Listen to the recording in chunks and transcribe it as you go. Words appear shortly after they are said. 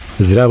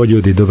Zdravo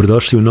ljudi,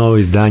 dobrodošli u novo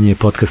izdanje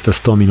podcasta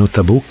 100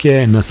 minuta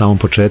buke. Na samom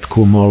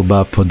početku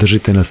molba,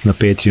 podržite nas na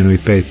Patreonu i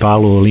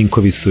Paypalu,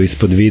 linkovi su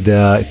ispod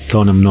videa,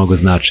 to nam mnogo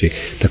znači.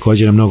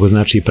 Također nam mnogo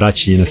znači i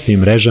praćenje na svim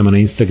mrežama, na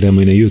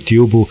Instagramu i na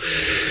YouTubeu.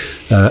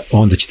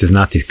 Onda ćete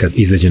znati kad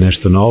izađe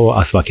nešto novo,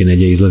 a svake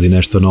nedelje izlazi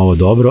nešto novo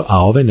dobro,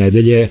 a ove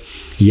nedelje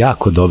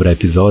jako dobra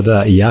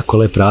epizoda, jako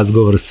lep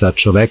razgovor sa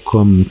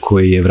čovekom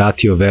koji je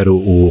vratio veru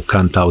u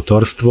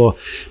kantautorstvo,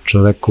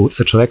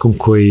 sa čovekom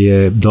koji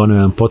je doneo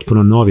jedan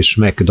potpuno novi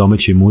šmek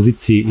domaćoj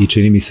muzici i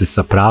čini mi se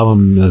sa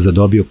pravom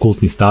zadobio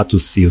kultni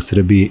status i u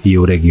Srbiji i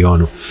u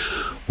regionu.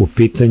 U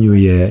pitanju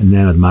je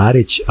Nenad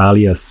Marić,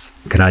 alias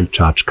Kralj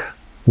Čačka.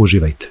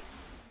 Uživajte.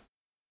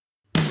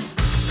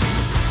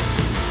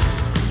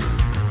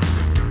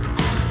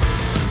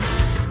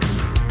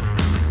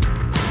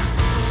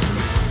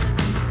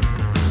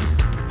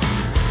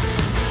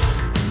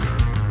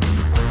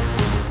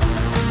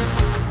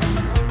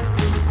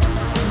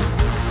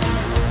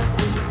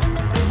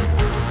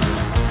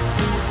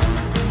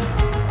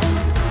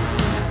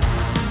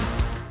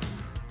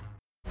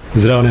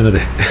 Zdravo,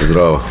 Nenade.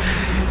 Zdravo.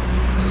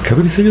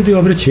 Kako ti se ljudi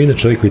obraćaju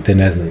inače ovi koji te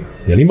ne znaju?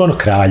 Je li ima ono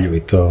kralju i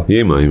to?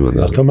 Ima,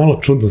 da. Ali to malo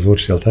čudno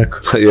zvuči, je li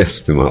tako? Pa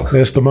jeste malo.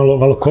 Nešto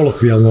malo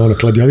kolokvijalno, ono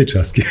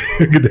kladioničarski.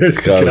 Gde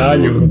si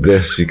kralju?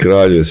 Gde si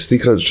kralju? Jesi ti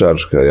Kralj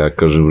Čačka? Ja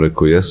kažem,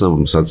 rekao,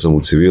 jesam, sad sam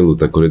u civilu,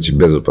 tako reći,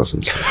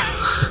 bezopasan sam.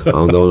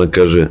 A onda ona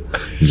kaže,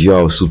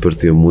 jao, super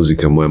ti je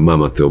muzika, moja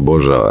mama te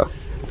obožava.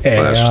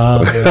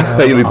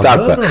 Ili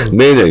tata,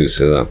 menjaju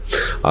se, da.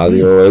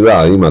 Ali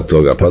da, ima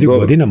toga. Pa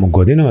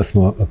godinama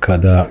smo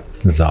kada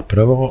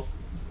zapravo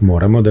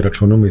moramo da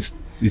računamo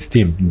i s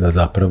tim da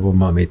zapravo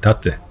mame i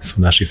tate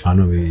su naši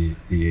fanovi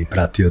i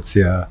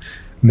pratioci, a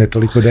ne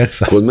toliko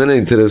deca. Kod mene je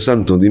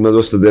interesantno da ima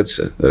dosta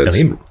dece,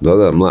 recimo.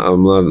 Da,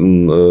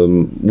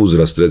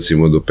 uzrast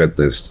recimo do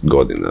 15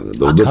 godina,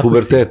 do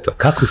puberteta.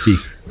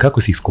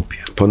 Kako si ih skupio?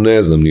 Pa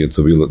ne znam, nije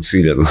to bilo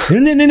ciljano.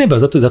 Ne,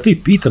 zato i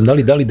pitam,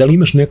 da li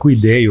imaš neku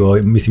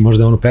ideju, mislim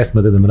možda je ono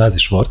pesma da mrazi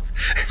švorc,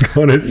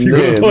 ona je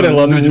sigurno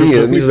otvorela određenu.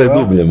 Nije, mislim da je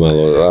dublje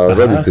malo, a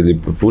roditelji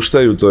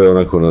puštaju, to je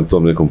onako na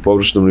tom nekom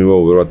površnom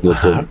nivou, vjerojatno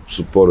to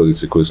su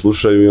porodice koje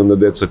slušaju i onda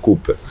deca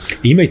kupe.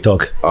 Ima i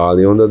toga.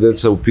 Ali onda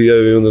deca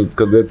upijaju i onda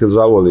kad dete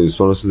zavoli,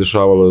 stvarno se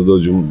dešavalo da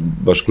dođu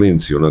baš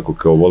klinci, onako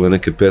kao vole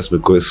neke pesme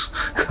koje su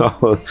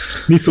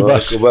nisu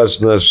baš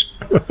naš.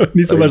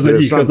 Nisu baš za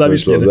njih kao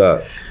zamišljene.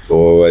 Da,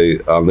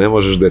 ali ne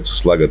možeš decu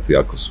slagati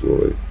ako su...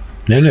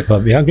 Ne,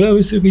 pa ja gledam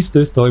isto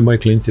ovi moji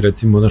klinci,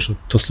 recimo,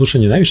 to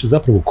slušanje najviše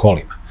zapravo u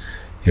kolima.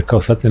 Jer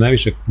kao sad se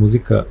najviše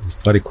muzika u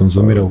stvari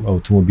konzumira u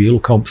automobilu,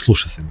 kao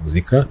sluša se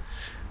muzika.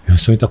 I onda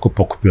su oni tako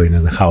pokupili,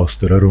 ne znam,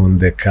 Haustora,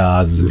 Runde,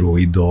 Kazru,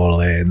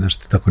 Idole,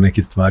 nešto tako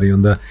neke stvari.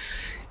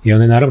 I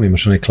onda naravno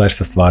imaš onaj clash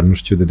sa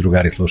stvarnošću da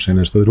drugari slušaju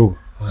nešto drugo.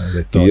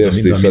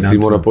 Jeste, i sad ti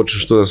mora početi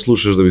što da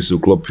slušaš da bi se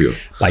uklopio.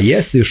 Pa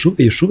jeste,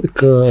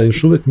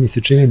 još uvek mi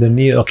se čini da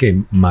nije,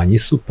 manji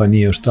su, pa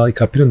nije još to, ali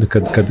kapiram da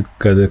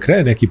kad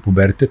krene neki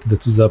pubertet, da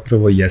tu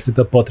zapravo jeste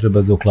ta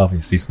potreba za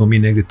uklapanje. Svi smo mi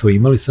negde to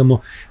imali, samo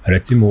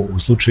recimo u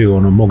slučaju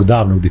mog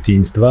davnog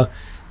detinjstva,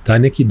 taj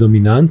neki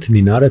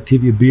dominantni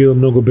narativ je bio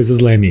mnogo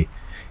bezazleniji.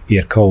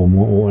 Jer kao,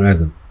 ne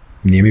znam,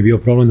 nije mi bio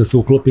problem da se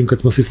uklopim kad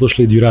smo svi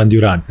slušali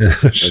Duran.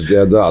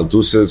 Da, ali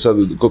tu se sad,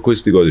 koji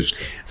si ti godište?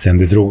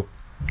 72.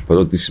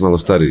 Pa ti si malo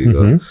stariji,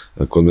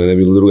 da. Kod mene je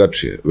bilo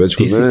drugačije.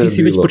 Ti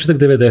si već početak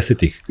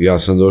 90-ih. Ja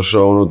sam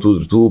došao,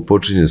 tu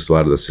počinje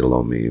stvar da se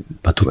lomi.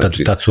 Pa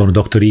tad su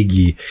Dr.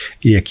 Igi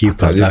i ekipa.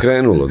 Tad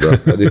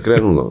je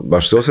krenulo.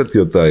 Baš se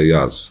osetio taj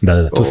jaz.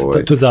 Da,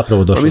 to je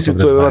zapravo došlo. Mislim,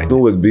 to je vjerojatno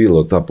uvek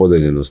bilo, ta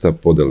podeljenost, ta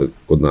podele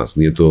kod nas.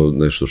 Nije to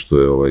nešto što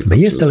je... Ba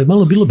jeste, ali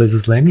malo bilo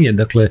bezazlenije,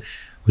 dakle,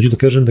 hoću da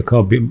kažem da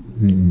kao,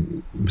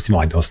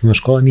 recimo, osnovna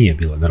škola nije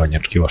bila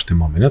narodnjački uopšte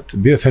moment.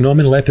 Bio je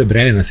fenomen Lepe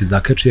Brene nas je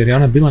zakači, jer je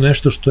ona bila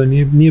nešto što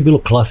nije bilo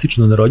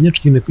klasično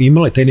narodnjački,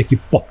 imala je taj neki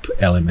pop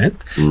element,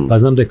 pa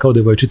znam da je kao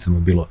devojčicama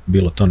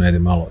bilo to negde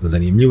malo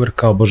zanimljivo, jer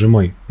kao, bože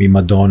moj, i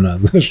Madonna,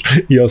 znaš,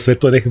 i sve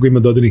to nekako ima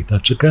dodirnih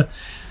tačaka,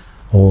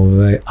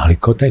 ali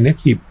kao taj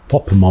neki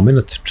pop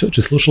moment,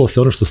 čovječe, slušalo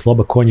se ono što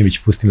Sloba Konjević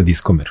pusti na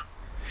diskomeru.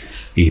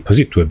 I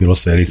pazi, tu je bilo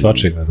sve i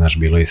svačega, znaš,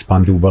 bilo je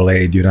Spandau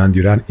Ballet, Duran,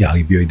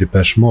 ali bio i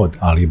Depeche Mode,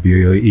 ali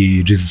bio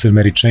i Jesus and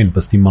Mary Chain,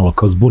 pa s tim malo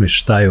kao zbuniš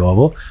šta je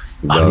ovo,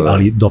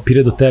 ali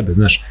dopire do tebe,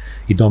 znaš.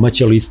 I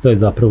domaća lista je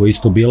zapravo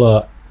isto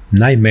bila,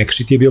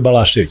 najmekši ti je bio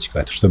Balašević,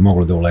 što je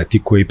moglo da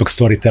uleti, koji je ipak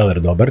storyteller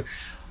dobar,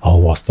 a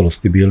u ostalo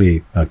su ti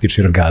bili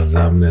praktični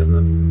Orgazam, ne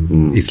znam,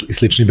 i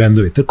slični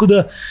bendovi. Tako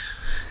da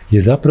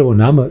je zapravo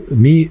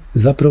mi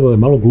zapravo je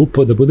malo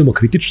glupo da budemo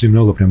kritični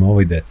mnogo prema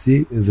ovoj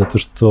deci, zato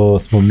što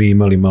smo mi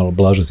imali malo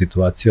blažu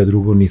situaciju, a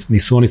drugo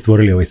nisu oni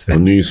stvorili ovaj svet.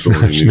 Nisu,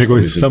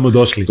 nego su samo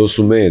došli. To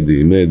su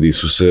mediji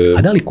su se...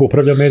 A da li ko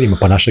upravlja medijima?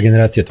 Pa naša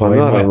generacija, tvoja i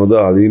moja. Pa naravno, da,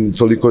 ali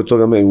toliko je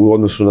toga u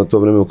odnosu na to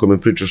vreme o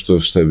kome pričaš,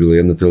 što je bila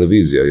jedna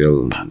televizija,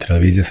 jel? Pa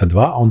televizija sa 2,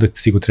 a onda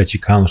stigu treći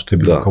kanal, što je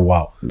bilo kao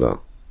wow. Da.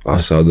 A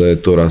sada je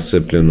to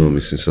rascepljeno,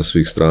 mislim, sa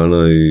svih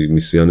strana i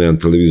mislim, ja nemam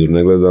televizor,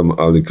 ne gledam,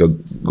 ali kad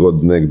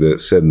god negde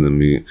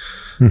sednem i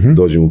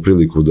dođem u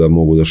priliku da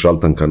mogu da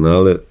šaltam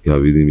kanale, ja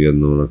vidim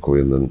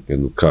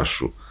jednu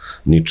kašu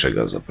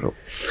ničega zapravo.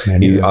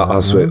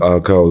 A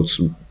kao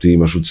ti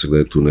imaš utisak da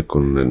je tu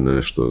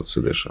nešto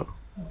se dešava.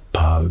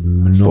 Pa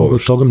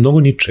mnogo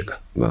ničega.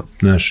 Da.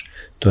 Znaš,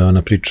 to je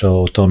ona priča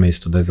o tome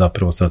isto, da je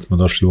zapravo sad smo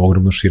došli u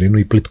ogromnu širinu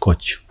i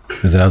plitkoću.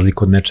 Za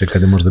razliku od nečega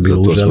kada je možda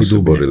bilo uželi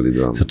dublje.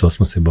 Za to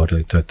smo se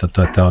borili. To je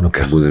ta ono...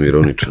 Kad budem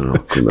ironičan.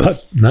 Pa,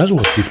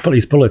 nažalost,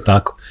 ispalo je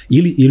tako.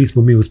 Ili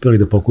smo mi uspeli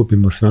da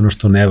pokupimo sve ono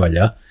što ne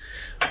valja,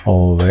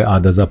 a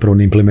da zapravo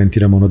ne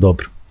implementiramo ono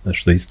dobro.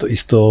 Znaš, da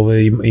isto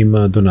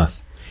ima do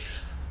nas.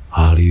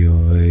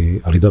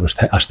 Ali dobro,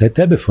 šta je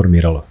tebe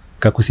formiralo?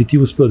 Kako si ti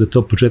uspeo da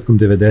to početkom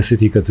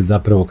 90-ih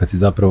kad si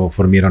zapravo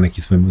formirao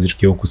neki svoj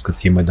muzički okus, kad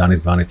si imao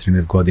 11, 12,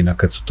 13 godina,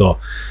 kad su to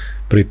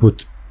prvi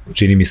put,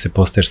 čini mi se,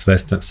 postaješ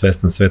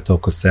svestan sveta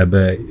oko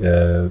sebe.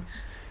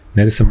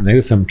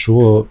 Negde sam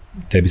čuo,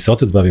 tebi se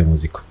otac bavio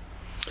muzikom.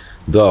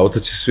 Da,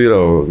 otac je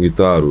svirao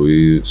gitaru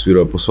i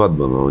svirao po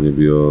svadbama, on je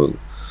bio,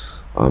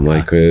 a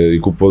majka je,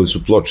 i kupovali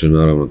su ploče,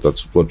 naravno, tad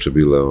su ploče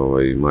bile,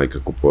 majka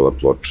kupovala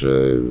ploče.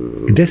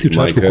 Gde su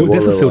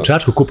se u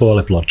Čačku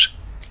kupovale ploče?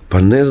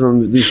 Pa ne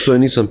znam, što je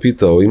nisam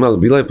pitao,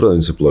 bila je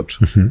prodavnica ploča.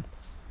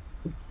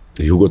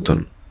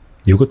 Jugoton.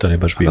 Jugoton je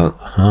baš bio.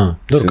 Aha.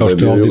 Dobro, kao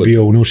što je ovdje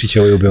bio u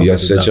Nušićevoj u Beogradu. Ja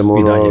sećam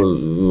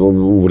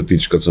u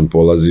vrtić kad sam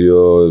polazio,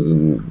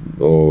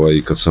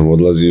 kad sam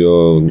odlazio,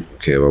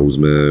 Keva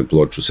uzme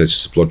ploču, seća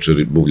se ploče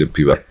Bublje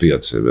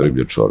pijace,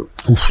 riblje čorbe.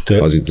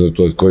 Pazi,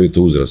 koji je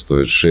to uzrast, to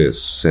je 6,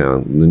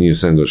 7, nije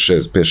 7,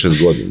 6, 5,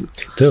 6 godina.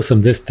 To je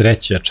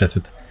 83.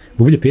 četvrta.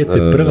 Bublje pijace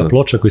je prva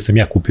ploča koju sam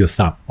ja kupio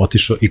sam.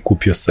 Otišao i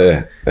kupio sam.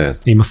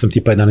 Imao sam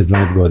tipa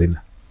 11-12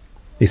 godina.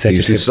 I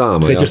ti si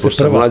sama, ja pošto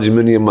sam mlađi,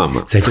 meni je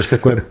mama. Sećaš se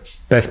koja je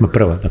pesma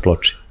prva na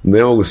ploči?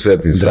 Ne mogu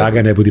setiti sad.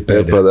 Draga, ne budi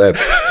peder.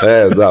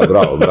 Da,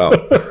 bravo.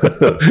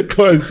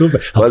 To je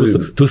super.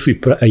 Tu su i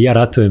ja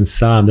ratujem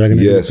sam, Draga,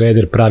 ne budi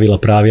peder,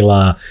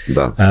 pravila,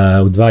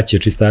 u 2 će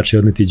čistači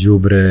odneti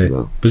đubre.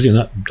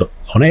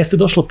 Ona jeste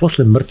došla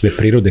posle Mrtve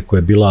prirode koja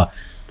je bila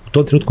u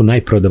tom trenutku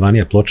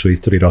najprodavanija ploča u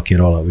istoriji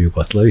rock'n'rolla u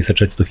Jugoslaviji sa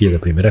 400.000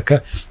 primjeraka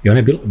i ona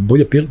je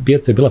Bublja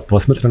pijaca je bila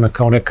posmatrana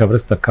kao neka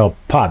vrsta kao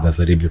pada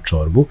za riblju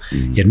čorbu,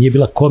 jer nije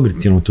bila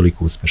komercijalno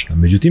toliko uspešna.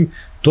 Međutim,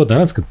 to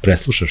danas kad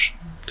preslušaš,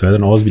 to je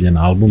jedan ozbiljan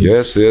album,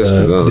 gde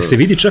se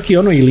vidi čak i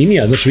i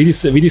linija, znači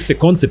vidi se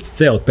koncept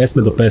ceo od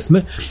pesme do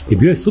pesme i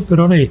bio je super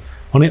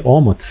onaj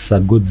omot sa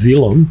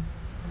Godzillom.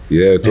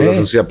 Toga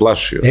sam se ja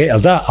plašio.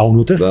 Ali da, a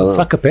unutra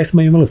svaka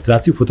pesma ima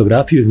ilustraciju,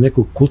 fotografiju iz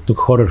nekog kultnog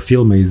horror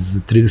filma iz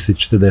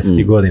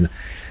 30-40 godina.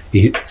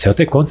 I ceo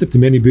taj koncept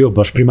meni bio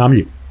baš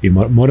primamljiv. I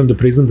moram da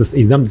priznam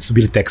i znam da su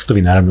bili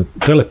tekstovi, naravno.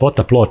 To je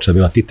lepota ploča,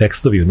 bila ti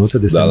tekstovi unutra,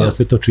 gde sam ja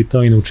sve to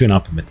čitao i naučio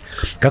napamet.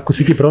 Kako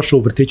si ti prošao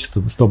u vrtiću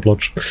s tom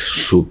pločom?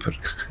 Super.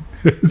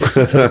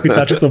 Sa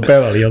raspitačicom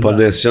pevali, jel da? Pa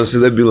ne sjećam se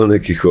da je bilo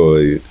nekih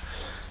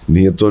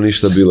nije to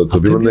ništa bilo. To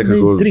je bilo nekako...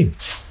 mainstream.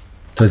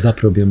 To je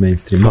zapravo bio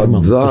mainstream. Pa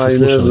da, i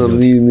ne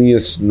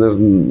znam,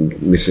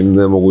 mislim,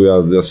 ne mogu,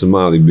 ja sam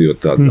mali bio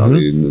tad,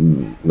 ali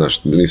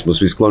nismo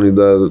svi skloni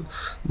da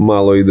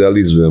malo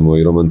idealizujemo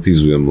i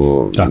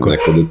romantizujemo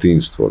neko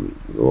detinjstvo.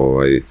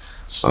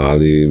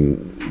 Ali,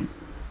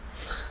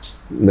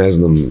 ne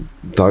znam,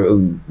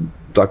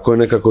 tako je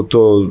nekako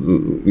to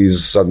iz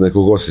sad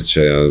nekog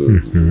osjećaja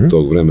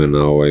tog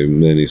vremena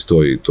meni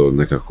stoji to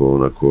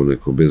nekako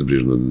neko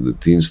bezbrižno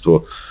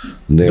detinjstvo,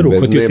 ne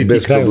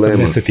bez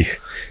problema.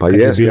 Pa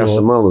jest, ja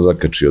sam malo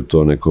zakačio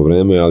to neko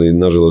vreme, ali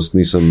nažalost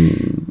nisam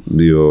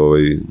bio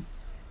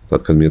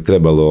tad kad mi je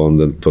trebalo,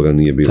 onda toga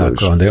nije bilo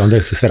više. Tako, onda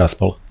je se sve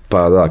raspalo.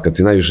 Pa da, kad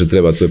ti najviše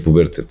treba, to je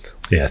pubertet.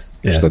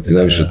 Šta ti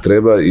najviše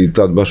treba i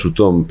tad baš u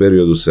tom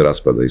periodu se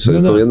raspada. I sad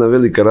je to jedna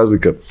velika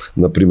razlika,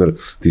 na primjer,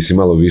 ti si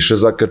malo više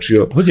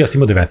zakačio. Ja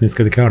sam imao 19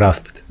 kada je krenuo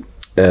raspad.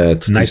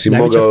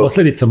 Najveća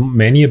posljedica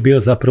meni je bio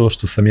zapravo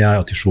što sam ja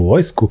otišao u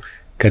vojsku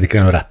kada je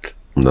krenuo rat.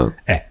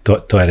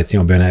 To je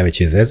recimo bio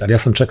najveći izrez, ali ja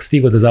sam čak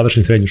stigao da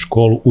završim srednju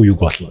školu u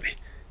Jugoslaviji.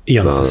 I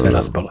onda se sve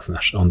raspalo,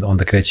 znaš.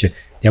 Onda kreće,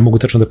 ja mogu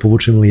tačno da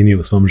povučem liniju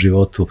u svom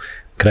životu,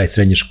 kraj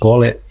srednje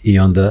škole i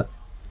onda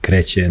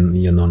kreće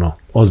jedno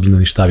ozbiljno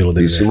ništavilo 90.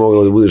 Ti si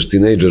mogao da budeš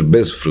tinejdžer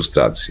bez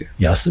frustracije.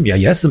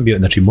 Ja sam bio,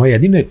 znači moje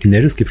jedine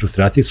tinejdžerske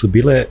frustracije su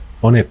bile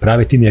one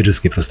prave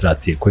tinejdžerske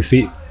frustracije koje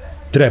svi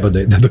treba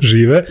da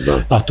dožive,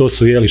 a to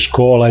su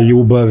škola,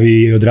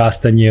 ljubavi,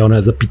 odrastanje,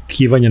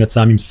 zapitkivanje nad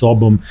samim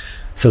sobom,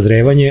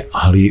 sazrevanje,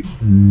 ali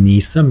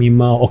nisam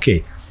imao,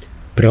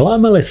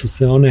 prelamale su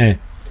se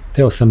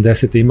te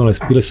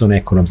 80. bile su one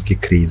ekonomske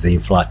krize,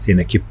 inflacije,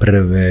 neke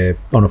prve,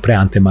 pre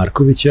Ante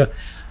Markovića,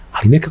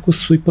 ali nekako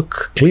su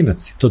ipak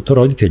klinaci, to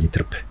roditelji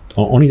trpe.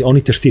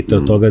 Oni te štite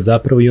od toga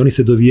zapravo i oni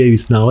se dovijaju i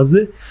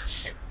snalaze,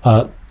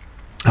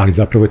 ali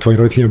zapravo je tvojim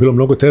roditeljima bilo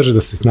mnogo teže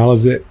da se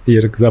snalaze,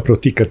 jer zapravo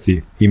ti kad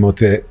si imao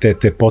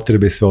te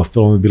potrebe i sve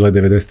ostalo, bila je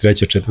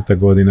 93. 4.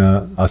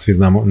 godina, a svi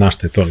znamo na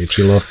što je to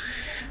ličilo.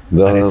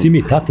 A reci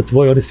mi, tata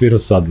tvoj, on je svirao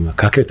svadbama.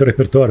 Kakav je to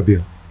repertoar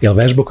bio? Jel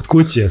vežba kod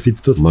kuće, jesi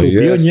to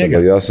bio od njega?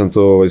 Ja sam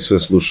to sve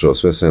slušao,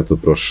 sve sam ja to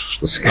prošao,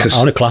 što se kaže.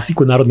 A one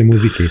klasiku narodne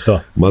muzike i to?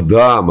 Ma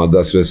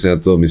da, sve sam ja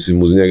to,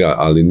 mislim, uz njega,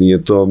 ali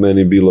nije to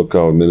meni bilo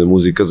kao, mene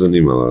muzika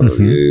zanimala.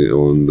 I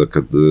onda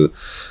kad,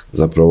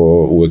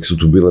 zapravo, uvek su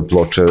tu bile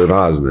ploče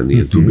razne,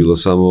 nije tu bilo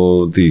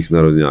samo tih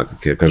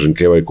narodnjaka. Ja kažem,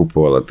 Keva je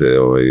kupovala te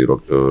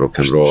rock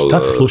and roll. Šta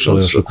se slušalo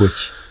još u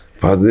kući?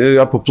 Pa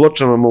ja po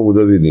pločama mogu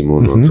da vidim,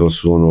 to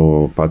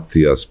su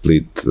Patija,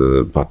 Split,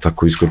 pa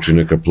tako iskoči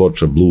neka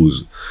ploča, blues,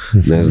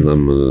 ne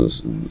znam,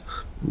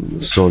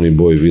 Sonny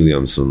Boy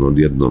Williamson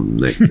odjednom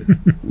negde.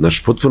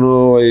 Znaš,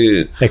 potpuno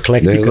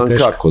ne znam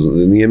kako,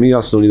 nije mi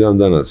jasno ni dan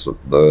danas.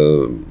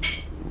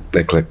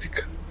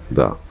 Eklektika,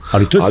 da.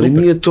 Ali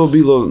nije to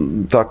bilo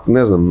tak,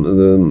 ne znam,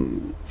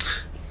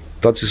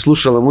 tad se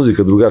slušala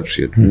muzika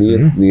drugačije.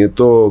 Nije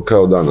to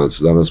kao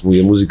danas. Danas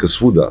je muzika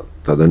svuda.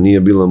 Tada nije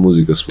bila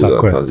muzika svuda.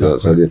 Tako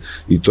je.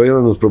 I to je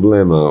jedan od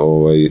problema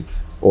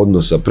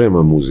odnosa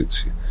prema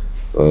muzici.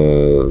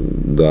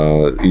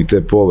 I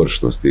te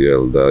površnosti.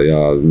 Da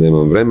ja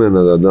nemam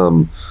vremena da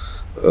dam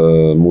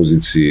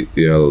muzici,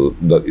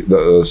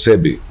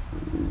 sebi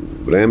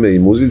vreme i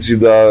muzici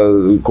da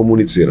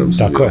komuniciram.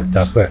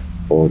 Tako je.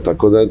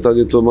 Tako da tad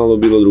je to malo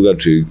bilo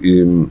drugačije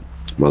i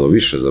malo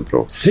više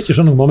zapravo. Sećaš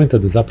onog momenta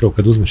da zapravo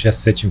kad uzmeš, ja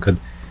se sećam kad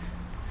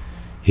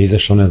je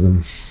izašao, ne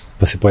znam,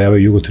 pa se pojavio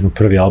Jugotinu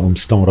prvi album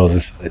Stone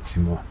Roses,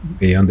 recimo,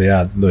 i onda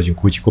ja dođem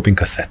kući, kupim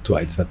kasetu,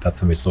 tad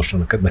sam već slušao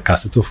na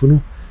kasetofonu.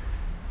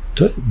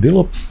 To je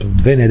bilo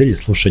 2 nedelje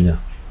slušanja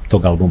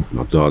tog albuma.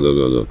 Da.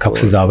 Kako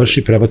se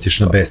završi, prebaciš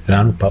na B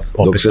stranu, pa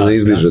opet dok se ne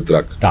izdiže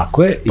trak.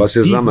 Tako je. Pa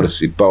se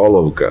zamrsi, pa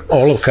olovka.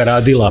 Olovka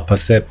radila,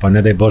 pa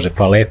ne daj Bože,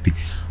 pa lepi.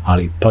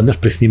 Ali, pa znaš,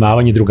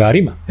 presnimavanje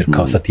drugarima, jer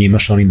kao sad ti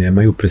imaš, oni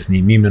nemaju,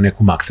 presnimi im na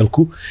neku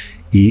makselku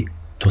i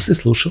to se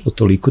slušalo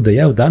toliko da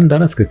ja u dan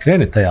danas kad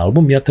krene taj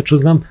album, ja tačno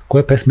znam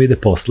koja pesma ide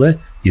posle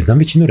i znam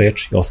većinu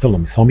reči, ostalo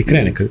mi, samo mi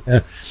krene.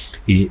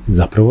 I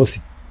zapravo si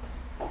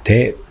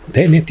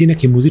ti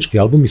neki muzički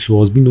albumi su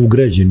ozbiljno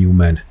ugrađeni u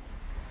mene.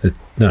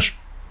 Znaš,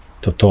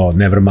 to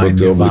Nevermind,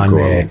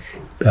 Nirvane,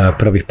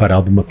 prvih par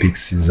albuma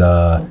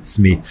Pixiesa,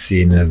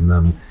 Smithsi, ne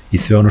znam, i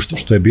sve ono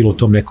što je bilo u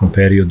tom nekom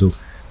periodu,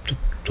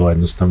 to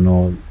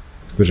jednostavno,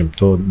 kažem,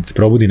 to te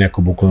probudi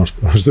neko bukvalno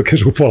što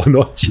kažem u pola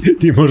noći,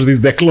 ti možda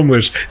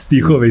izdeklamuješ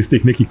stihove iz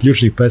tih nekih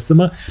ključnih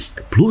pesama,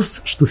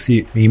 plus što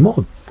si imao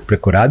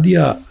preko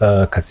radija,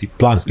 kad si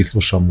planski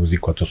slušao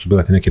muziku, a to su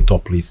bile te neke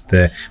top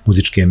liste,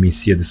 muzičke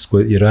emisije,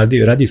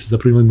 radiji su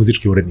zapravo imali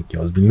muzičke urednike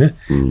ozbiljne,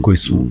 koji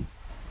su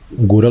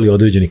gurali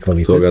određeni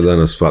kvalitet.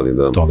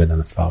 Toga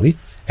danas fali.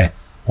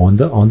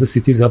 Onda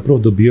si ti zapravo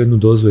dobio jednu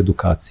dozu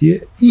edukacije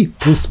i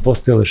plus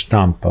postojala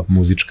štampa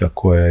muzička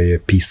koja je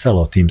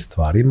pisala o tim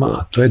stvarima,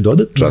 a to je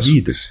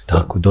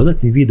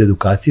dodatni vid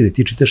edukacije, da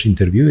ti čitaš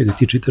intervjue, da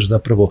ti čitaš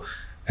zapravo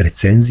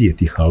recenzije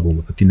tih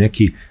albuma, pa ti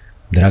neki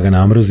Dragan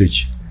Ambrozić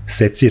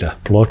secira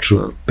ploču,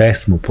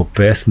 pesmu po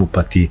pesmu,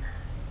 pa ti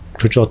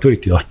čovječe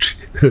otvori ti oči.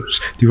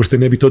 Ti uopšte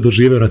ne bi to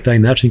doživeo na taj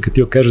način kad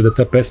ti kaže da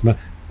ta pesma,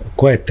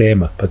 koja je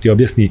tema, pa ti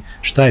objasni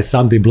šta je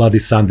Sunday Bloody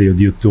Sunday od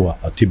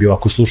U2-a, a ti bi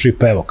ovako slušao i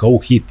pevao, kao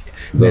hit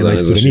je.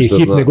 Nije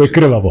hit, nego je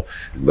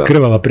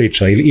krvava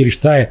priča. Ili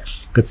šta je,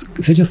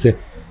 sećam se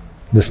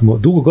da smo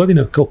dugo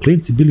godina kao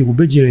klinci bili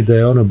ubeđeni da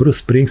je Bruce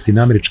Springsteen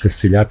američka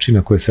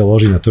seljačina koja se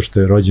loži na to što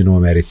je rođen u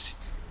Americi.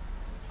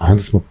 A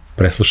onda smo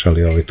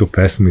preslušali tu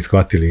pesmu i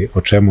shvatili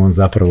o čemu on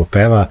zapravo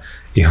peva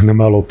i onda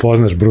malo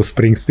upoznaš Bruce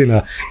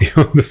Springsteena i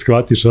onda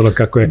shvatiš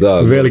kako je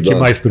veliki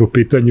majstor u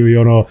pitanju i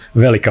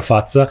velika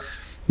faca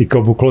i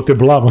kao buklo te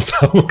blam od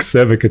samog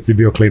sebe kad si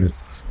bio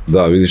klinac.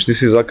 Da, vidiš, ti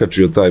si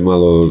zakačio taj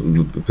malo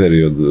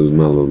period,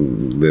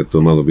 gde je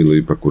to malo bilo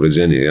ipak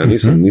uređenije. Ja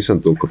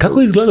nisam toliko...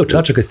 Kako je izgledao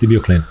Čačak kad si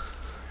bio klinac?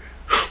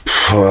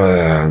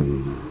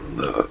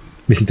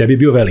 Mislim, tebi je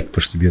bio velik,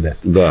 pošto si bio dete.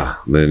 Da,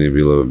 meni je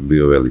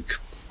bio velik.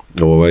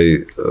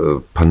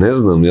 Pa ne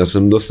znam, ja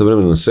sam dosta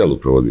vremena na selu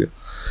provodio.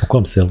 U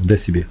kom selu? Gde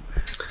si bio?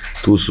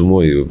 Tu su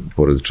moji,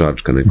 pored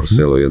Čačka, neko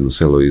selo, jedno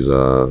selo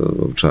iza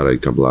Ovčara i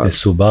Kablara.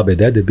 Su babe i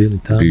dede bili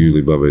tamo?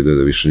 Bili babe i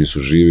dede, više nisu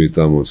živi,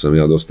 tamo sam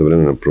ja dosta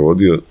vremena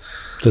provodio.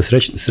 To je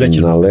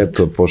srećan. Na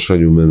leto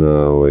pošalju me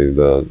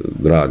da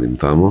radim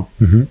tamo,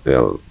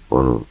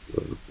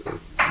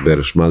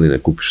 bereš maline,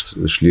 kupiš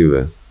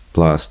šljive,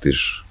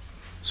 plastiš,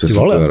 sve se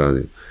koja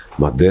radi.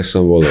 Ma, gde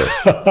sam voleo.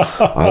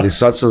 Ali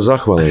sad sam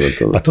zahvalan na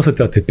to. Pa to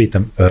sad te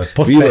pitam.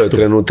 Bilo je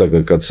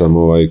trenutaka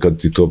kad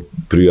ti to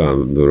prija,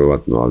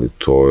 verovatno, ali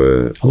to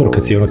je... Ali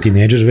kad si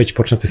tinejdžer, već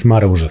počnete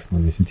smara užasno.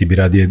 Mislim, ti bi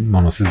radije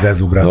se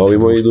zezu u gradu. Ovi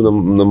moji idu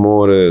na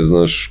more,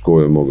 znaš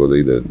ko je mogao da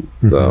ide.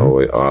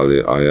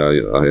 Ali,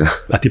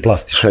 a ti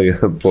plastiš.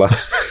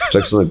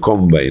 Čak sam na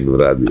kombajnu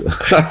radio.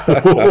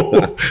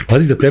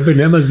 Pazi, za tebe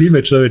nema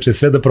zime, čoveče,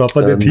 sve da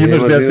propade, ti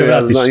imaš gde se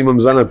vratiš. Imam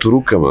zanat u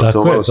rukama,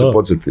 samo malo se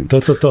podsjetim.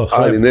 To.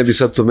 Ali ne bi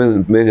sad to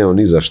menjao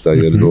ni za šta,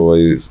 jer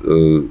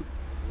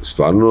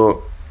stvarno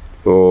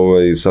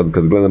sad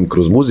kad gledam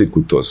kroz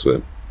muziku to sve,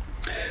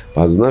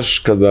 pa znaš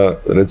kada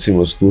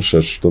recimo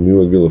slušaš, što mi je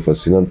uvijek bilo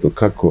fascinantno,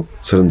 kako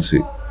Crnci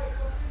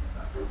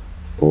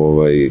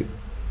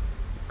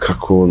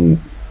kako on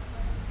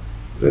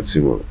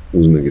recimo,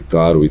 uzme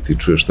gitaru i ti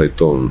čuješ taj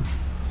ton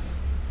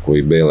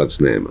koji Belac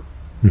nema.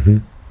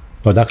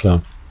 Pa odakle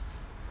on?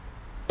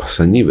 Pa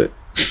sa njive.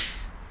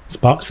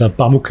 Sa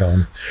pamuka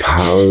on? Pa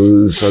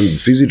sa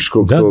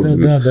fizičkog,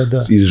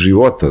 iz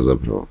života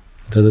zapravo.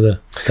 Da.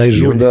 Taj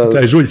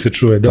žulj se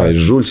čuje. Da. Taj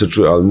žulj se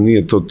čuje, ali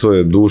nije to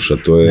je duša,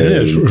 to je...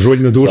 Ne, žulj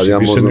na duši. Sad ja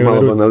možda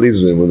malo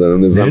banalizujemo da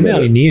nam ne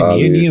zamere. Ne,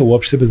 ali nije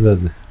uopšte bez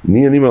veze.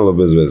 Nije ni malo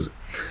bez veze.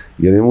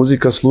 Jer je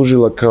muzika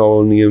služila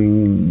kao,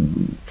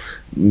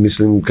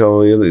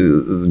 kao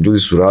ljudi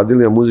su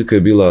radili, a muzika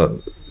je bila,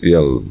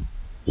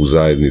 u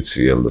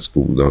zajednici,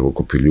 da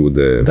okupi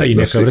ljude,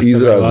 da se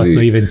izrazi.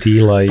 I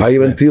ventila. Pa i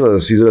ventila, da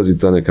se izrazi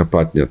ta neka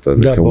patnja, ta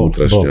neka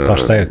unutrašnja. Pa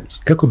šta je,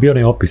 kako bi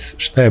onaj opis,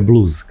 šta je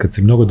blues, kad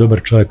si mnogo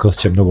dobar čovjek,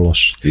 osjeća mnogo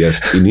loše.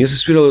 Jest, i nije se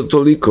sviralo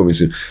toliko,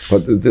 pa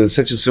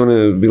sećam se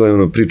bila je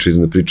ona priča iz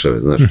nepričave,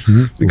 znaš,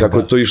 i kako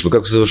je to išlo,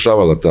 kako se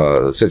završavala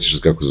sećaš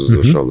se kako se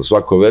završavalo,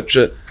 svako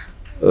veče,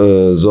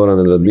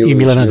 Zoran Radmilović i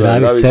Milana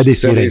Dravić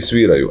sede i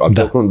sviraju, a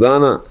tokom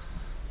dana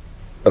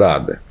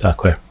rade.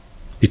 Tako je.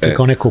 I to je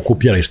kao neko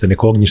okupljalište,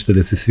 neko ognjište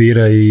da se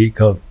svira i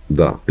kao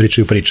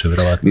pričaju priče,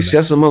 verovatno. Mislim,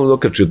 ja sam malo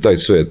dokačio taj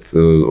svet,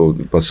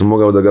 pa sam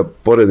mogao da ga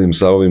poredim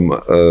sa ovim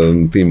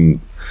tim,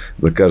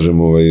 da kažem,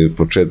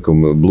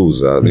 početkom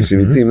bluza.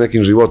 Mislim, i tim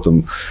nekim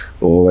životom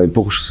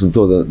pokušao sam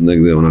to da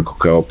negde onako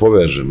kao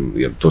povežem,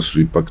 jer to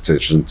su ipak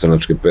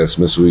crnačke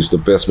pesme, su isto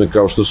pesme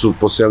kao što su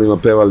po selima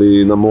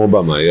pevali na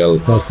mobama,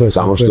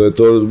 samo što je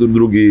to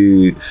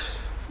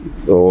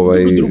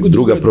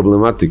druga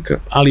problematika.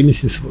 Ali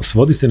mislim,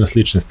 svodi se na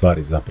slične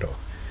stvari zapravo.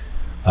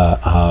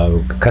 A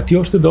kad ti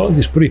uopšte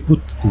dolaziš prvi put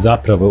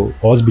zapravo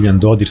ozbiljan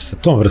dodir sa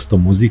tom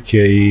vrstom muzike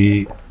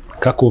i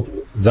kako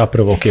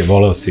zapravo,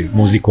 voleo si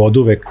muziku od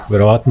uvek,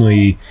 verovatno,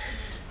 i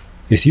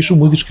jesi išao u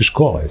muzičke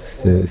škole,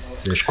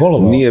 se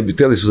školovao? Nije,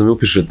 htjeli su da me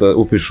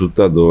upišu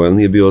tad, ali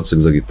nije bio odsek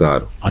za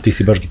gitaru. A ti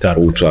si baš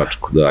gitaru? U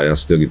Čačku, da, ja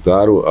sam htio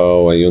gitaru,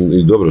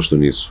 i dobro što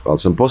nisu. Ali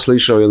sam posle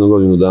išao 1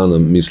 godinu dana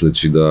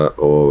misleći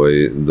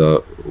da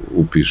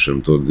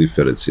upišem to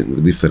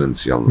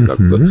diferencijalno,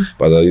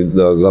 pa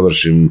da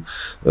završim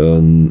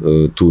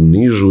tu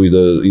nižu i da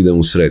idem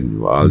u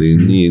srednju, ali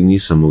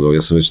nisam mogao,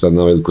 ja sam već tad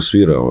naveliko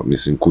svirao,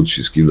 mislim,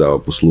 kući skidao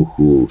po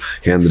sluhu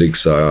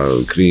Hendrixa,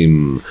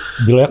 Cream.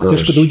 Bilo je jako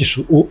teško da uđeš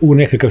u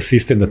nekakav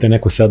sistem, da te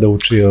neko sada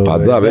učio. Pa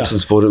da,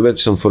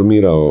 već sam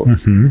formirao,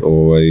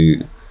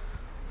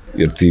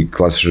 jer ti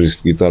klasičnu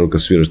gitaru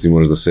kad sviraš ti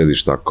možeš da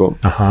sediš tako,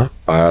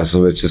 a ja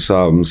sam već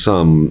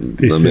sam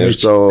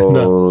nameštao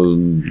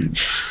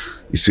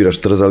i sviraš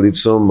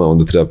trzalicom, a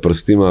onda treba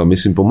prstima.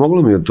 Mislim,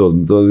 pomoglo mi je to.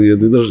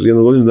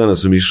 1 godinu dana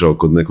sam išao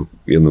kod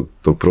jednog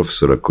tog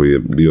profesora koji je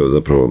bio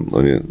zapravo,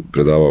 on je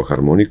predavao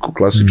harmoniku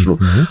klasičnu,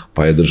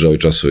 pa je držao i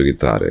časove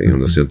gitare. I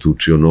onda sam ja tu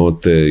učio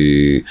note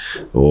i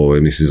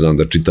mislim, znam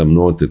da čitam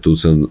note, tu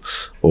sam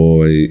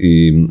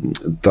i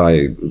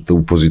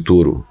tu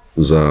pozituru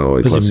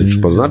za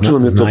klasičnu. Pa značilo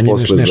mi je to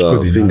posle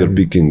za finger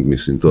picking,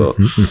 mislim, to.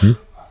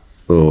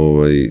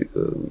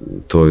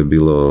 To je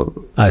bilo...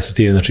 A su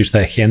ti, znači šta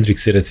je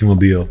Hendrix je recimo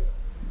bio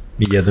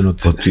jedan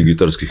od... Pa ti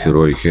gitarski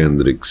heroji,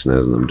 Hendrix,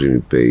 ne znam, Jimmy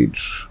Page,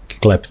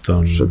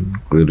 Clapton,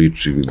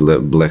 Richie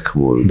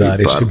Blackmore,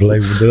 Richie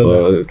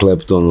Blackmore,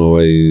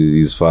 Clapton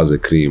iz faze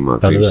Creama,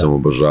 Cream sam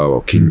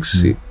obožavao,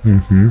 Kingsy.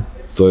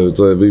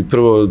 To je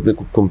prvo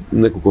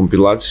neku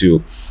kompilaciju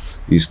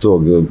iz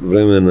tog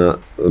vremena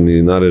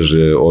mi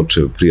nareže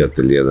očev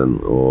prijatelj jedan,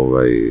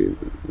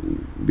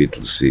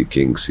 Beatlesi,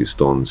 Kingsi,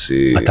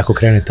 Stonesi. A tako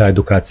krene ta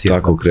edukacija.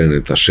 Tako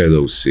krene ta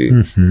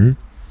Shadowsi.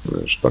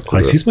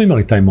 Ali svi smo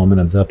imali taj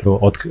moment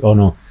zapravo,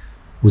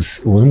 uz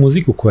onu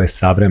muziku koja je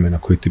savremena,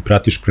 koju ti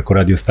pratiš preko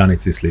radio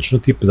stanice i slično,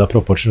 ti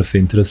zapravo počneš da se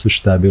interesuješ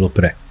šta je bilo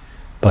pre.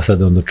 Pa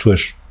sad onda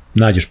čuješ,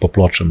 nađeš po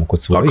pločama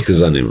kod svojih. Ako te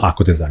zanima.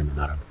 Ako te zanima,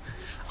 naravno.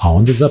 A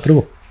onda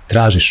zapravo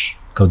tražiš,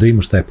 kao da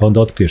imaš šta je, pa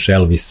onda otkriješ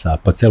Elvisa,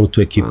 pa celu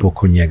tu ekipu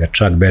oko njega,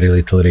 Chuck Berry,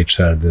 Little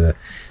Richard,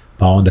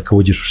 pa onda kao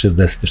uđeš u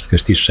 60. što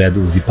kažeš ti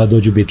Shadowsi, pa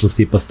dođu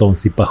Beatlesi, pa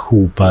Stonesi, pa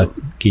Who, pa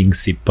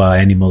Kingsi, pa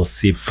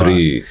Animalsi, pa...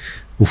 Free.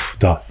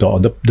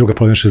 Onda druga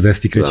polovina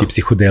 60. kreće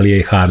psihodelija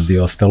i hard i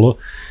ostalo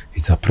i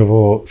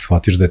zapravo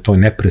shvatiš da je to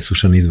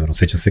nepresušan izvor.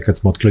 Sjećam se kad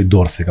smo otkrili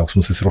Dorse, kako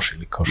smo se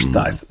srušili, kao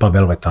šta je, pa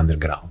Velvet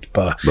Underground,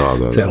 pa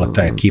cela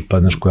ta ekipa,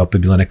 znaš, koja je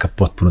opet bila neka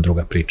potpuno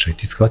druga priča i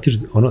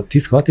ti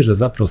shvatiš da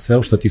zapravo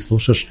sve što ti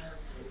slušaš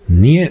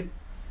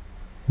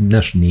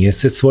nije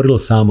se stvorilo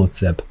samo od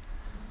sebe.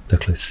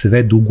 Dakle,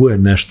 sve duguje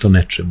nešto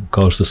nečemu,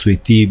 kao što su i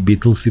ti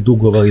Beatlesi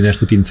dugovali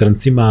nešto tim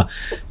crncima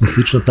i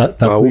slično.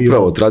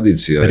 Upravo,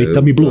 tradicija.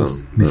 Ritam i blues.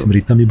 Mislim,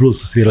 ritam i blues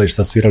su svirali,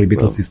 šta su svirali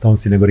Beatlesi i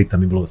Stonesi, nego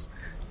ritam i blues.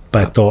 Pa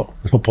je to,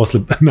 smo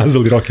posle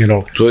nazvali rock and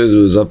roll. To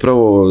je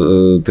zapravo,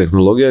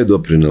 tehnologija je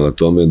doprinela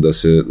tome da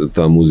se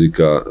ta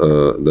muzika,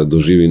 da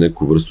doživi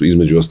neku vrstu,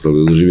 između ostalog,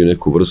 da doživi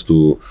neku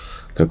vrstu,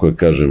 kako je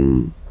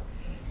kažem,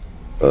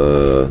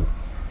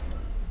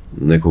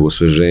 nekog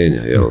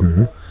osveženja, jel?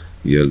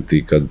 Jer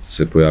ti kad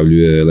se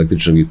pojavljuje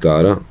električna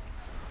gitara,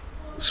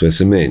 sve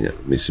se menja.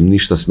 Mislim,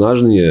 ništa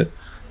snažnije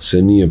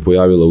se nije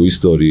pojavila u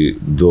istoriji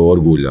do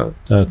orgulja.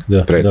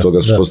 Pre toga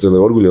su postojale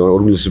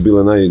orgulje su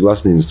bile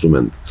najglasniji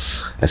instrument.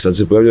 Sad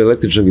se pojavlja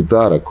električna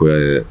gitara koja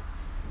je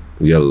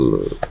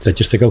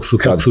sećaš se kako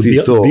su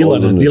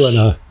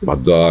Dilana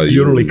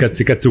pljunuli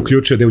kad se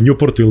uključio da je u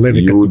Newportu ili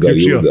ne, kad se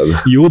uključio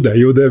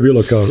Juda je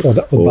bilo kao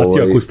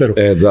odbacio akusteru.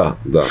 Da.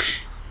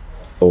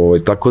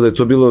 Tako da je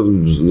to bilo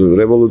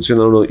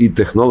revolucionarno i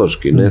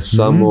tehnološki, ne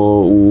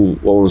samo u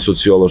ovom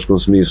sociološkom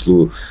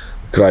smislu,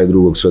 kraj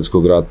Drugog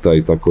svjetskog rata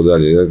i tako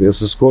dalje. Ja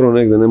sam skoro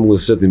negde, ne mogu da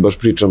se setim, baš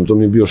pričam, to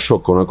mi je bio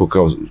šok, onako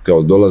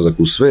kao dolazak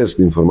u svest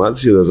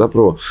informacije da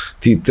zapravo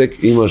ti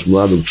tek imaš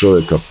mladog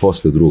čovjeka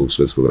posle Drugog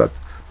svjetskog rata.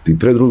 Ti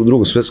pre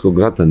Drugog svjetskog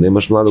rata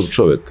nemaš mladog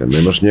čovjeka,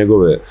 nemaš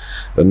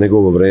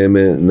njegovo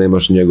vreme,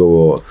 nemaš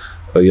njegovo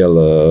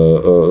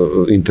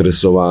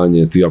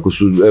interesovanje. Ti ako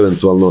su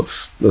eventualno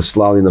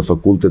slali na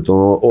fakultet,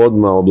 ono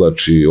odmah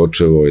oblači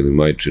očevo ili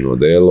majčino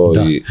odelo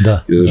i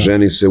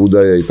ženi se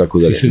udaje i tako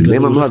dalje. Svi su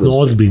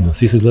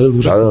izgledali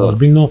užasno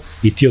ozbiljno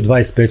i ti od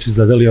 25 su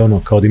izgledali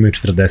kao da imaju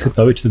 40,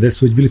 a ovi 40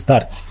 su već bili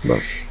starci.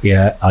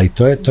 Ali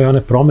to je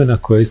ona promjena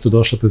koja je isto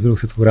došla pre Drugog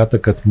svjetskog rata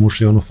kad smo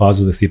ušli u onu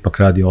fazu da se ipak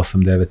radi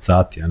 8-9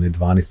 sati, a ne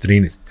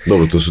 12-13.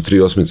 Dobro, to su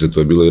 3 osmice, to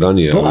je bilo i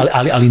ranije.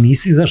 Ali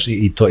nisi, znaš,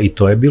 i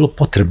to je bilo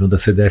potrebno da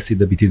se desi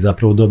da bi ti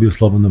zapravo dobio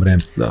slobodno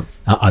vreme.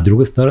 A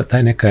druga stvar,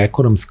 taj neka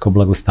ekonomsko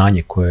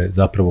blagostanje koje je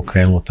zapravo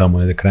krenulo tamo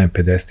negde krajem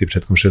 50-ih,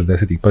 početkom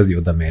 60-ih, pazi,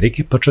 od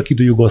Amerike, pa čak i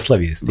do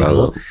Jugoslavije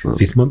stiglo.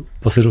 Svi smo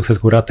posle Drugog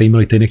svjetskog rata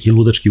imali taj neki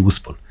ludački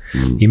uspon.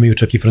 Imaju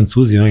čak i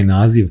Francuzi onaj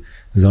naziv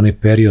za onaj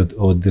period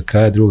od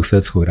kraja Drugog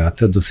svjetskog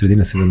rata do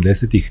sredine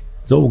 70-ih,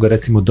 do ovoga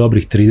recimo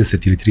dobrih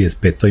 30 ili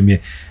 35. To im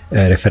je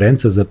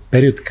referenca za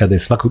period kada je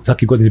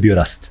svake godine bio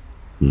rast.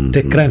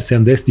 Tek krajem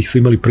 70-ih su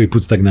imali prvi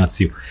put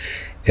stagnaciju.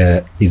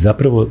 I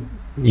zapravo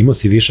imao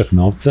si višak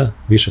novca,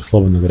 višak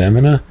slobodnog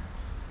vremena,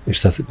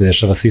 šta se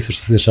dešava se isto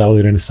što se dešavalo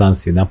u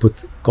renesansi. Jedanput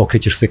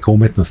okrećeš se ka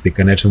umetnosti,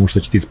 ka nečemu što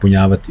će ti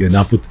ispunjavati.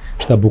 Jedanput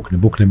šta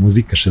bukne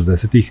muzika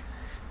 60-ih,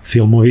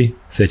 filmovi,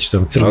 sećaš se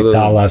Crni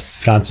talas,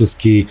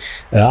 francuski,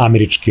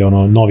 američki,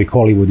 novi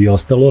Hollywood i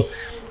ostalo,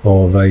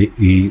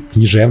 i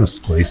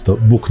književnost koja je isto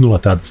buknula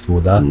tada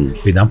svuda.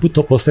 Jedanput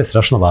to postaje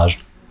strašno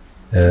važno.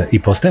 I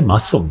postaje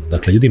masovno.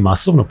 Dakle, ljudi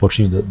masovno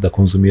počinju da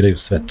konzumiraju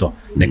sve to.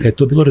 Nekad je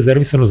to bilo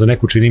rezervisano za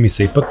neku, čini mi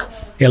se, ipak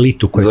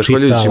elitu koja je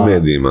čitala. Zahvaljujući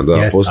medijima,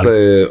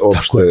 postaje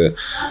opšte...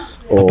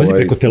 pazi,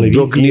 preko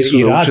televizije dok nisu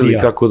i radija. Naučili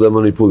kako da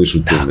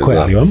manipulišu time. Tako je,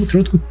 ali u ovom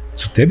trenutku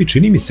su tebi,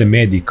 čini mi se,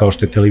 mediji, kao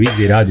što je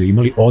televizija i radio,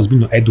 imali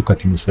ozbiljno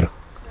edukativnu svrhu.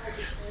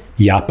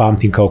 Ja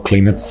pamtim kao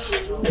klinac,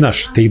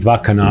 znaš, tih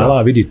 2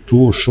 kanala, vidi,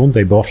 tu šunda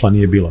i bofla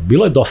nije bilo.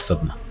 Bilo je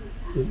dosadno.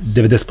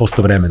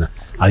 90% vremena,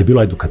 ali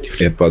bilo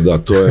edukativno. Pa da,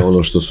 to je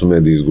ono što su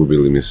mediji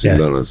izgubili, mislim,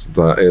 danas.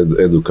 Ta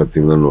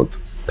edukativna nota.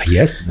 Pa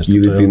jeste.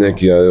 Ili ti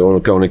neki,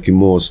 kao neki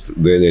most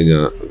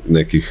deljenja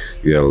nekih,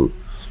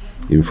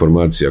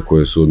 informacija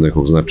koje su od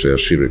nekog značaja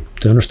šireg.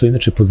 To je ono što je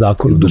inače po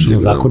zakonu, došlo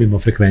zakonima o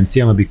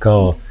frekvencijama bi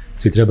kao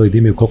svi trebali da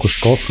imaju koliko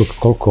školskog,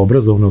 koliko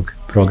obrazovnog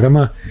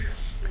programa.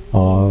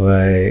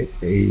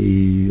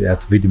 I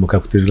eto, vidimo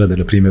kako to izgleda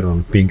na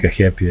primjeru Pinka,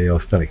 Happy i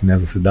ostalih. Ne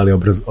zna se da li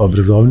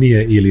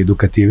obrazovnije ili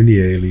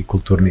edukativnije ili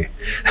kulturnije.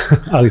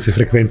 Ali se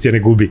frekvencija ne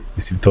gubi.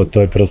 Mislim,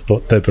 to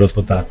je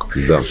prosto tako.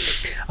 Da.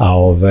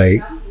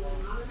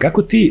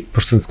 Kako ti,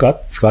 pošto sam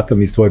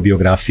shvatam iz tvoje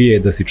biografije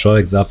da si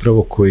čovjek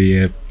zapravo koji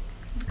je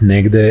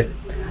negde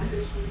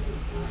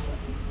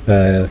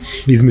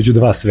između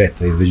 2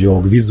 sveta, između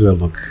ovog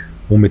vizuelnog,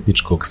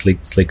 umetničkog,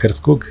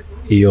 slikarskog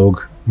i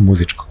ovog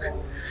muzičkog.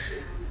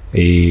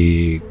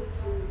 I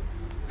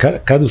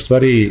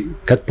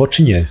kad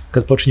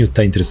počinju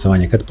ta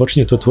interesovanja, kad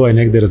počinje to tvoje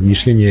negde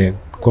razmišljenje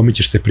kome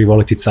ćeš se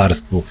privoliti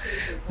carstvu,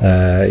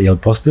 je li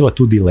postojala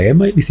tu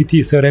dilema ili si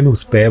ti sve vreme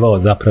uspevao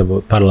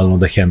zapravo paralelno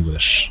da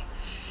hendluješ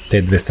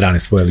te 2 strane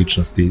svoje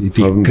ličnosti i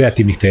tih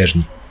kreativnih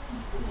težnji?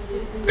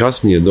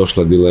 Kasnije je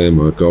došla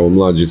dilema, kao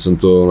mlađi sam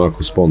to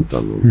onako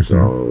spontano,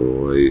 kao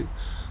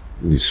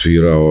i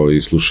svirao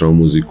i slušao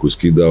muziku,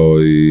 skidao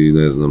i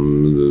ne znam,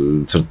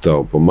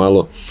 crtao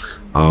pomalo.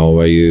 A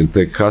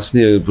tek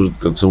kasnije,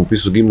 kad sam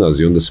upisao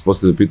gimnaziju, onda se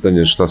postavlja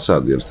pitanje šta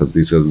sad, jer sad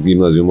ti sad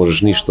gimnaziju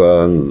možeš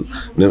ništa,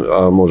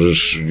 a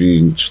možeš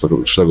i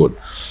šta god.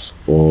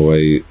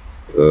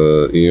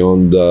 I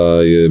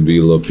onda je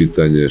bilo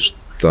pitanje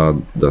šta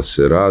da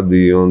se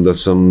radi i onda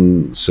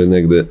sam se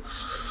negde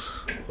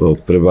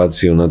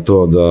prebacio na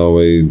to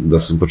da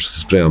sam počeo se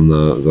spremam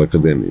za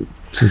akademiju.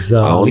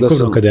 Za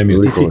likovnu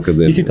akademiju.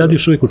 Ti si tada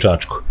još uvijek u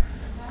Čačku.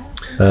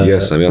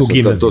 Jesam, ja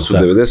sam to su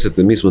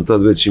 90. Mi smo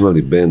tad već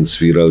imali band,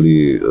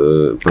 svirali.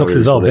 Kako se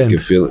zvao band?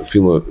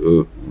 Filmove,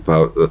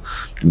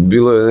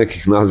 bilo je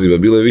nekih naziva,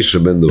 bilo je više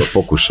bendova,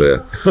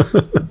 pokušaja.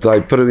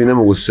 Taj prvi ne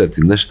mogu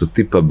setiti, nešto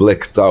tipa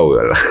Black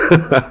Tower.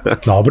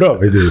 Dobro,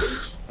 vidi.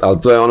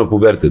 Ali to je ono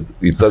pubertet.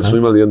 I tad smo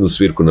imali jednu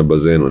svirku na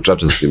bazenu,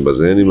 čačanskim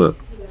bazenima,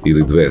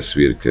 ili 2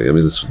 svirke, ja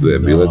mislim da su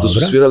 2 bile. Tu su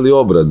svirali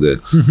obrade,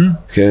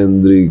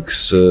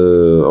 Hendrix,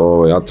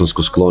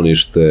 Atomsko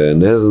sklonište,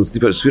 ne znam,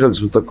 svirali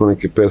smo tako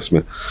neke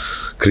pesme,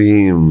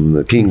 Cream,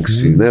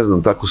 Kingsi, ne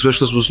znam, tako sve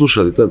što smo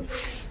slušali tad,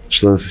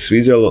 što nam se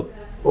sviđalo.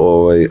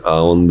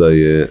 a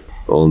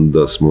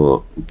onda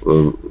smo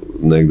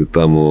negde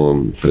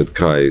tamo pred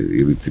kraj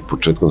ili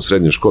početkom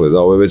srednje škole,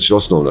 ovo je već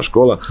osnovna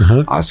škola,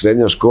 a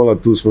srednja škola,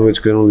 tu smo već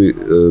krenuli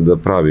da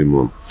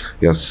pravimo,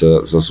 ja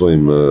sa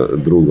svojim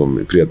drugom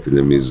i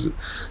prijateljem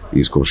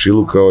iz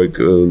komšiluka,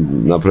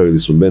 napravili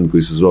smo bend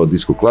koji se zvao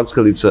Disko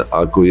Klackalica,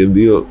 a koji je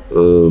bio,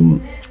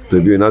 to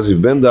je bio i naziv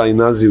benda, a i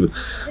naziv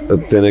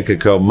te neke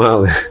kao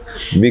male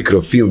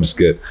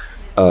mikrofilmske,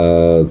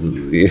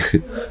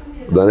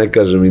 da ne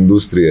kažem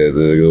industrije,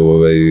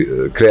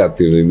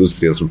 kreativne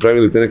industrije, smo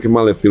pravili te neke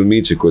male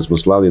filmiće koje smo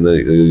slali na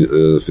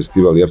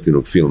festival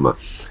jeftinog filma,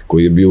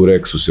 koji je bio u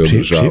Reksu, se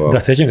održavao. Da,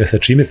 sećam ga, sa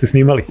čime ste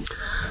snimali?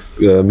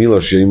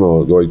 Miloš je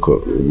imao,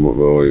 Gojko,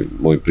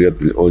 moj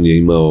prijatelj, on je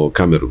imao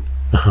kameru.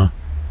 Aha.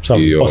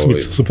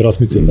 Osmicu, super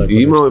osmicu.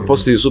 Imao je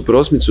poslije super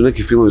osmicu,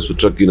 neki filmovi su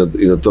čak i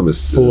na tome.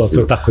 To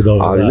je tako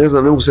dobro. Ali ne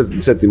znam, ne mogu se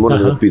setiti,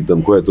 moram da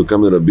pitam koja je to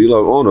kamera bila,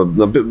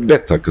 na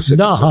beta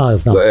kasetica. Da,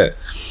 znam.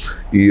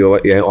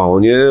 A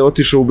on je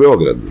otišao u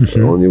Beograd.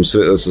 On je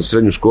sa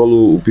srednju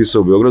školu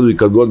upisao u Beogradu i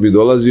kad god bi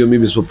dolazio, mi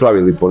bismo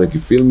pravili po neki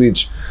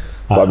filmić,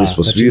 pa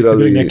bismo svirali. Znači, ste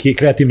bili neki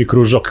kreativni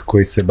kružok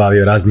koji se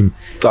bavio raznim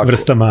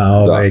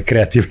vrstama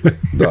kreativne.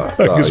 Da,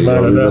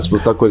 i smo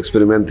tako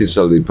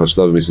eksperimentisali, pa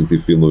šta mislim, ti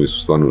filmovi su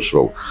stvarno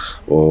show.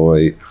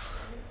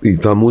 I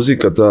ta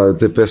muzika,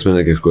 te pesme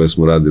neke koje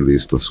smo radili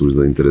isto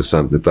su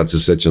interesantne. Tad se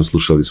sećam,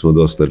 slušali smo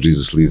dosta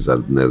Jesus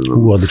Lizard, ne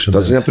znam.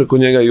 Tad sam ja preko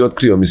njega i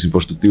otkrio, mislim,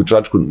 pošto ti u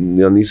Čačku,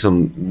 ja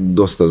nisam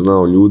dosta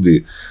znao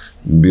ljudi,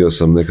 bio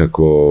sam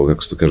nekako,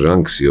 kako se to kaže,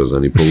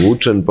 anksiozan i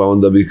povučen, pa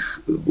onda bih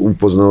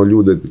upoznao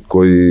ljude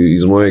koji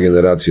iz moje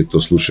generacije to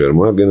slušaju. Jer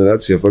moja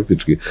generacija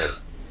faktički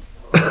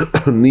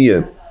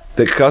nije,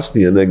 tek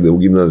kasnije negde u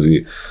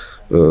gimnaziji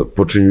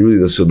počinju ljudi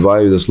da se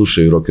odvajaju da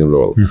slušaju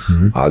rock'n'roll.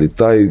 Ali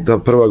ta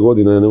prva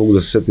godina, ja ne mogu da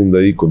se setim da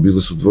je iko,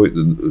 bili su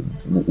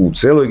u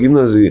celoj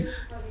gimnaziji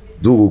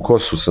dugu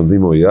kosu sam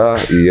imao ja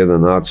i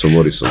jedan Aco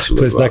Morrison su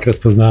to je znak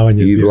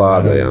raspoznavanja. I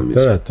Vlada, ja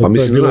mislim. To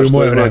je bilo i u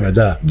moje vreme,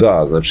 da.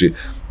 Da, znači,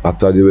 a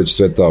tad je već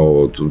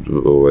svetao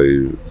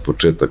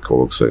početak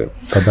ovog svega.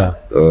 Pa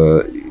da.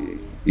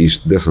 I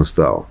gde sam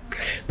stao?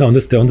 Da,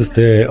 onda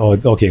ste,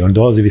 on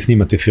dolazi, vi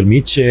snimate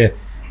filmiće,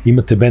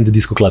 imate bend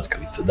Disko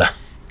Klackalica, da.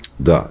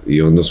 Da,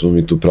 i onda smo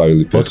mi tu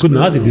pravili pesme. Otkud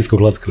naziv Disko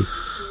Klackalica?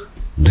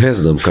 Ne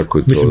znam kako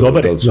je to. Mislim,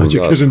 dobar je, znači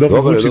kažem,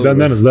 dobro zvuči dan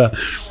danas, da.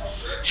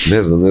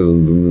 Ne znam,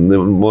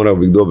 morao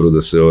bih dobro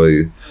da se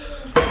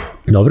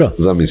dobro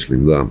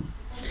zamislim, da.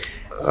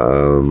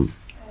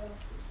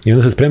 I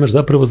onda se spremaš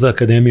zapravo za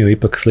akademiju,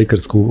 ipak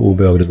slikarsku u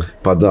Beogradu.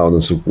 Pa da, onda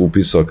sam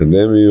upisao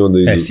akademiju,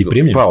 onda si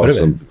primljen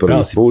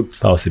prvi put,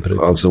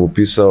 ali sam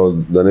upisao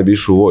da ne bi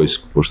išao u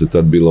vojsku, pošto je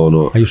tad bilo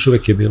ono... A još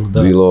uvek je bilo,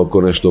 da. Bilo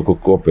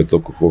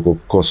oko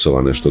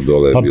Kosova nešto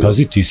dole. Pa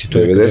pazi, ti si to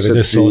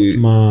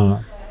 98.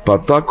 Pa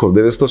tako,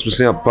 98.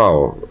 sam ja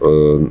pao.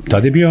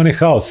 Tad je bio onaj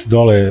haos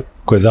dole,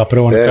 koji je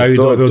zapravo na kraju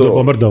doveo do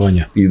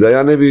bombardovanja. I da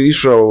ja ne bi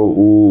išao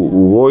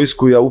u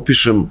vojsku, ja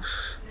upišem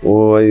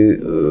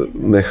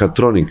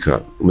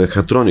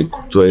mehatroniku,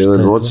 to je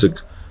jedan odsek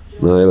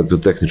na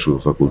elektrotehničkom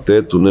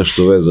fakultetu,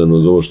 nešto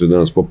vezano za ovo što je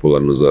danas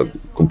popularno za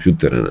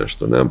kompjutere,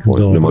 nešto,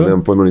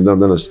 nemam pojma ni dan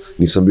danas,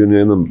 nisam bio ni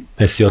jednom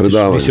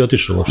predavanju. Nisi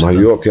otišao uopšte? Ma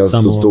jok, ja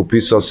sam to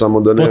upisao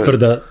samo da ne...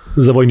 Potvrda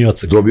za vojni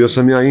odsek. Dobio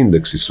sam ja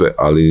indeks i sve,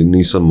 ali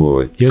nisam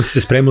I onda si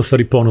se spremao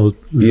stvari ponovo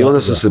I onda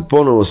sam se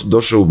ponovo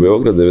došao u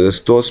Beograd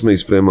 98. i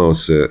spremao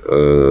se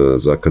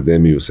za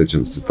akademiju,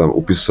 sećam se tamo,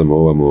 upisao sam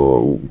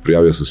ovamo,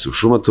 prijavio sam se u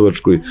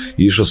Šumatovačkoj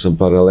i išao sam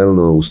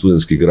paralelno u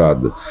studentski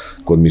grad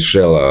kod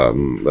Mišela,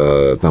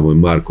 tamo je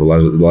Marko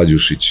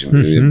Lađušić,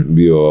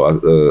 bio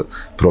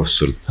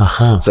profesor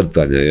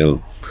crtanja, jel?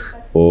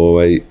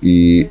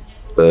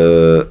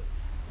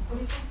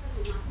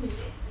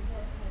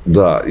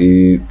 Da,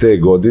 i te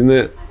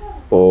godine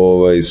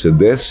se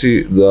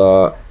desi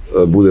da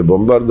bude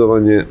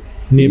bombardovanje.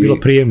 Nije bilo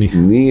prijemnih.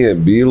 Nije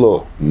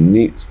bilo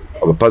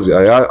pazi,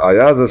 a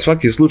ja za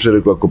svaki slučaj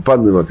rekao, ako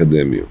padnem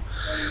akademiju,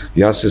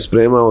 ja se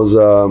spremao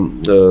za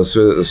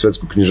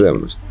svetsku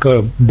književnost.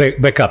 Kao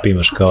backup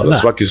imaš, kao, da.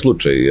 Svaki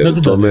slučaj, jer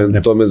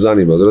to me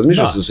zanima.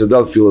 Razmišljao sam se da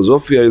li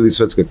filozofija ili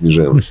svetska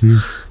književnost.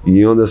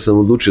 I onda sam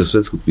odlučio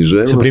svetsku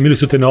književnost. Primili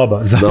su te na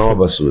oba. Na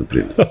oba su me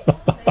primili.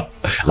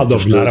 Zato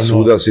što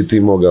svuda si ti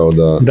mogao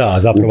da da,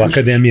 zapravo upišeš.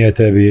 Akademija je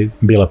tebi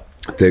bila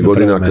te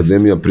godine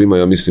akademija prima,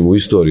 ja mislim u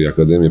istoriji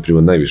akademija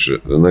prima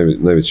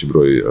najveći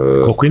broj.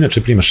 Koliko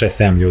inače prima?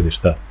 6-7 ljudi,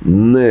 šta?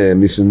 Ne,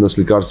 mislim na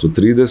slikarstvo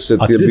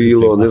 30 je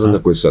bilo, ne znam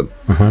kako je sad.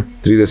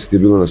 30 je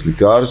bilo na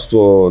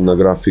slikarstvo, na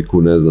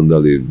grafiku ne znam da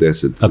li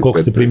 10. A koliko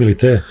ste primili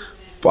te?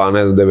 Pa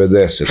ne znam,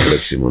 90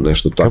 recimo,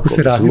 nešto tako. Kako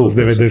se radilo s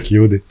 90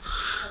 ljudi?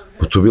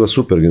 Pa to je bila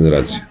super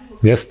generacija.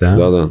 Jeste, a?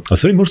 Da. A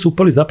sve možda su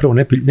upali zapravo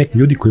neki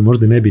ljudi koji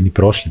možda ne bi ni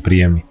prošli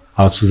prijemni.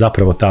 ali su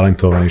zapravo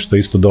talentovani, što je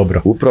isto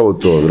dobro. Upravo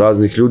to,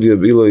 raznih ljudi je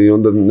bilo i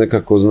onda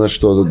nekako, znaš,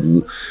 to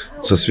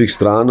sa svih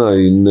strana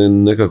i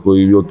nekako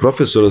i od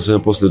profesora sam ja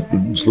posle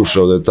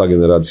slušao da je ta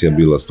generacija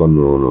bila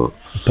stvarno ono...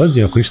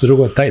 Pazi, ako ništa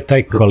drugo,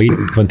 taj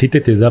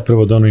kvantitet je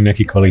zapravo dono i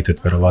neki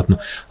kvalitet, verovatno.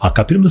 A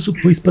kapiram da su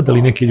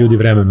poispadali neki ljudi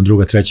vremenu,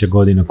 druga, treća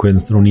godina, koji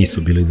jednostavno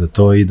nisu bili za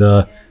to i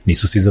da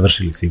nisu svi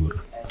završili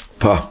sigurno.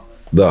 Pa,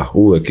 da,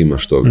 uvek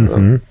imaš toga.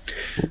 Da.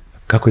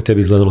 Kako je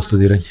tebi izgledalo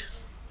studiranje?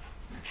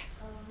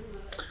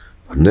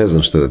 Ne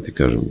znam šta da ti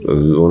kažem,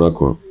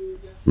 onako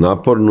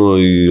naporno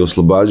i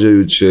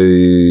oslobađajuće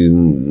i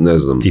ne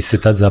znam. Ti se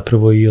tad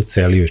zapravo i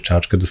odselio iz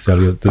Čačka,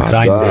 doselio, da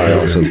trajno za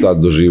Beograd. Ja sam tad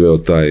doživeo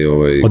taj,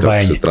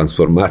 kako se,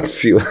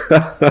 transformaciju.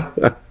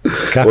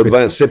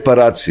 Odvajanje,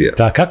 separacija.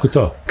 Kako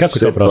to? Kako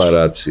to prošlo?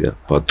 Separacija.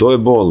 Pa to je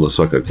bolno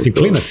svakako. Mislim,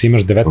 klinac,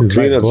 imaš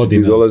 19-20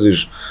 godina. Ti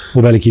dolaziš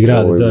u veliki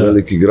grad. U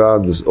veliki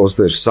grad,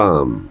 ostaješ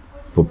sam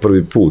po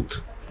prvi put.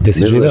 Gde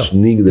si živeo? Ne znaš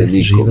nigde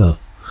nikog.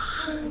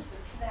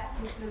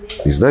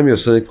 Iznajmio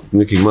sam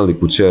nekih malih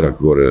kućera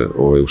gore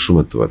u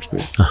Šumatovačkoj.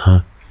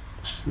 Aha.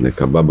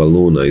 Neka baba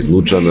Luna iz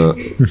Lučana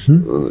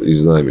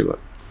iznajmila.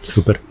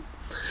 Super.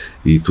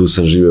 I tu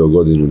sam živeo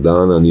godinu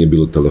dana, nije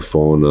bilo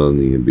telefona,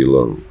 nije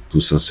bilo... Tu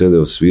sam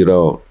sedeo,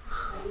 svirao,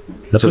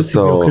 zapravo si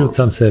bio okrenut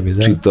sam sebi,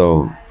 da?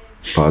 Čitao.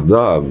 Pa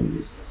da...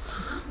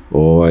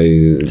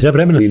 Treba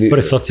vremena se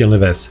stvore socijalne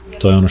veze.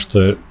 To je ono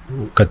što je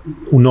kad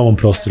u novom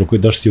prostoru koji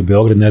došli si u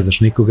Beograd, ne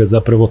znaš nikoga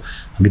zapravo.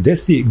 A gde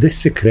si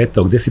se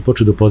kretao? Gde si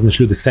počeo da upoznaš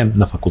ljude sem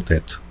na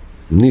fakultetu?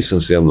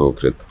 Nisam se ja mnogo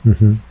kretao.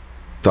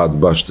 Tad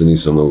baš se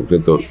nisam mnogo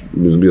kretao.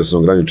 Bio sam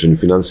ograničen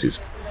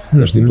finansijski.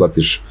 Znaš, ti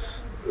platiš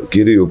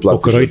kiriju,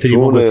 platiš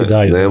račune,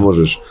 ne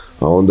možeš.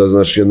 A onda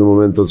znaš jednom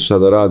momentu šta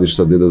da radiš,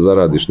 šta gde da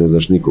zaradiš, ne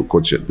znaš niko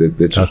ko će,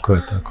 gde ćeš. Tako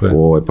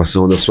je. Pa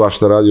sam onda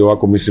svašta radio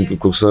ovako, mislim,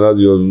 kako sam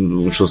radio,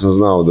 što sam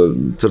znao da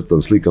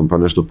crtam, slikam, pa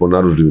nešto po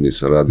narudžbi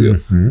nisam radio,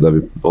 da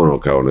bi ono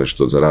kao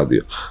nešto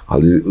zaradio.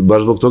 Ali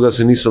baš zbog toga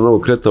se nisam mnogo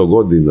kretao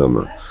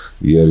godinama,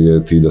 jer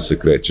je ti da se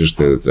krećeš,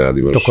 te treba da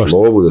imaš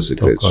lovu da se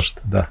krećeš. To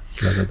košta, da.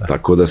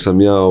 Tako da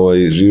sam ja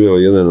živeo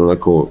jedan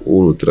onako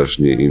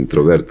unutrašnji,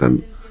 introvertan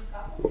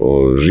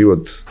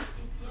život.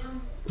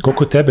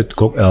 Koliko tebe,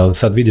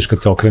 sad vidiš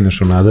kad se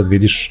okreneš unazad,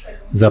 vidiš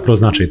zapravo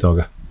značaj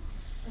toga?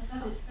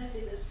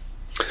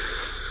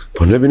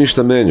 Pa ne bi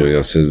ništa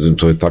menjao,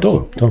 to je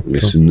tako.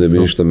 Mislim, ne bi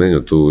ništa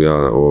menjao tu,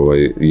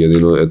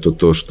 jedino, eto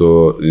to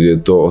što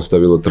je to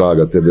ostavilo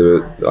traga,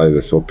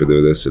 ajde, opet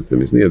 90.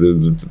 Mislim,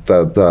 nije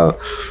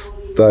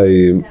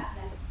taj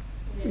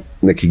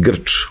neki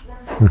grč.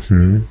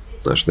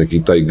 Znaš,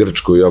 neki taj grč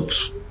koji ja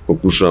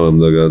pokušavam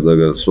da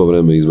ga svo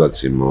vreme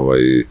izbacim,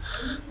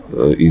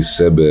 iz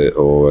sebe,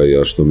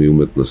 a što mi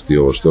umetnost i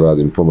ovo što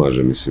radim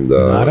pomaže, mislim da...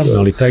 Naravno,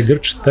 ali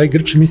taj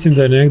grč mislim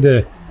da je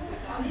negde,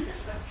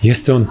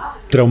 jeste on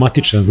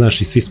traumatičan,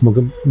 znaš, i svi smo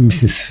ga,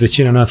 mislim,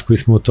 većina nas koji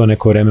smo u to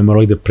neko vreme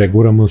morali da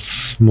preguramo,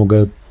 smo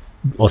ga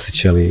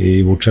osjećali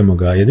i vučemo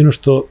ga. Jedino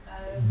što,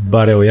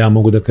 bar evo ja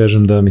mogu da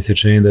kažem da mi se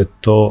čini da je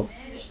to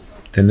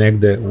te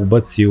negde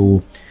ubaci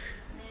u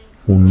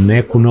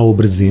neku novu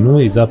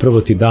brzinu i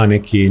zapravo ti da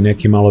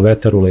neki malo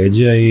vetar u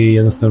leđa i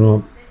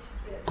jednostavno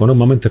onog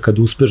momenta kad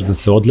uspeš da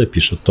se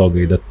odlepiš od toga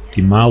i da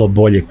ti malo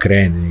bolje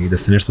krene i da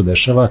se nešto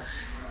dešava,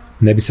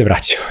 ne bi se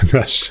vraćao,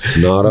 znaš.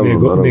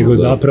 Naravno, nego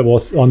zapravo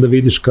onda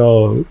vidiš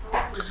kao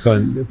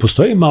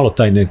postoji malo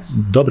taj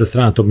dobra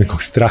strana tog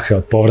nekog straha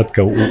od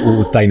povratka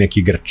u taj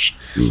neki grč.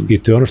 I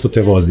to je ono što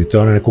te vozi, to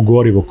je ono neko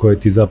gorivo koje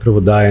ti zapravo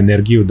daje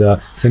energiju da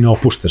se ne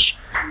opuštaš.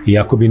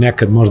 Iako bi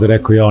nekad možda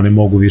rekao, ja ne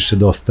mogu više,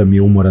 dosta mi,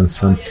 umoran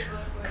sam,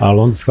 ali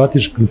onda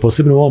shvatiš,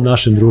 posebno u ovom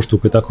našem društvu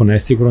koje je tako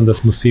nesigurno, da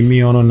smo svi mi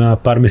na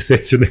par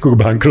meseci od nekog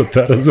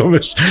bankrota,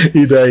 razumeš?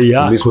 I da je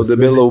jako... Mi smo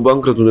debelo u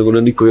bankrotu, nego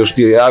na niko još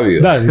ti je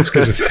javio. Da,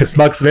 kaže se,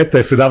 smak sveta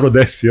je se davno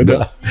desio,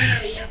 da.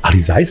 Ali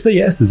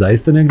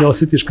zaista negde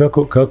osjetiš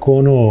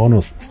kako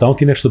stalno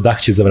ti nešto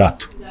dahće za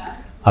vratu.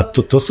 A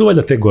to su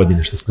valjda te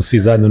godine, što smo svi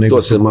zajedno negdje...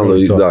 To se malo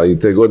i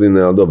te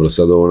godine, ali dobro,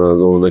 sad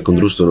na nekom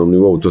društvenom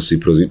nivou to se i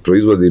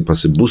proizvodi, pa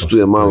se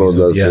boostuje malo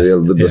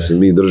da se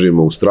mi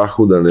držimo u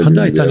strahu, da ne... Pa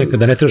da, i ta neka,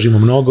 da ne tražimo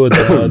mnogo,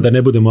 da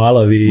ne budemo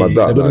alavi,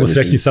 da budemo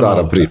srećni sa malo.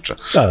 Stara priča.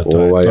 Da,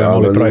 to je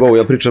novi projekt.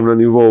 Ja pričam na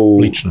nivou...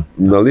 Lično.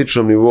 Na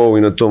ličnom nivou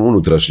i na tom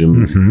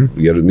unutrašnjem,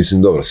 jer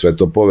mislim, dobro, sve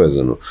to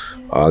povezano,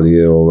 ali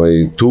je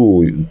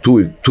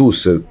tu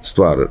se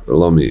stvar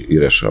lomi i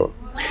rešava.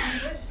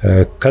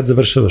 Kad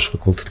završavaš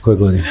fakultet, koje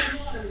godine?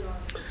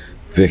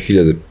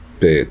 2005.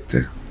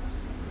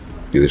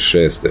 ili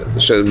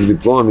 6.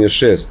 Diplom je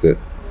 6.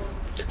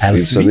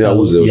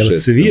 Jel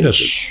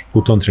sviraš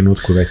u tom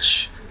trenutku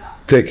već?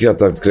 Tek ja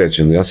tako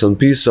krećem. Ja sam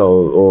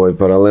pisao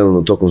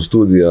paralelno tokom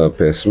studija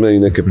pesme i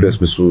neke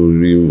pesme su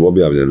i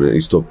objavljene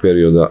iz tog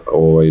perioda,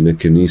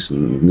 neke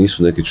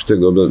nisu, neke ću tek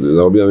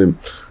da objavim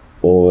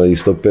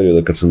iz tog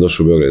perioda kad sam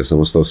došao u Beograd. Ja sam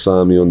ostao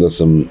sam i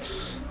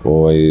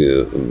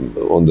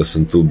onda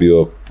sam tu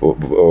bio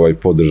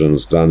podržan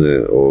od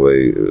strane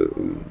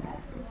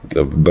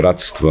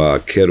bratstva,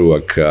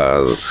 Kerouaka,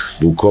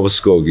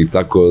 Bukovskog i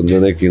tako na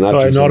neki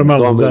način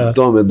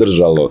to me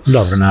držalo.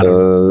 Dobro,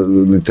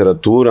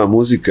 literatura,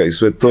 muzika i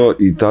sve to,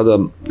 i tada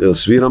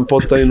sviram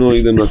potajno,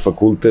 idem na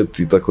fakultet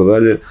i tako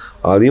dalje,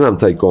 ali imam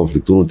taj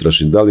konflikt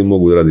unutrašnji, da li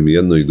mogu da radim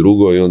jedno i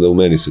drugo, i onda u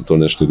meni se to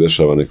nešto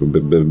dešava, neko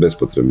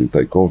bespotrebni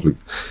taj konflikt,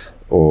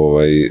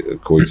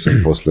 koji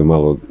sam posle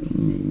malo,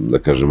 da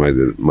kažem,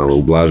 malo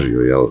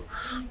ublažio, jel?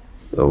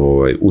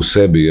 U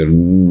sebi, jer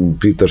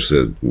pitaš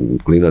se,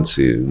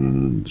 klinaci,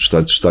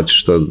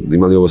 šta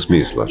ima li ovo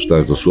smisla,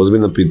 to su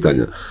ozbiljna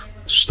pitanja,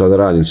 šta da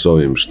radim s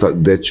ovim,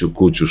 gde ću,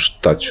 kuću,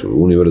 šta ću,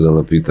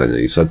 univerzalna pitanja,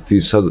 i sad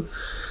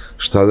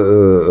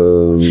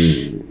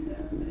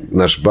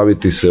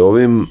baviti se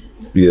ovim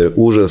je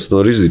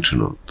užasno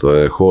rizično, to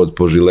je hod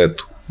po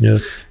žiletu.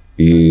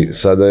 I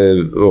sada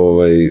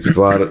je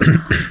stvar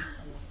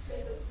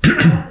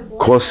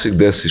ko si,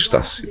 gde si,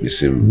 šta si,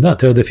 mislim. Da,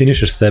 treba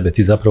definišeš sebe,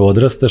 ti zapravo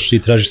odrastaš i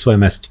tražiš svoje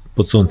mesto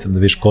pod suncem, da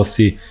vidiš ko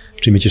si,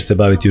 čime ćeš se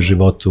baviti u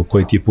životu,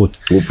 koji ti je put.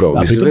 Upravo,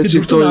 mislim, već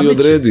si to i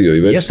odredio.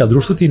 Jeste, a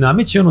društvo ti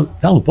nameće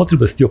stalnu potrebu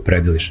da se ti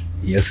opredeliš.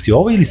 Jesi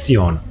ovo ili si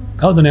ono?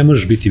 Kao da ne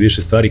možeš biti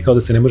više stvari, kao da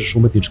se ne možeš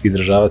umetnički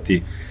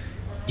izražavati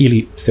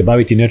ili se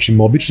baviti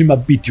nečim običnim, a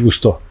biti uz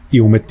to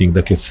i umetnik,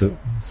 dakle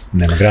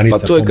nema granica.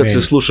 Pa to je kad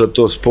se sluša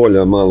to s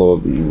polja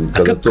malo.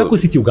 Kako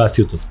si ti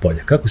ugasio to s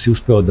polja? Kako si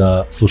uspeo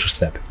da slušaš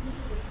sebe?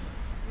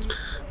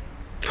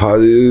 Pa,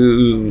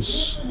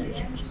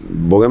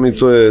 boga mi,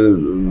 to je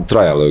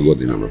trajalo je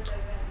godinama.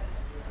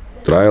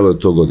 Trajalo je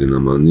to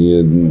godinama.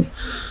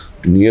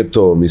 Nije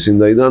to, mislim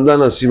da i dan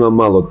danas ima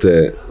malo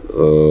te,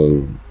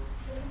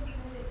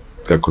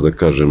 kako da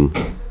kažem,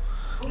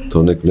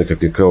 to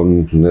nekakve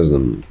kao, ne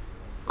znam,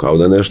 kao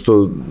da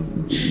nešto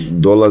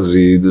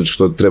dolazi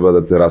što treba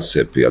da te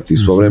rascepi, a ti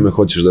svo vreme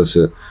hoćeš da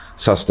se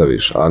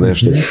sastaviš, a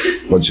nešto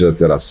hoće da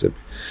te rascepi.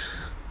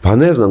 Pa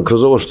ne znam,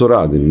 kroz ovo što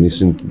radim,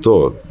 mislim,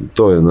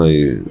 to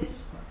je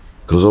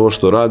kroz ovo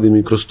što radim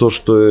i kroz to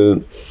što je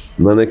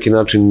na neki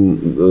način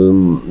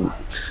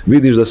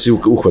vidiš da si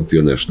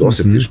uhvatio nešto,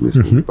 osjetiš,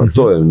 mislim, pa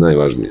to je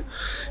najvažnije.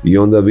 I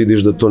onda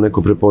vidiš da to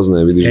neko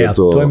prepoznaje, vidiš da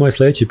to... To je moje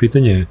sledeće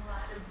pitanje.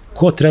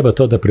 Ko treba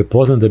to da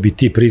prepozna da bi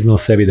ti priznao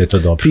sebi da je to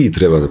dobro? Ti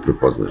treba da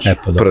prepoznaš.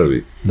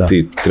 Prvi.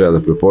 Ti treba da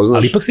prepoznaš.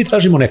 Ali ipak svi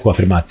tražimo neku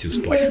afirmaciju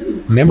s polja.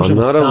 Ne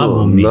možemo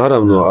samo mi.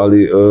 Naravno,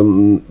 ali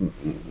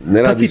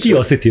ne radi se... Kad si ti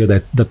osjetio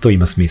da to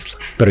ima smisla?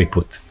 Prvi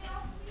put.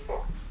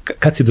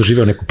 Kad si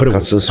doživeo neku prvu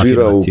afirmaciju? Kad sam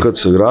svirao u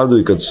KC gradu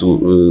i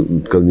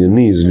kad mi je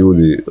niz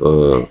ljudi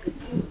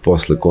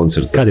posle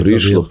koncerta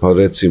prišlo, pa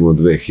recimo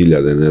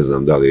 2000, ne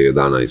znam da li je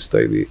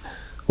 11. ili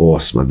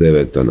 8.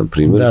 9. na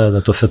primjer.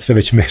 Da, to sad sve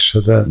već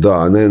meša, da.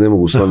 Da, ne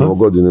mogu stvarno,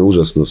 godine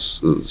užasno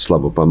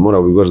slabo, pa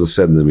morao bi baš da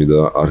sednem i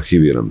da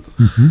arhiviram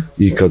to.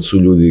 I kad su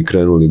ljudi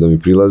krenuli da mi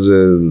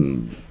prilaze,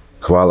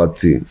 hvala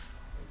ti,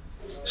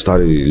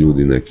 stariji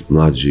ljudi neki,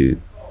 mlađi,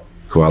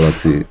 hvala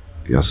ti,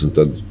 ja sam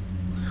tad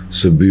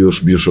se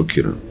bio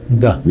šokiran.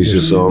 Da.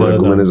 Mislio sam,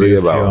 rekao, mene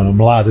zajebao.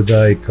 Mlad,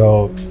 da, i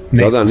kao...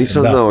 Da,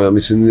 nisam znao, ja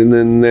mislim,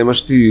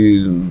 nemaš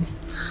ti...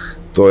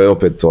 To je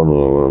opet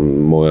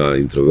moja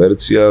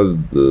introvercija,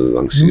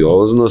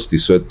 anksioznost i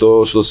sve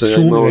to što sam ja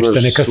imao,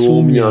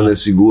 sumnja,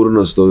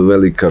 nesigurnost,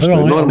 velika, što je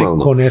normalno.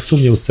 Neko ne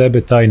sumnja u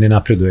sebe, taj ne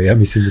napreduje. Ja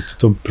mislim da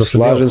to prosto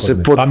slažem se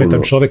potpuno.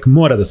 Pametan čovek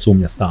mora da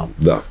sumnja stalno.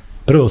 Da.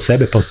 Prvo u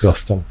sebe, pa sve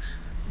ostalo.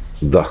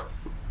 Da.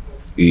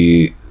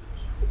 I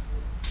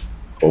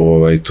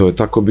to je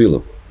tako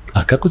bilo.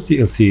 A kako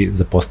si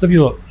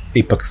zapostavio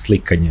ipak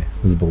slikanje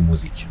zbog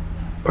muzike?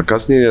 Pa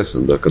kasnije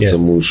jesam, da, kad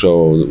sam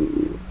ušao...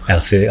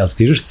 Ali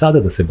stižeš sada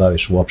da se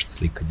baviš uopšte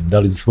slikanjem? Da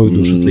li za svoju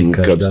dušu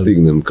slikaš? Kad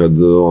stignem,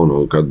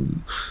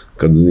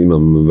 kad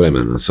imam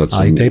vremena.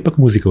 A i te ipak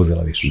muzika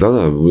uzela više?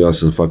 Da, ja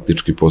sam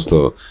faktički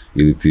postao,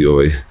 ili ti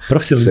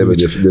sebe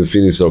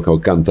definisao kao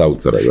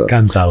kantautora,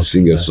 da.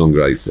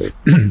 Singer-songwriter.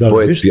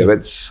 Poet,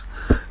 pjevec,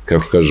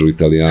 kako kažu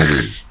Italijani.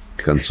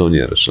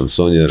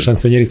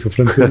 Šansonjeri su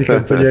francuzi,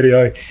 kanconjeri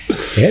ovi.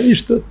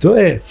 Vidiš, to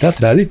je, ta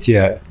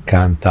tradicija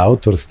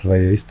kantautorstva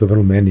je isto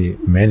vrlo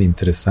meni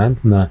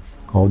interesantna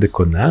ovde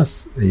kod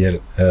nas, jer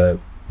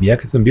ja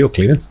kad sam bio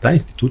klinac, ta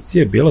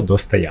institucija je bila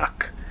dosta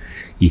jaka.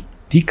 I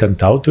ti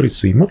kantautori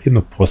su imali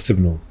jednu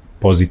posebnu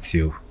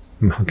poziciju,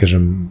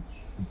 kažem,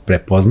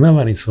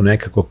 prepoznavani su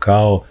nekako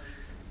kao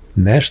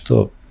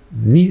nešto,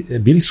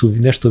 bili su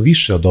nešto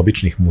više od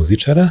običnih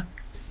muzičara,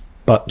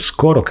 pa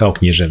skoro kao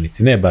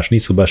književnici,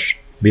 nisu baš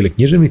bili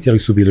književnici, ali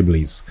su bili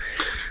blizu.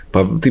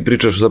 Pa ti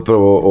pričaš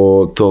zapravo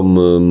o tom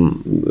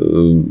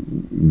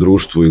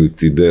društvu ili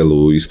ti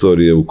delu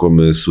istorije u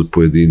kome su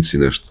pojedinci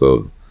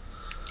nešto,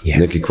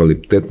 neki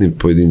kvalitetni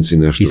pojedinci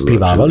nešto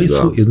isplivavali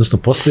su, odnosno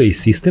postoje i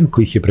sistem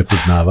koji ih je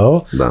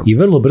prepoznavao i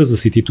vrlo brzo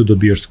si ti tu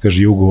dobio, što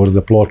kaže, ugovor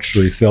za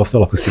ploču i sve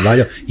ostalo ako si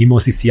valjao, imao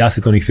si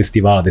sijaset onih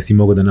festivala gde si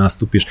mogao da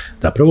nastupiš,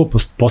 zapravo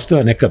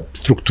postoja neka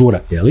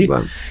struktura, jeli?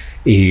 Da.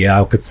 I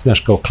ja kad si znaš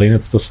kao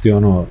klinac, to su ti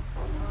kao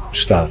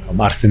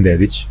Arsen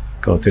Dedić,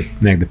 kao te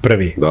negde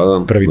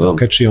prvi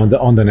dokači,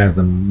 onda ne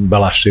znam,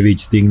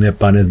 Balašević stigne,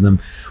 pa ne znam,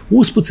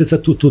 usput se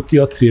sad tu ti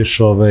otkriješ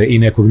i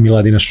nekog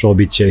Miladina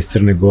Šobića iz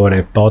Crne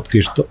Gore, pa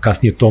otkriješ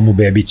kasnije Tomu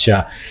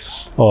Bebića,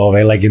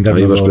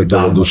 legendarnog Damoša. Pa imaš pre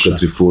toga Duška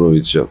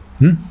Trifunovića.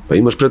 Pa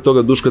imaš pre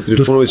toga Duška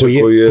Trifunovića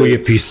koji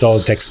je pisao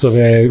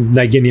tekstove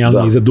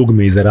najgenijalnije i za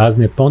dugme i za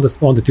razne, pa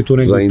onda ti tu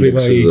negdje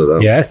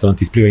onda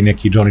ti ispliva i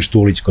neki Johnny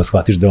Štulić ko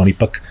shvatiš da on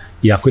ipak,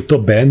 iako je to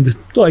bend,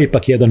 to je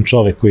ipak jedan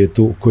čovek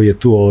koji je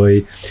tu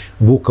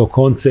vukao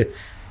konce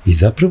i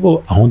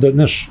zapravo, a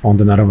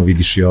onda naravno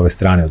vidiš i ove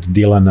strane od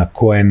Dilana,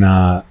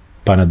 Koena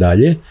pa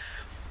nadalje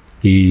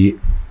i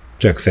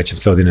sećam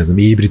se ovdje, ne znam,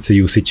 i Ibrice,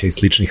 Jusića i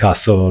sličnih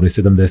asova, oni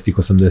 70-ih,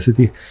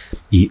 80-ih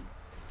i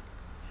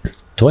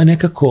to je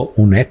nekako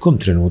u nekom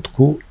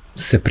trenutku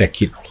se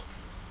prekinulo.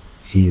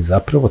 I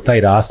zapravo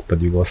taj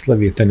raspad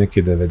Jugoslavije, te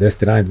neke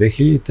 90. rane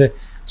 2000.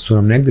 su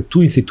nam negde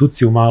tu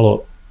instituciju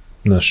malo,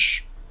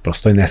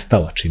 prosto je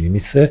nestala, čini mi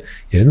se,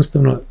 jer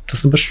jednostavno, to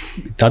sam baš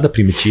tada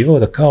primećivao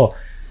da kao,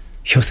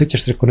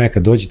 sećaš se, rekao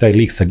nekad, dođe taj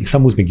lik,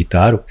 samo uzme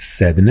gitaru,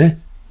 sedne,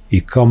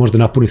 i kao možda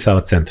napuni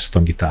Sava centar s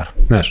tom gitarom,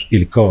 znaš,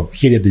 ili kao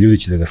 1000 ljudi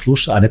će da ga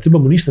sluša, a ne treba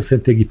mu ništa sem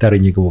te gitare i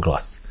njegovog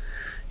glasa.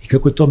 I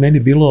kako je to meni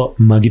bilo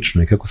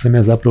magično i kako sam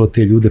ja zapravo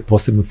te ljude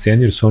posebno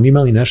cenio, jer su oni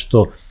imali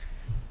nešto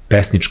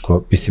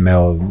pesničko, mislim,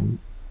 evo,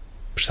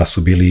 šta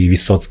su bili i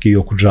Visocki i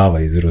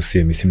Okudžava iz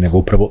Rusije, mislim, nego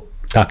upravo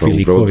takvi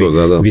likovi,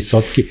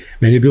 Visocki.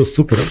 Meni je bilo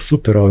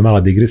super mala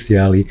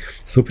digresija, ali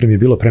super mi je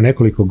bilo pre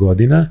nekoliko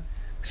godina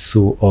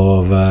su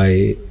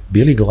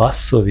bili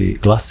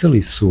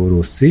glasali su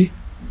Rusi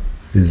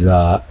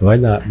za,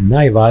 valjda,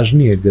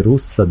 najvažnijeg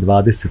Rusa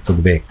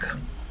 20. veka.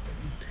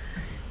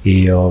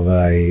 I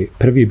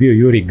prvi je bio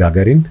Juri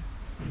Gagarin,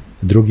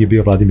 drugi je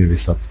bio Vladimir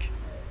Visocki.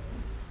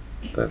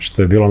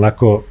 Što je bilo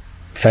onako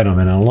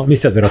fenomenalno. Mi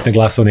sad vjerojatno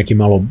glasao neki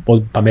malo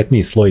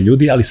pametniji sloj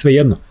ljudi, ali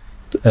svejedno.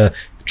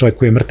 Čovjek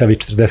koji je mrtav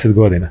već 40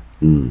 godina.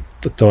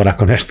 To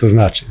onako nešto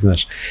znači,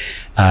 znaš.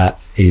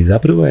 I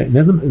zapravo je,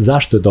 ne znam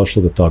zašto je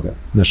došlo do toga.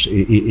 Znaš,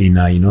 i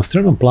na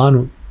inostranom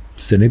planu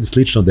se negde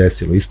slično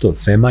desilo, isto,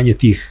 sve manje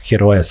tih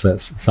heroja sa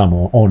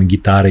samo on,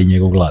 gitara i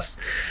njegov glas.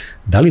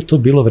 Da li je to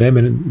bilo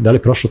vreme, da li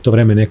je prošlo to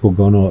vreme nekog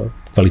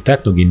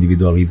kvalitetnog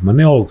individualizma,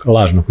 ne ovog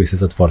lažnog koji se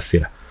sad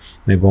forsira,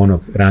 nego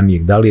onog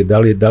ranijeg,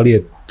 da li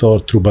je to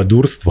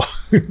trubadurstvo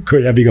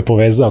koje ja bih ga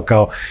povezao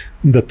kao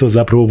da to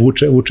zapravo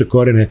vuče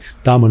korene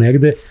tamo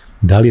negde,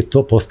 da li je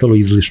to postalo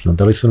izlišno,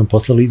 da li su nam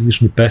postali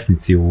izlišni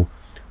pesnici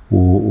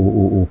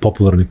u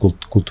popularnoj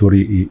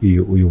kulturi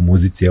i u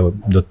muzici, evo,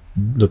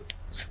 do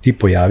se ti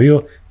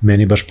pojavio,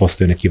 meni baš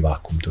postoji neki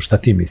vakum. To šta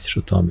ti misliš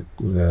o tome?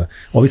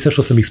 Ovi sve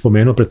što sam ih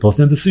spomenuo,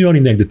 pretpostavljam da su i oni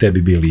negde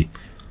tebi bili,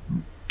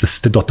 da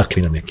su te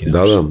dotakli na neki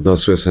način. Da,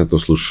 sve sam ja to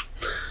slušao.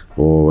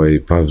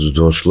 Pa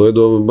došlo je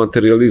do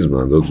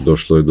materijalizma,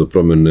 došlo je do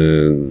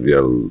promene,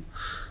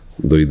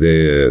 do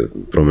ideje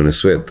promene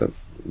sveta.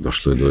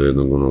 Došlo je do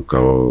jednog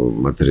kao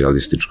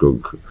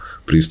materijalističkog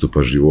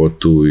pristupa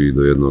životu i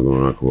do jednog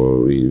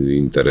onako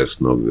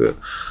interesnog,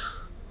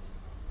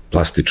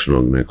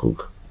 plastičnog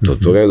nekog. Do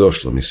toga je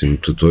došlo, mislim,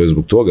 to je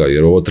zbog toga,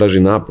 jer ovo traži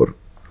napor.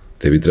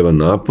 Tebi treba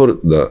napor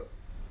da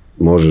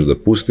možeš da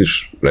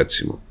pustiš,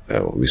 recimo,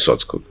 evo,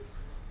 Visockog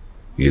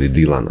ili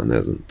Dilana,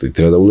 ne znam. Ti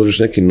treba da uložiš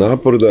neki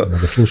napor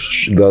da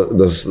slušaš.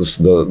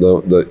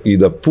 I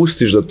da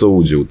pustiš da to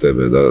uđe u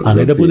tebe. A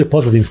ne da bude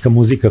pozadinska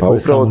muzika koja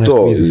samo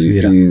nešto iza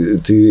svira.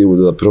 I ti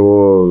da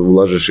prvo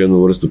ulažeš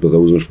jednu vrstu, pa da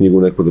uzmeš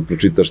knjigu neko da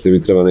pročitaš,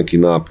 tebi treba neki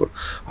napor.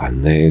 A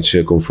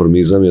neće,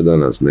 konformizam je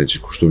danas, neće,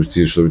 što bi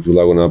ti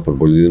ulagao napor,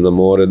 bolje idem na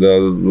more da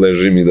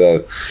ležim i da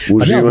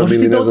uživam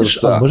ili ne znam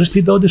šta. Možeš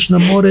ti da odeš na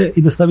more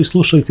i da staviš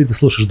slušalice i da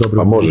slušaš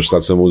dobro muziku. Pa možeš,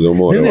 sad sam uzeo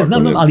more. Ne,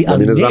 znam, ali da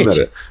mi ne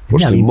zamere.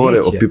 Pošto je more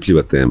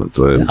opipljiva tema.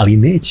 Ali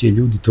neće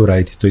ljudi to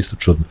raditi, to je isto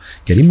čudno.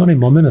 Jer ima onaj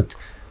moment,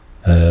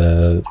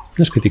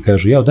 znaš kad ti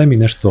kažu, daj mi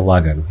nešto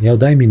lagano,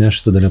 daj mi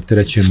nešto da ne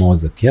opterećuje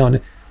mozak,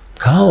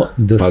 kao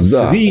da su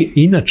svi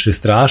inače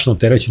strašno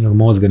opterećenog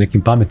mozga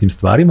nekim pametnim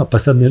stvarima, pa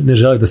sad ne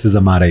žele da se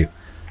zamaraju.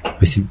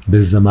 Mislim,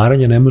 bez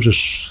zamaranja ne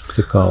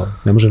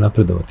može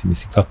napredovati,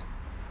 mislim, kako?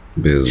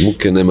 Bez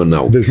muke nema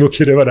nauke. Bez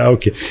muke nema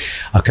nauke.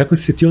 A kako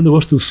si se ti onda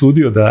uopšte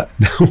usudio da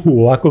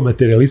u ovakvom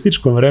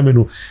materialističkom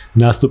vremenu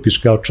nastupiš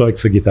kao čovjek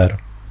sa gitarom?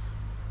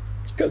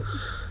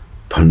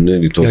 Pa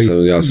ne,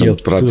 ja sam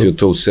pratio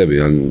to u sebi,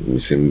 ja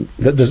mislim,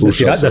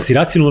 da si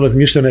racionalno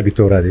razmišljao, ne bi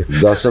to uradio.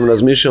 Da sam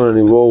razmišljao na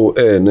nivou,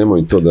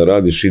 nemoj to da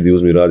radiš, idi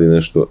uzmi radi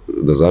nešto,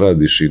 da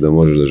zaradiš i da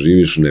možeš da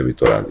živiš, ne bi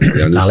to radio.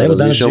 Ja nisam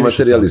razmišljao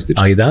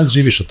materijalistično. Ali danas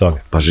živiš od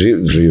toga. Pa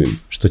živim.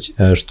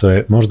 Što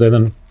je možda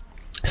jedan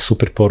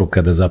super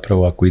poruka da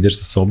zapravo ako ideš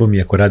sa sobom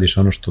i ako radiš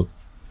ono što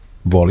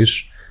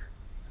voliš,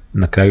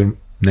 na kraju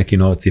neki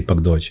novac ipak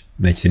dođe.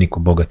 Neće se niko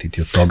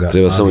bogatiti od toga.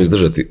 Treba samo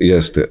izdržati.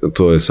 Jeste,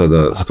 to je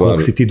sada stvar. A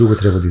koliko si ti dugo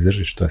treba da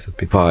izdržiš, to je sad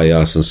pitanje. Pa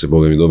ja sam se,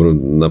 Boga mi, dobro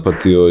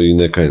napatio i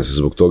ne kajem se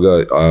zbog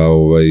toga, a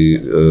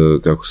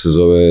kako se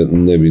zove,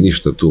 ne bi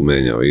ništa tu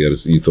menjao, jer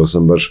i to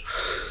sam baš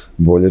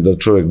bolje da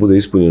čovjek bude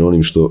ispunjen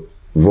onim što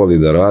voli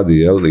da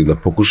radi, i da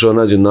pokušava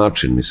nađe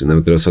način, mislim,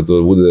 ne treba sad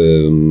to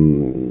bude,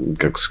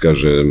 kako se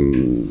kaže,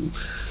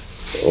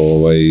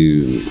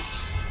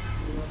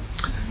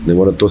 ne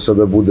mora to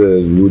sada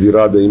bude, ljudi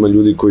rade, ima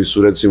ljudi koji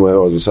su recimo,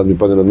 evo sad mi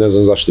pada, ne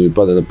znam zašto mi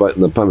pada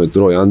na pamet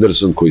Roy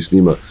Anderson koji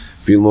snima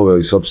filmove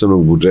iz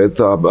sopstvenog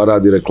budžeta, a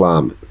radi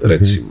reklame,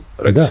 recimo.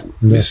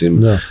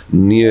 Mislim,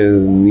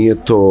 nije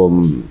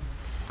to,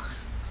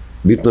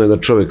 bitno je da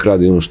čovjek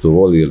radi ono što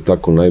voli, jer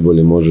tako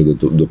najbolje može da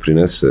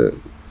doprinese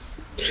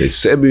i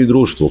sebi i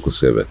društvu oko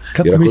sebe.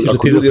 Kako misliš da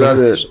ti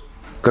doprinosiš?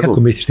 Kako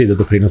misliš ti da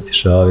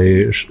doprinosiš?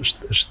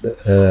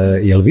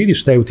 Jel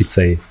vidiš taj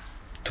uticaj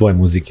tvoje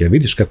muzike,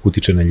 vidiš kako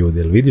utiče na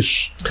ljude,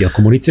 jel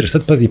komuniciraš,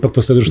 sad pazi, ipak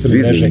postoje društvene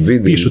mreže,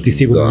 pišu ti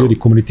sigurno, ljudi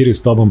komuniciraju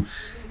s tobom,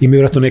 imaju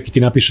vjerojatno neki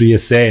ti napišu i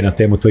eseje na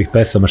temu tvojih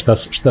pesama,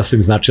 šta su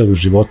im značili u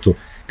životu,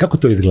 kako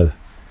to izgleda?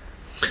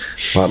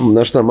 Pa,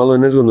 znaš šta, malo je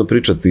nezgodno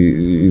pričati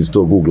iz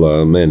tog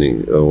ugla meni,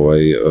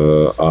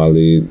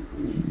 ali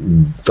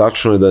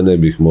tačno je da ne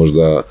bih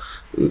možda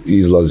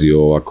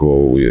izlazio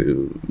ovako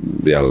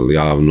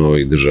javno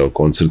i držao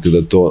koncert i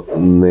da to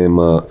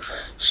nema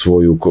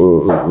svoju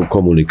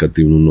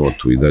komunikativnu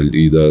notu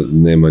i da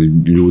nema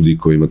ljudi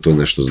kojima to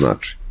nešto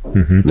znači.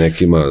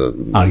 Nekima...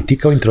 Ali ti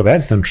kao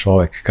introvertan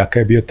čovek,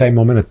 kakav je bio taj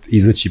moment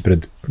izaći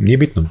pred, nije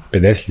bitno,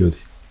 50 ljudi?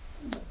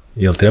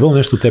 Je li trebalo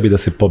nešto u tebi da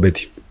se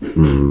pobedi?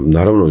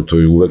 Naravno, to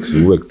i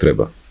uvek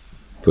treba.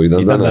 To i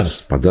dan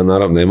danas. Pa da,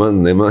 naravno,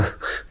 nema...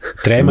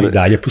 Trema i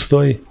dalje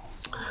postoji?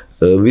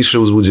 Više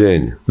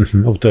uzbuđenje.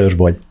 To je još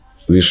bolje.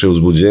 Više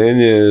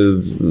uzbuđenje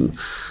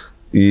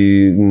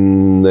i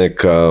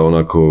neka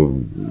onako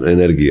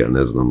energija,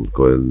 ne znam,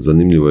 koje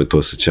zanimljivo je to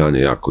osjećanje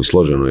jako i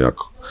složeno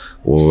jako.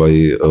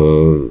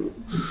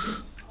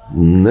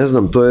 Ne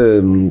znam, to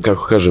je,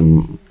 kako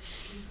kažem,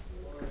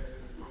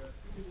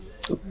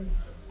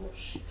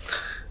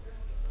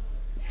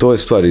 to je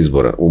stvar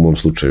izbora, u mom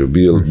slučaju,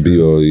 bio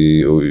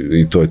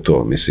i to je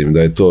to. Mislim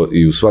da je to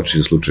i u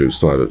svačijem slučaju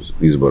stvar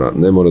izbora.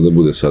 Ne mora da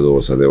bude sad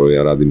ovo, sad evo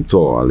ja radim to,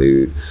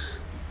 ali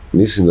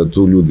mislim da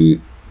tu ljudi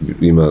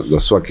da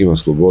svaki ima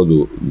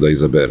slobodu da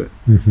izabere.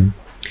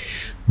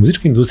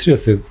 Muzička industrija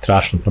se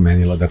strašno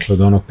promenila, dakle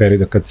od onog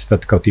perioda kad se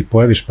sad kao ti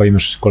pojaviš pa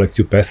imaš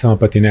kolekciju pesama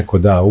pa ti neko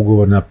da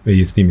ugovor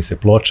i snimi se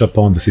ploča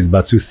pa onda se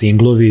izbacuju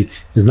singlovi,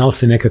 znao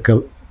se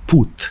nekakav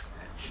put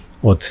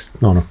od,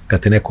 kad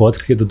te neko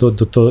otkrije do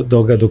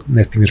toga dok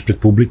ne stigneš pred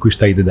publiku i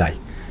šta ide dalje.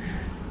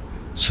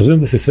 S obzirom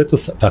da se sve to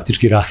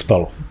faktički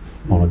raspalo,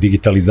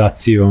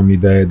 digitalizacijom i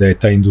da je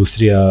ta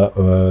industrija,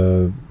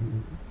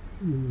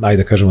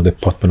 ajde da kažemo da je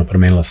potpuno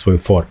promenila svoju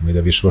formu i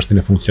da više uopšte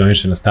ne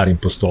funkcioniše na starim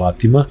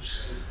postulatima,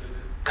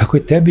 kako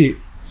je tebi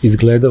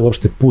izgledao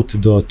uopšte put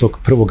do tog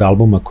prvog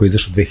albuma koji je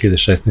izašao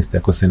 2016.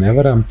 ako se ne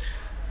varam,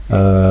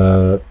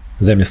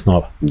 Zemlja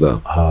snova?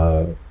 Da.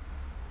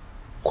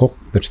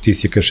 Znači ti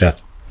si kažeš,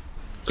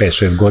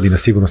 5-6 godina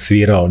sigurno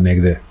svirao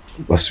negde.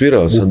 Pa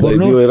svirao sam, da je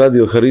bio je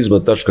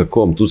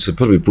radioharizma.com, tu se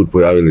prvi put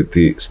pojavili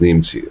ti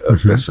snimci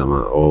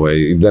pesama,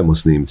 i demo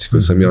snimci,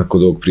 koje sam ja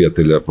kod ovog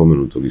prijatelja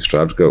pomenutog iz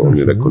Čačka, on mi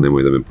je rekao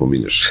nemoj da me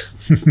pominješ.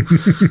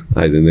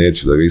 Ajde,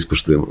 neću da ga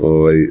ispoštujem.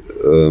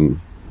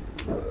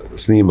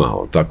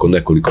 Snimao, tako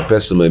nekoliko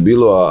pesama je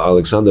bilo, a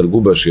Aleksandar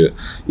Gubaš je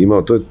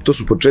imao, to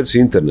su početci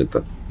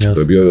interneta. Jasne.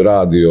 To je bio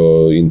radio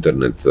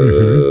internet,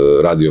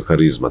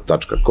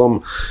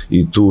 radioharizma.com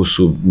i tu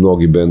su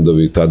mnogi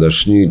bendovi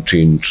tadašnji,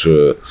 Činč,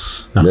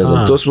 ne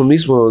znam, mi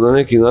smo na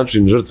neki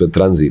način žrtve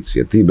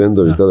tranzicije. Ti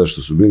bendovi tada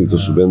što su bili, to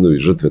su bendovi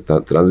žrtve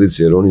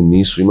tranzicije, jer oni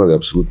nisu imali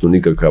apsolutno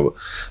nikakav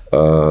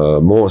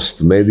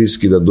most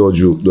medijski da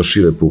dođu do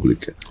šire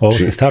publike. Ovo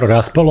se staro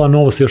raspalo, a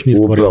novo se još nije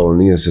stvorilo. Upravo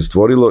nije se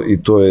stvorilo i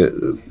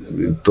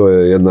to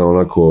je jedna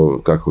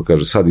onako, kako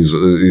kaže, sad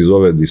iz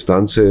ove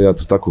distance ja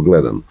to tako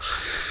gledam.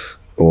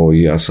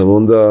 Ja sam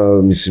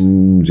onda, mislim,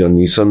 ja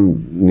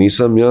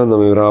nisam ja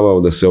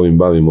namjeravao da se ovim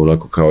bavim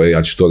onako kao,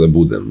 ja ću to da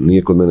budem.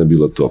 Nije kod mene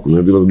bilo to. Kod mene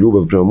je bila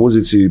ljubav prema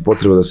muzici i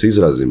potreba da se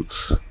izrazim.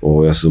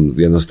 Ja sam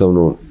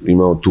jednostavno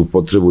imao tu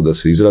potrebu da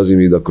se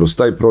izrazim i da kroz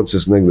taj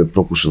proces negde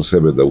pokušam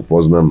sebe da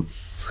upoznam,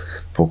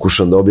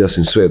 pokušam da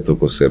objasnim svet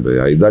oko sebe.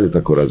 Ja i dalje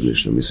tako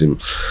razmišljam. Mislim,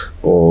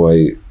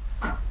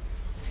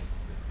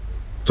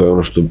 to je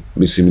ono što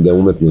mislim da je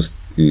umetnost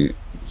i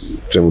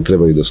čemu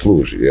treba i da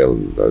služi, jel?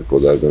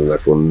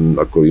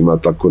 Ako ima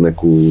tako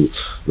neku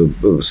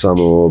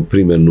samo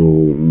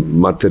primjenu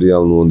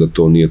materijalnu, onda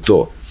to nije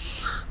to.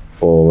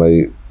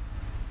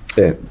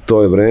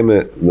 To je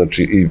vreme,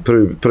 znači i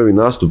prvi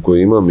nastup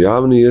koji imam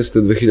javni jeste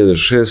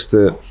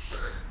 2006.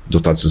 Do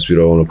tad sam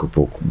svirao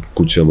po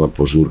kućama,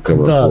 po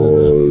žurkama,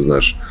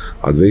 znaš,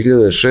 a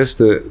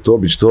 2006.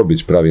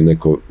 Tobić pravi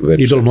neko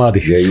večer. Idol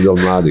mladih. Je Idol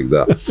mladih,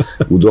 da.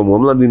 U Domu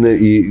omladine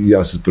i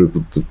ja se prvi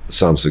put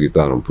sam sa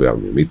gitarom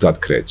pojavljujem i tad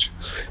kreće.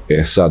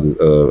 Sad,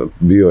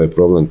 bio je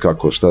problem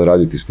šta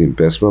raditi s tim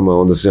pesmama,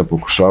 onda sam ja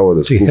pokušavao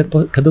da... Čekaj,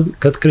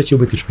 kad kreće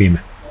umetničko ime?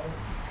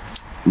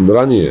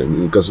 Ranije,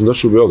 kad sam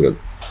došao u Beograd.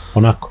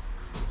 Onako?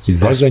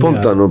 Pa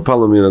spontano,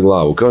 palo mi je na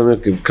glavu, kao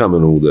neki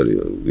kameno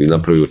udario i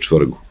napravio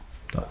čvrgu.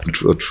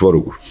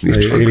 Čvorugu.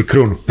 Ili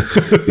krunu.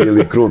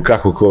 Ili krunu,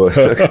 kako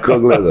ko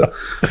gleda.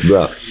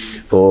 Da.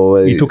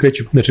 I tu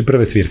kreću, znači,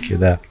 prve svirke,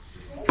 da.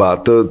 Pa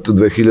to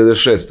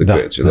 2006.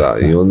 kreće, da.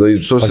 I onda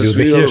i to se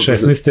svi...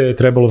 2016. je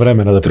trebalo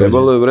vremena da prođe.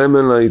 Trebalo je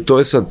vremena i to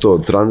je sad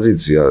to,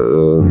 tranzicija.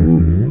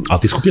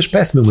 Ali ti skupljaš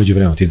pesme umeđu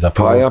vremena, ti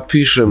zapravo... Pa ja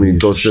pišem i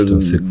to se...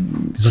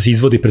 To se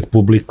izvodi pred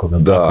publikom.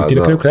 Da, ti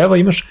na kraju krajeva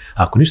imaš,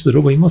 ako ništa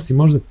drugo, imao si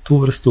možda tu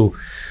vrstu,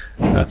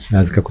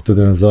 ne znam kako to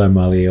da nazovem,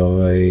 ali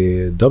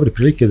dobre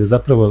prilike da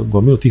zapravo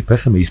gomilu tih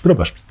pesama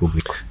isprobaš pred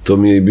publikom. To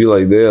mi je i bila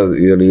ideja,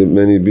 jer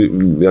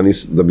ja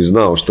nisam, da bi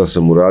znao šta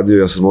sam uradio,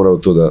 ja sam morao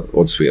to da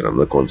odsviram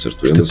na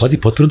koncertu. Što je, pazi,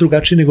 potpuno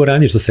drugačije nego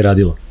ranije što se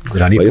radilo.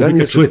 Ranije pa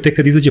publika čuje tek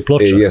kad izađe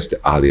ploča. Jeste,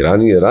 ali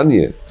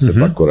ranije se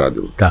tako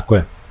radilo. Tako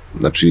je.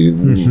 Znači,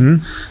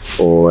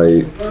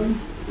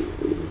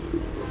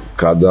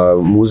 kada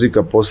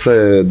muzika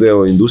postaje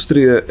deo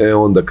industrije,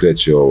 onda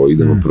kreće ovo,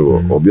 idemo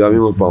prvo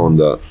objavimo, pa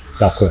onda...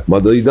 Tako je.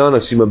 Mada i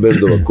danas ima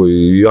bendova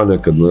koji ja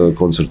nekad na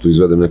koncertu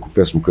izvedem neku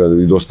pesmu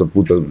koja i dosta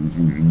puta,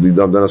 i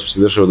danas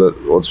se dešava da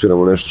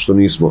odsviramo nešto što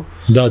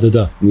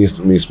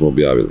nismo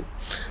objavili.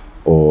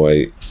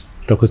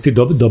 Tako si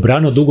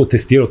dobrano dugo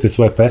testirao te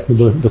svoje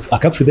pesme, a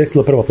kako se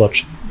desila prva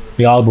ploča?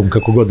 I album,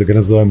 kako god da ga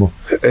nazovemo.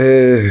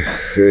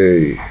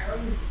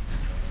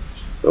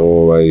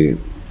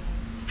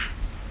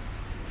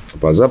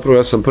 Pa zapravo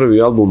ja sam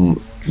prvi album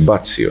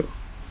bacio.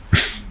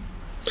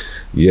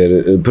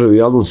 Jer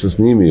prvi album sam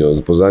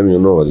snimio, pozajmio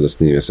novac da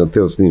snimim. Ja sam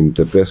teo snimim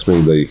te pesme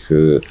i da ih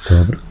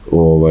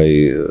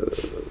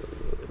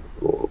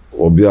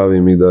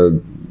objavim i da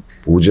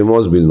uđem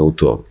ozbiljno u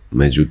to.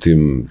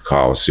 Međutim,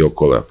 haos i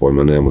okolo, ja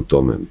pojma nemam o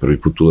tome. Prvi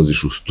put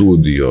ulaziš u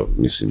studio,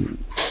 mislim...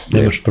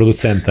 Nemaš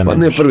producenta. Pa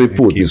ne prvi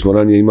put, mi smo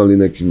ranije imali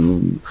neki...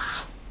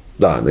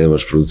 Da,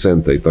 nemaš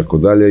producenta i tako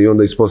dalje i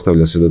onda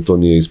ispostavlja se da to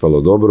nije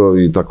ispalo dobro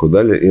i tako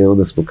dalje i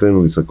onda smo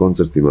krenuli sa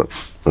koncertima,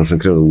 onda sam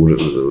krenuo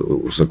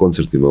sa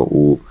koncertima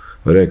u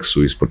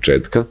Rexu iz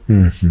početka,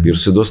 jer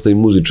su se dosta i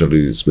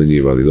muzičari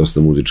smenjivali,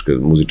 dosta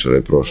muzičara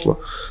je prošlo.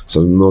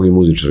 Sa mnogim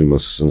muzičarima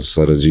sam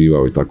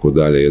sarađivao i tako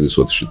dalje, jedni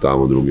su otišli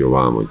tamo, drugi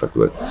ovamo i tako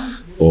dalje.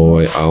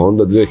 A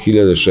onda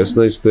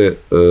 2016.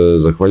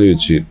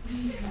 Zahvaljujući,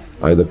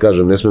 ajde da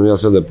kažem, ne smijem ja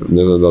sad da,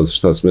 ne znam da li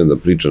šta smijem da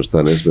pričam,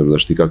 šta ne smijem,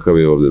 znaš ti kakav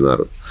je ovdje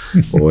narod.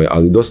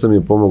 Ali dosta mi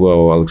je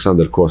pomogao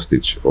Aleksandar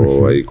Kostić,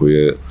 koji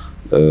je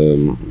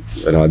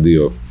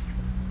radio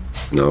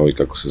na ovoj,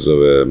 kako se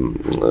zove,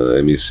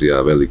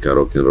 emisija Velika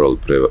rock'n'roll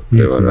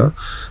prevara.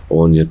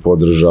 On je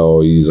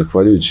podržao i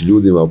zahvaljujući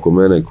ljudima oko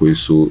mene koji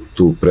su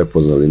tu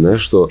prepoznali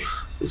nešto,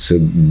 se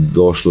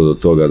došlo do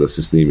toga da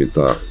se snimi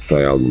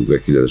taj album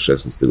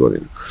 2016.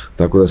 godine.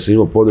 Tako da sam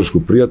imao podršku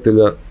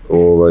prijatelja,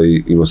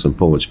 imao sam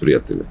pomoć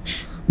prijatelja.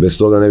 Bez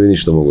toga ne bi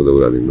ništa mogao da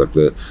uradim.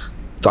 Dakle,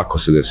 tako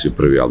se desio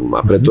prvi album.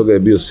 A pre toga je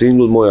bio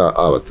single Moja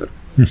Avatar.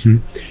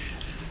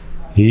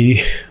 I,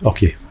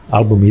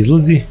 album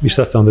izlazi i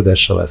šta se onda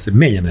dešava? Se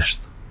menja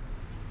nešto?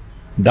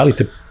 Da li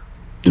te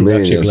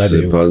drugačije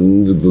gledaju? Pa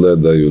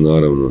gledaju,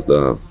 naravno,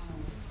 da.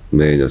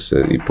 Menja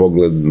se i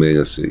pogled,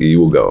 menja se i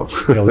ugao.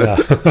 Jel da?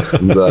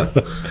 Da.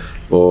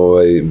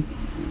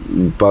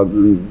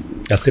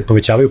 Jel se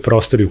povećavaju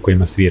prostori u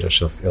kojima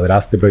sviraš? Jel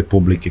raste broj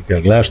publike?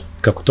 Jel gledaš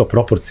kako to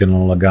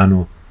proporcionalno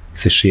lagano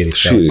se širi?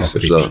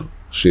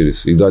 Širi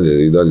se. I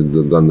dalje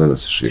dan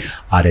danas se širi.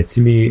 A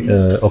reci mi,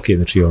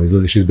 znači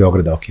izlaziš iz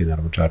Beograda,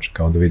 naravno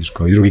Čačka, onda vidiš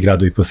kao i drugi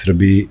gradovi po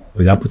Srbiji,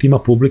 jedan put ima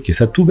publike.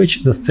 Sad tu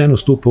već na scenu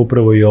stupa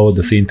upravo i ovo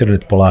da se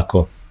internet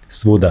polako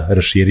svuda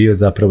raširio,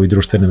 zapravo i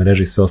društvene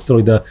mreže i sve ostalo,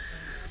 i da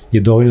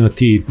je dovoljno da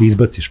ti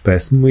izbaciš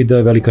pesmu i da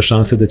je velika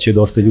šansa da će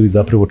dosta ljudi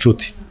zapravo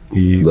čuti.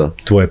 I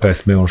tvoje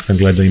pesme, ono što sam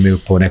gledao, imaju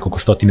po nekoliko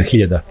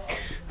 100.000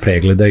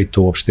 pregleda i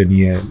to uopšte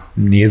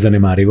nije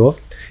zanemarivo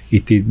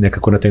i ti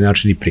nekako na taj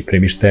način i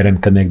pripremiš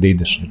teren kad negde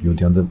ideš.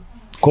 Ljudi onda,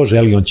 ko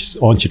želi,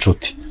 on će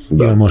čuti.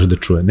 I on može da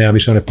čuje. Nema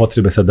više one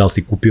potrebe sad da li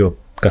si kupio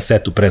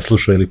kasetu,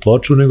 preslušao ili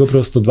ploču, nego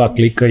prosto 2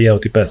 klika i evo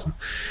ti pesma.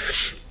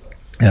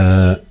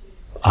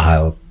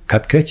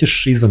 Kad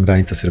krećeš izvan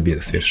granica Srbije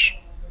da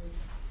sviraš?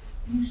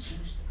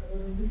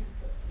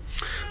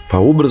 Pa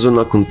ubrzo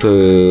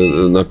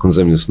nakon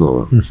Zemlje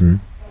snova.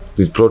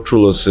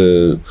 Pročulo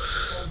se,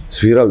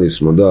 svirali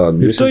smo, da.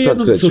 To je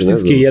jedno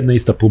suštinski jedna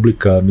ista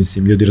publika,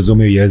 mislim, ljudi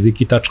razumeju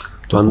jezik i tačka.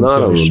 Pa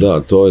naravno,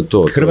 da, to je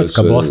to.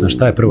 Hrvatska, Bosna,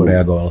 šta je prvo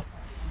reagovala?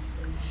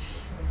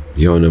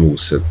 Ja ne mogu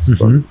setiti,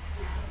 stvarno.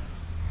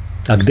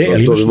 A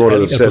gde,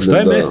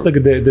 postoje mesta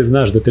gde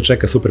znaš da te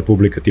čeka super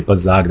publika, tipa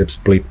Zagreb,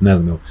 Split, ne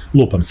znam,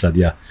 lupam sad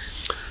ja.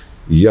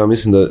 Ja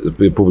mislim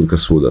da je publika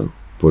svuda,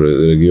 po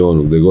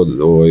regionu, gde god,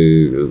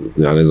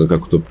 ja ne znam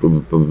kako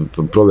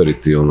to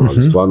proveriti,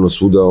 ali stvarno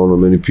svuda,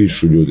 meni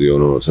pišu ljudi,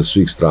 sa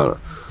svih strana.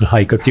 Aha,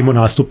 i kad si imao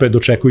nastupe,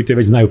 dočekujte,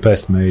 već znaju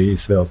pesme i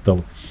sve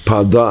ostalo.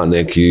 Pa da,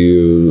 neki,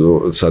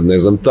 sad ne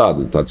znam tad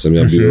sam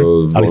ja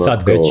bio... Ali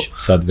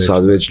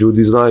sad već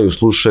ljudi znaju,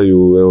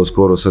 slušaju, evo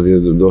skoro sad je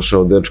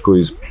došao dečko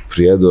iz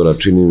Prijedora,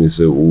 čini mi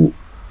se, u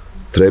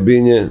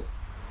Trebinje,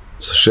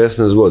 sa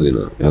 16 godina,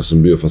 ja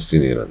sam bio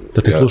fasciniran.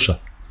 Da te sluša?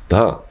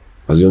 Da,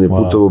 pazi, on je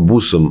putovao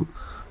busom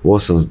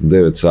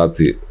 8-9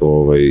 sati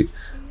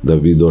da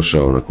bi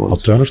došao na koncu. A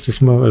to je ono što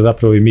smo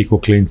zapravo i mi ko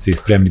klinci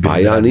spremni. Pa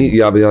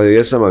ja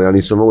jesam, ali ja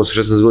nisam mogao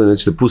sa 16 godina,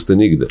 neće te puste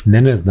nigde.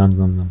 Ne,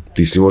 znam.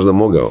 Ti si možda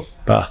mogao.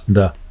 Pa,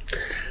 da.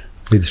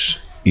 Vidiš.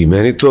 I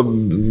meni to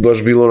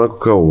baš bilo onako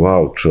kao,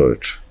 wow,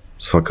 čoveč,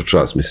 svaka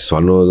čast. Mislim,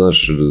 stvarno,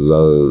 znaš,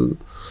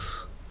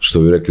 što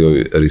bi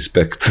rekli,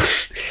 respekt.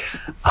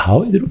 A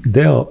ovaj drugi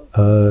deo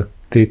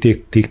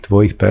tih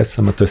tvojih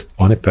pesama, to je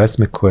one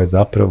pesme koje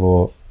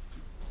zapravo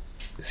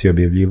si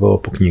objavljivao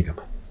po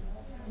knjigama.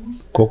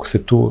 Koliko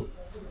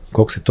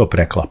se to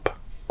preklapa?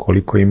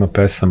 Koliko ima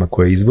pesama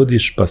koje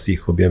izvodiš, pa si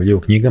ih objavljio u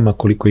knjigama,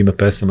 koliko ima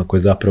pesama koje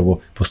zapravo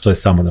postoje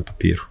samo na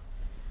papiru?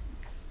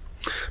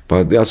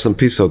 Pa ja sam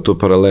pisao to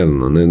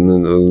paralelno,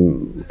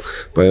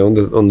 pa je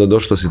onda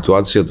došla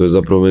situacija, to je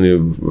zapravo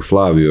meni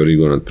Flavio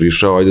Rigonat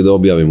prišao, ajde da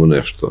objavimo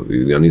nešto.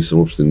 Ja nisam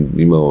uopšte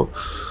imao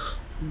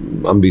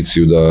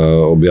ambiciju da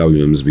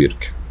objavljujem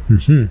zbirke.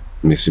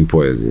 Mislim,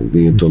 poezije.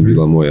 Nije to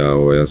bila moja,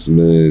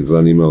 mene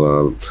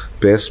zanimala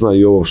pesma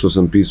i ovo što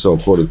sam pisao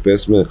pored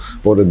pesme,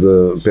 pored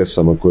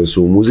pesama koje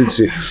su u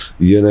muzici,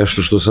 je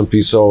nešto što sam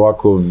pisao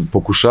ovako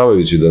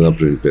pokušavajući da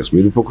napravim pesmu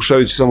ili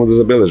pokušavajući samo da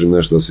zabeležim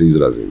nešto, da se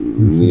izrazim.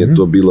 Nije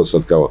to bilo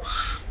sad kao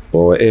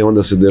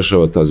onda se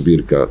dešava ta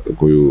zbirka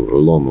koju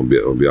Lom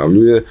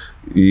objavljuje,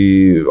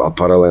 a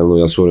paralelno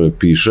ja svo vreme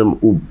pišem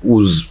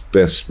uz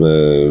pesme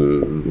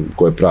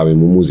koje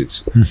pravim u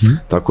muzici.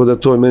 Tako da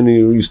to je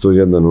meni isto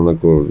jedan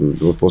onako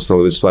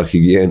postalo već stvar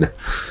higijene.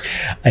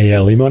 A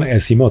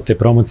jesi imao te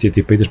promocije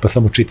tipa ideš pa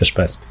samo čitaš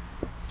pesme?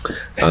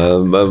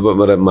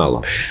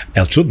 Malo.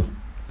 Jel čudno?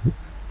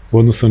 U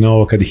odnosu na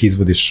ovo kad ih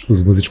izvodiš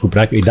uz muzičku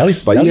pratnju.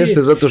 Pa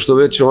jeste, zato što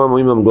već ovamo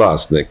imam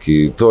glas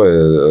neki, to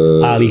je...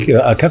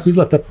 A kako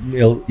izgleda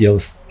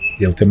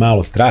jel te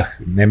malo strah?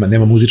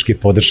 Nema muzičke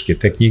podrške,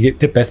 te knjige,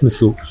 te pesme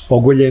su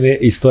ogoljene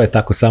i stoje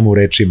tako samo u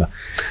rečima.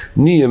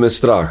 Nije me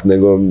strah,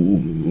 nego,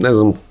 ne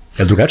znam...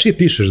 Jel drugačije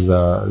pišeš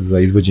za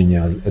izvođenje,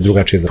 a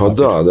drugačije za papir?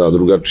 Pa da,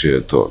 drugačije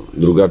je to.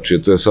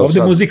 Drugačije, to je sad...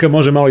 Ovde muzika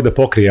može malo i da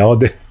pokrije, a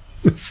ovde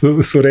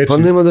su reči... Pa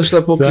nema da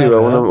šta pokriva,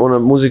 ona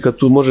muzika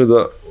tu može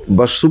da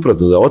baš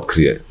suprotno da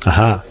otkrije.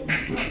 Aha.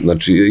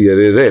 Znači, jer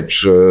je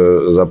reč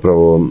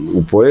zapravo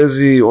u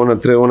poeziji,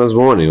 ona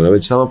zvoni, ona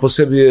već sama po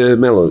sebi je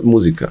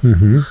muzika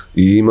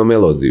i ima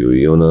melodiju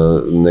i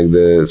ona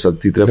negde, sad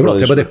ti treba... Dobro,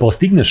 treba da je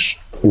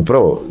postigneš.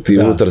 Upravo, ti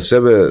unutar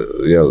sebe,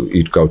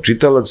 i kao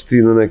čitalac ti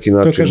na neki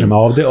način... To kažem, a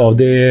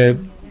ovde je,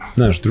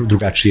 znaš,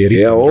 drugačiji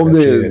ritam.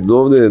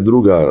 Ovde je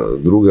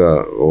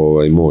druga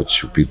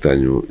moć u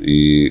pitanju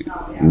i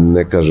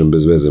ne kažem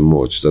bez veze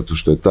moć, zato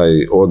što je taj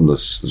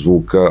odnos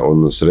zvuka,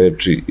 odnos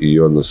reči i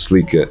odnos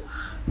slike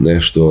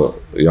nešto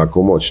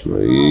jako moćno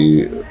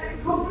i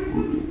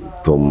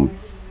tom,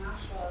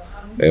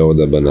 evo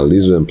da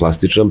banalizujem,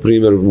 plastičan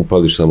primjer,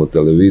 upališ samo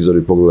televizor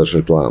i pogledaš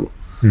reklamu.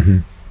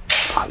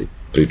 Ali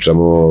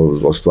pričamo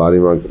o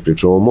stvarima,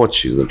 pričamo o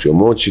moći, znači o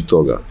moći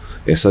toga.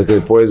 Sad kad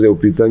je poezija u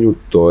pitanju,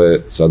 to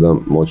je sada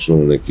moćno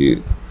na neki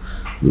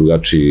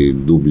drugačiji,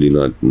 dublji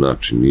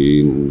način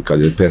i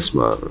kad je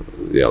pesma,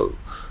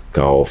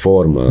 kao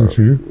forma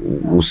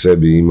u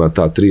sebi ima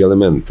ta 3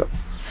 elementa.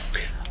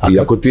 I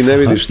ako ti ne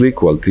vidiš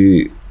sliku, ali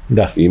ti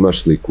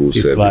imaš sliku u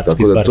sebi.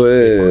 Tako da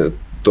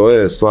to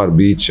je stvar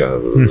bića.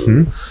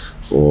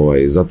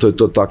 Zato je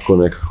to tako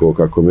nekako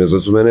kako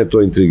zato mene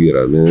to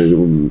intrigira.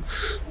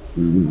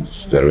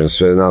 Verujem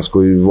sve nas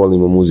koji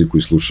volimo muziku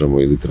i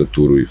slušamo i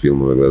literaturu i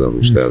filmove gledamo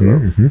i šta ja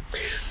znam.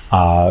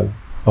 A,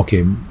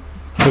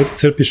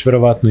 crpiš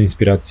verovatno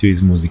inspiraciju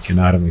iz muzike,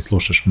 naravno, i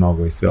slušaš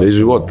mnogo i sve. Iz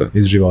života.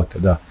 Iz života,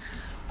 da.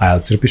 A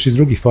crpiš iz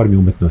drugih formi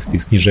umetnosti,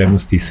 iz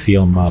književnosti, iz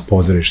filma,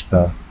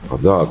 pozorišta? Pa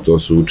da, to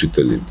su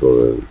učitelji,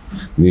 to je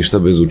ništa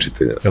bez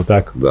učitelja. Jel'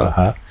 tako? Da.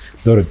 Aha.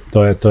 Dobro,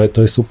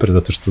 to je super,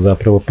 zato što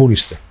zapravo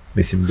puniš se.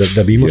 Mislim,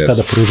 da bi imao šta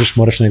da pružiš,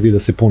 moraš negdje da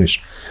se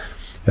puniš.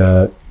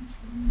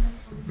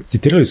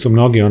 Citirali su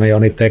mnogi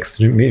onaj tekst,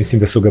 mislim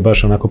da su ga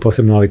baš onako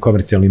posebno ovi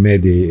komercijalni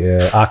mediji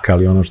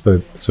akali, ono što je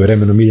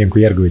svojevremeno Miljenko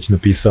Jergović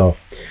napisao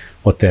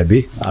o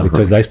tebi, ali to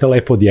je zaista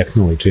lepo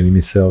odjeknulo i čini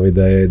mi se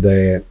da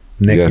je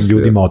nekim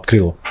ljudima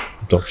otkrilo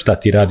to šta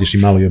ti radiš i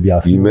malo i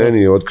objasnilo. I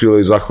meni je otkrilo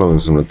i zahvalan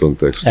sam na tom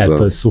tekstu.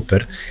 To je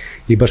super.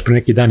 I baš pre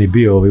neki dan je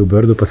bio u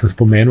Beogradu, pa sam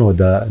spomenuo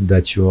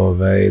da ću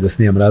da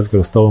snimam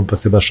razgovor s tobom, pa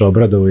se baš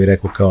obradovao i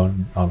rekao kao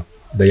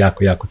da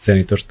jako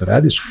ceni to što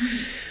radiš.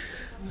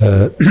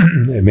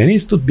 Meni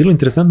isto bilo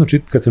interesantno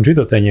kad sam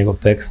čitao taj njegov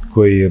tekst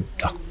koji je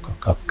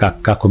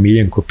kako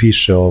Miljenko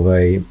piše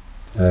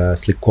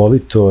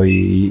slikovito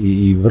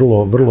i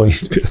vrlo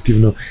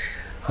inspirativno,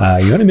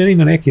 i on je meni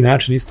na neki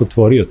način isto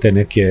otvorio te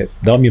neke,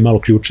 dao mi je malo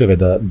ključeve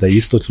da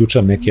isto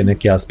otključam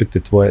neke aspekte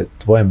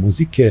tvoje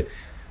muzike.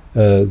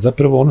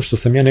 Zapravo ono što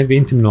sam ja negdje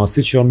intimno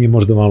osjećao, on mi je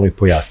možda malo i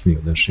pojasnio.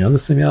 Znači, onda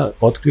sam ja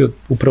otkrio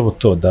upravo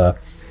to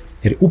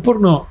jer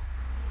uporno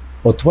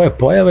od tvoje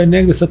pojave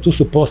negde sad tu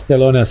su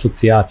postojale one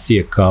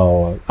asocijacije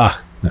kao,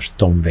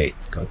 Tom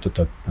Waits, kao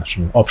to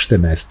opšte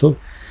mesto.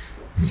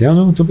 Znači, ja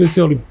ono to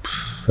pisao, ali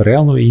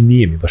realno i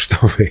nije mi baš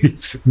Tom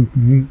Waits.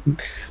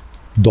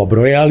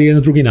 Dobro je, ali je na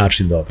drugi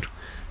način dobro.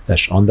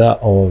 Znači, onda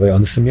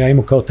sam ja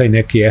imao kao taj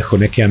neki eho,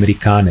 neke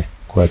Amerikane,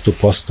 koja je tu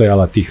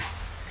postojala tih,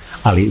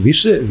 ali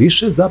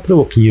više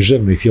zapravo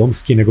književno i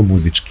filmski nego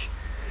muzički.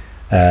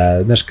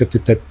 Znaš, kad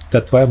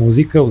ta tvoja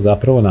muzika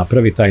zapravo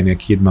napravi taj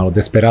neki malo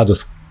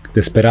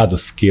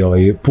desperadoski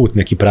put,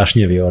 neki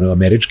prašnjevi,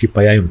 američki,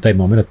 pa ja imam taj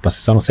moment, pa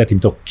se stvarno setim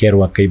tog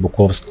Kerouaka i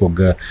Bukovskog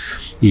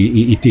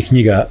i tih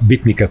knjiga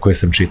bitnika koje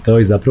sam čitao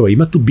i zapravo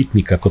ima tu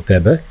bitnika kod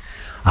tebe,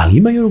 ali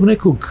ima i onog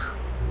nekog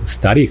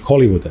starijih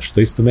Hollywooda,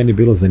 što isto meni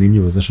bilo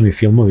zanimljivo, znaš, oni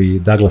filmovi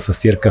Douglasa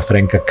Sirka,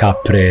 Franka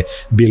Capre,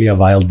 Billya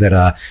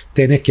Wildera,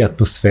 te neke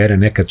atmosfere,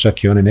 nekad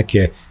čak i one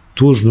neke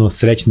tužno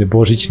srećne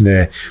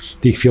božićne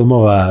tih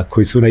filmova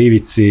koji su na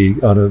ivici,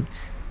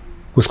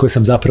 uz koje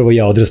sam zapravo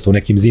ja odrastao u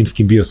nekim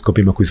zimskim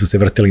bioskopima koji su se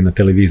vrteli na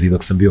televiziji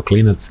dok sam bio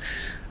klinac.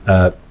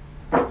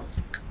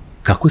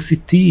 Kako si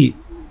ti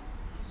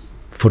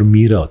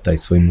formirao taj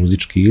svoj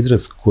muzički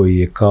izraz koji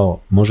je kao,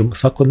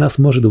 svako od nas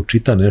može da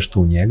učita nešto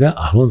u njega,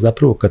 ali on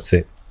zapravo kad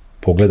se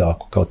pogleda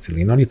ovako kao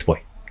celina, on je tvoj.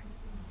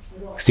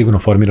 Sigurno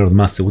formiran od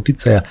mase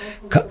uticaja.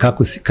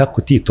 Kako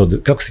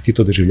si ti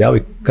to doživljavao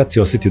i kad si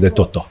osetio da je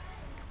to?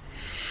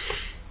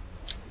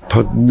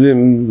 Pa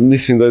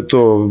mislim da je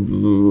to,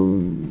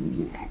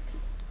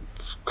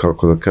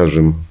 kako da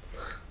kažem,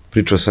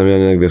 pričao sam ja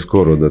negde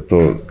skoro da to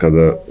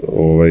kada,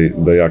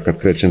 da ja kad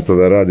krećem to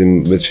da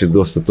radim, već je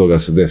dosta toga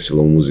se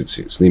desilo u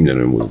muzici,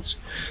 snimljenoj muzici.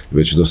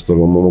 Već je dosta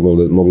toga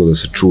moglo da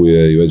se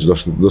čuje i već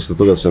dosta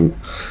toga sam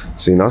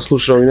se i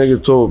naslušao i negde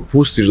to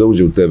pustiš da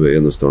uđe u tebe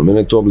jednostavno. Mene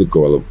je to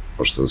oblikovalo,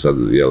 pošto sam sad,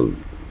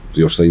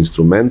 još sa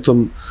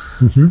instrumentom,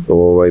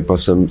 pa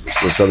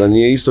sada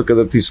nije isto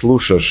kada ti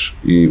slušaš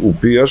i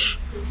upijaš.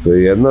 To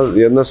je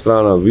jedna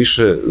strana,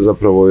 više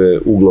zapravo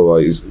je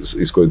uglova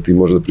iz koje ti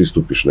možda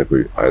pristupiš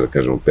nekoj, ajde da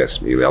kažemo,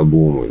 pesmi ili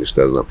albumu ili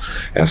šta ja znam.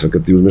 Sad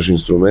kad ti uzmeš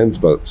instrument,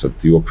 pa sad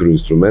ti u okviru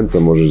instrumenta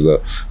možeš da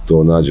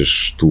to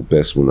nađeš tu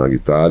pesmu na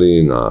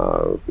gitari, na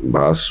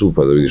basu,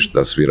 pa da vidiš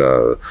da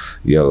svira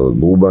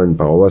bubanj,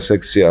 pa ova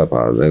sekcija,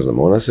 pa ne znam,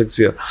 ona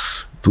sekcija.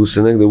 Tu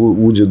se negde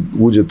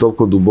uđe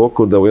toliko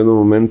duboko da u jednom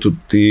momentu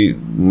ti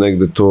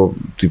negde to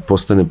ti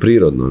postane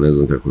prirodno, ne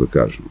znam kako da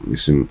kažem.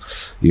 Mislim,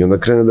 i onda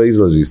krene da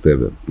izlazi iz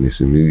tebe.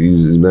 Mislim,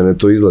 iz mene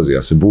to izlazi,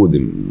 ja se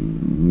budim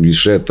i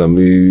šetam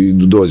i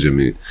dođe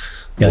mi.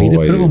 Ja ide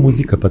prvo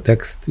muzika pa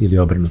tekst ili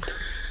obrnuto?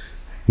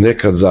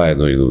 Nekad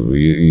zajedno idu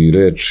i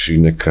reč i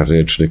neka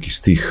reč, neki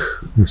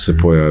stih se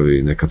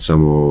pojavi, nekad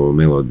samo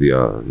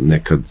melodija,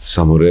 nekad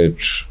samo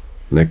reč,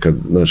 nekad,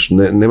 znaš,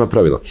 nema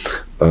pravila.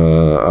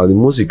 Ali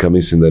muzika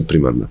mislim da je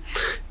primarna.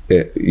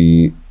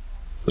 I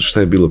šta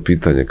je bilo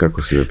pitanje,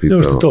 kako si me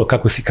pitao?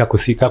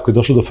 Kako je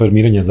došlo do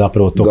formiranja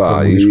zapravo tog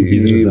muzičkog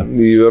izraza?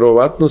 I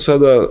verovatno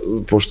sada,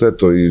 pošto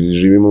eto, i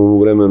živimo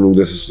u vremenu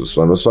gde se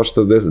stvarno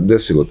svašta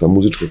desilo, ta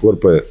muzička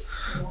korpa je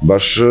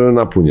baš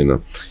napunjena.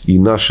 I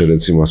naše,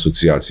 recimo,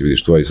 asocijacije,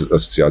 vidiš, tvoje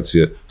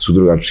asocijacije su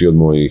drugačije od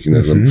mojih,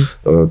 ne znam,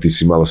 ti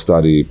si malo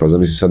stariji, pa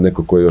zamisli sad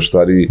neko ko je još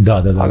stariji,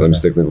 a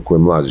zamisli tek neko ko je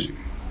mlađi.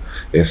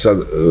 Sad,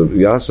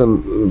 ja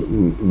sam,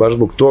 baš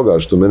zbog toga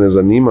što mene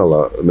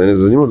zanimalo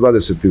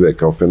 20. vek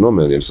kao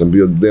fenomen, jer sam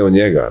bio deo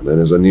njega,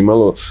 mene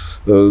zanimalo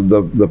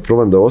da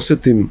probam da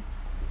osetim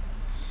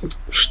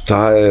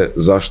šta je,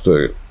 zašto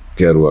je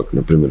Kerouac,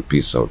 na primjer,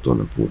 pisao to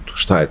na putu,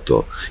 šta je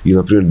to. I,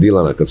 na primjer,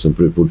 Dilana, kad sam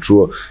prvi put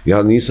čuo,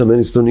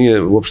 meni se to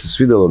nije uopšte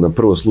svidelo na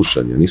prvo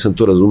slušanje, nisam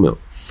to razumeo.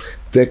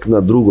 Tek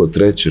na drugo,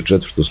 treće,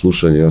 četvrto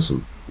slušanje, ja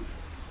sam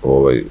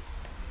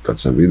kad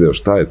sam video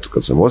šta je to,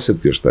 kad sam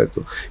osetio šta je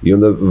to. I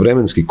onda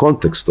vremenski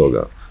kontekst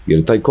toga, jer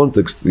je taj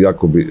kontekst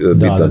jako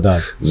bitan.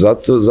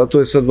 Zato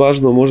je sad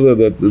važno možda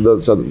da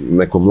sad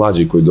neko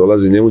mlađi koji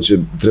dolazi, njemu će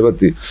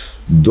trebati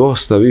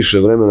dosta više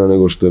vremena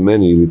nego što je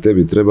meni ili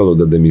tebi trebalo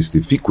da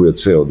demistifikuje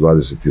ceo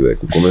 20.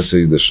 vek u kome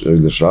se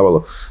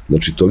izdešavalo.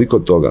 Znači, toliko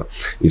toga.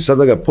 I sad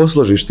da ga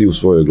posložiš ti u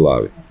svojoj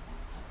glavi,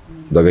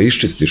 da ga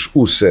iščistiš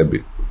u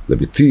sebi, da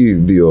bi ti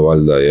bio,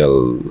 valjda,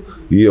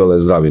 iole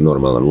zdravi,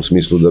 normalan, u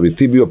smislu da bi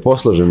ti bio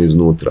posložen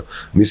iznutra.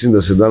 Mislim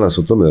da se danas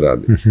o tome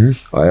radi.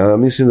 A ja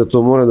mislim da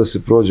to mora da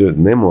se prođe,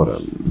 ne mora.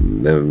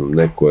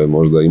 Neko je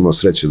možda imao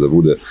sreće da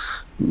bude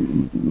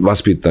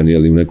vaspitan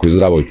u nekoj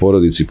zdravoj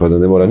porodici, pa da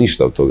ne mora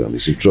ništa od toga.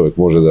 Mislim, čovjek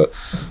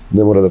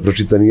ne mora da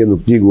pročita ni jednu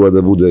knjigu, a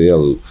da bude,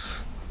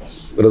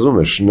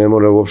 razumeš, ne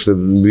mora uopšte,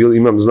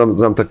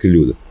 znam takve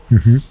ljude.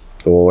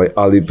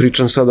 Ali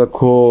pričam sada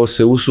ko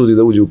se usudi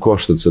da uđe u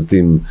koštac sa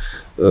tim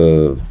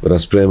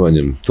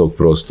raspremanjem tog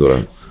prostora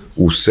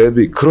u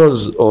sebi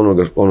kroz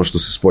ono što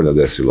se spolja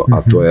desilo,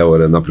 a to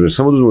je, naprimjer,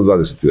 samo da uzmemo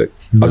 20. vek,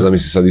 a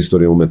zamisli sad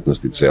istorija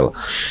umetnosti cela.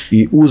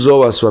 I uz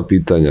ova sva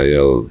pitanja,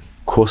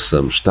 ko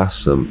sam, šta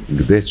sam,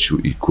 gde ću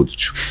i kud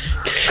ću.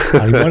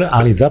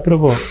 ali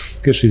zapravo,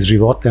 kažeš, iz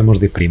života je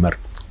možda i primar.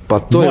 Pa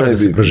to mora da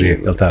se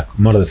proživi, je li tako?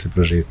 Mora da se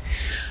proživi.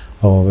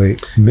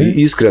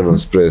 I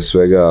iskrenost pre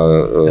svega.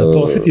 Jel to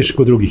osjetiš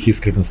kod drugih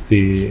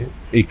iskrenosti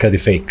i kad je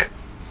fake?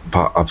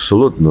 Pa,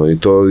 apsolutno, i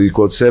to i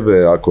kod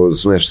sebe, ako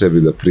smeš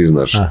sebi da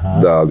priznaš,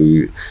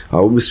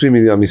 a svi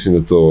mi, ja mislim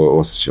da to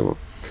osjećamo.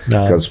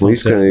 Kad smo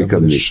iskreni i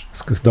kad nismo.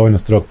 Dovoljno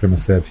strog prema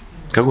sebi.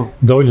 Kako?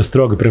 Dovoljno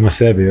strogo prema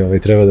sebi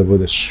treba da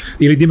budeš.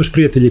 Ili da imaš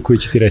prijatelje koji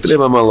će ti reći.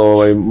 Treba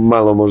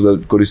malo možda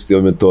koristiti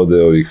ove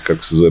metode ovih,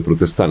 kako se zove,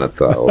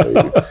 protestanata.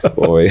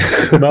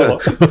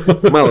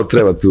 Malo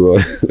treba tu.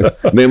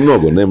 Ne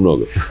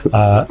mnogo.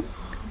 A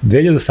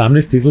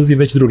 2018. izlazi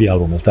već drugi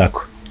album, je li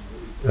tako?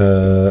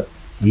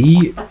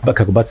 I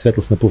kako baci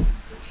svetlost na put.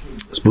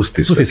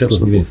 Spusti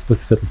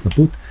svetlost na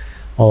put.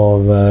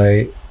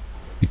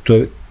 I to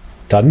je,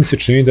 tad mi se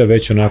čini da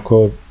već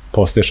onako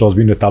postaješ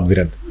ozbiljno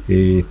etabliran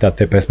i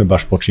te pesme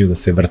baš počinju da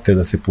se vrte,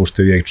 da se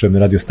puštaju, ja ih čujem na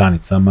radio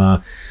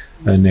stanicama,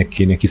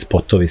 neki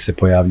spotovi se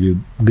pojavljuju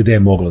gde je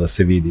moglo da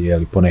se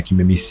vidi, po nekim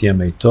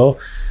emisijama i to.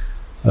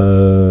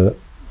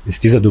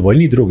 Jesi ti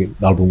zadovoljniji drugim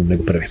albumom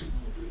nego prvim?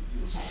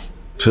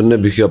 Ne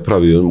bih ja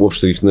pravio,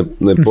 uopšte ih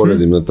ne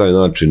poredim na taj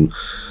način.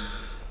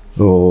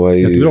 Da ti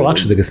je bilo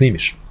lakše da ga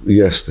snimiš?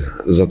 Jeste,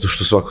 zato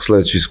što svako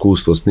sledeće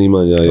iskustvo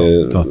snimanja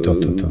je,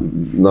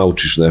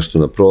 naučiš nešto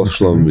na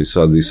prošlom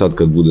i sad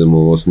kad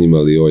budemo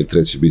snimali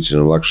treći bit će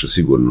nam lakše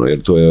sigurno,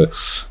 jer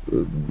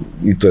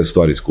to je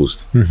stvar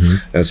iskustva.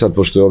 Sad,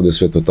 pošto je ovde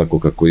sve to tako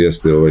kako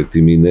jeste,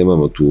 mi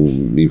nemamo tu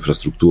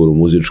infrastrukturu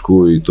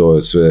muzičku i to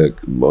je sve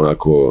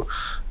onako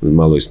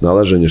malo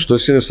isnalaženje, što je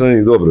s jedne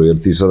strane dobro, jer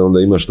ti sad onda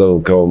imaš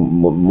kao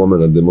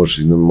moment gde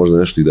možeš možda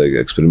nešto i da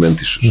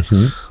eksperimentišeš.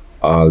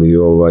 Ali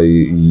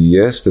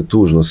jeste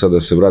tužno, sad da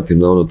se vratim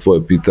na ono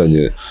tvoje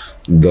pitanje,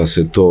 da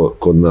se to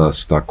kod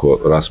nas tako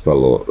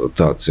raspalo,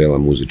 ta cela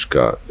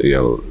muzička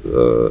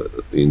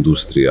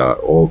industrija,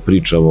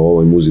 pričamo o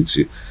ovoj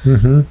muzici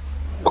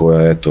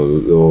koja je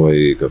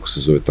kako se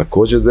zove,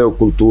 takođe deo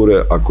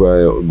kulture, a koja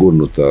je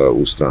gurnuta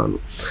u stranu.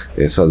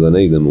 Sad da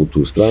ne idemo u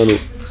tu stranu,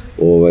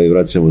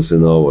 vraćamo se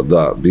na ovo,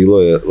 da,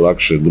 bilo je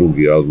lakše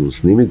drugi album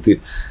snimiti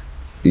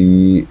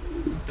i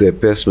te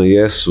pesme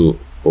jesu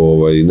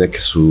neke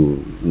su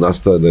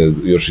nastale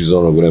još iz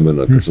onog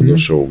vremena kad sam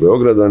došao u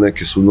Beograd, a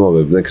neke su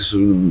nove,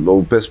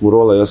 ovu pesmu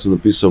Rola ja sam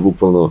napisao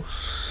bukvalno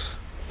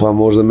pa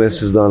možda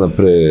mesec dana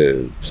pre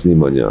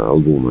snimanja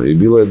albuma i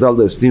bilo je da li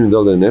da je snimim, da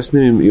li da je ne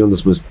snimim i onda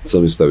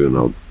sam je stavio na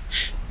album.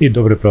 I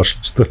dobro je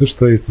prošlo,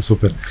 što je isto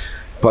super.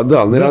 Pa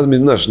da, ne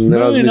razmišljaš. Ne,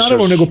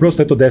 naravno, nego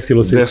prosto je to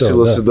desilo se.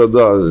 Desilo se,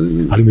 da.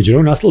 Ali među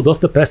njima nastalo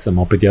dosta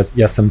pesama, opet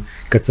ja sam,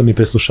 kad sam i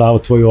preslušavao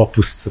tvoj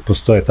opus,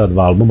 postoje ta 2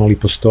 albuma, ali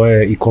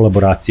postoje i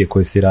kolaboracije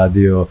koje si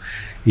radio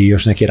i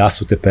još neke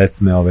rasute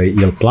pesme,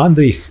 je li plan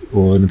da ih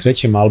na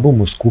 3.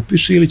 albumu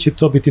skupiš ili će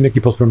to biti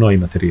neki potpuno novi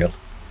materijal?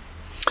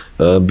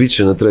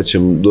 Biće na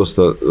 3.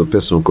 dosta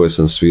pesama koje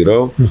sam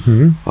svirao,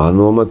 a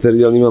no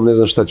materijal imam, ne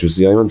znam šta ću,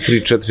 ja imam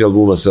 3-4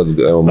 albuma sad,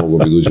 evo mogu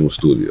bi da uđem u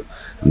studio,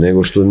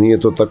 nego što nije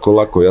to tako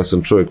lako, ja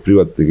sam čovjek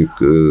privatnik,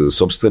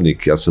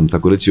 sopstvenik, ja sam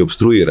tako reći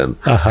obstruiran.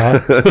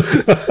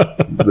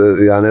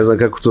 Ja ne znam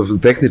kako to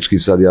tehnički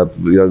sad, ja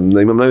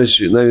imam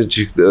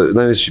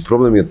najveći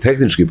problem je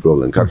tehnički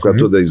problem, kako ja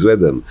to da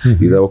izvedem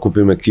i da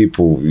okupim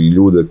ekipu i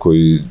ljude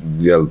koji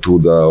je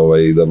tu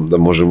da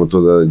možemo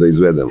to da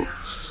izvedemo.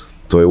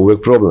 To je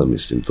uvek problem,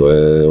 mislim,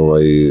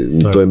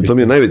 to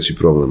mi je najveći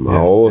problem,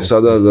 a ovo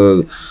sada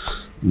da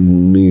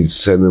mi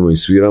sednemo i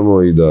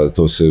sviramo i da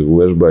to se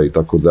uvežba i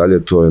tako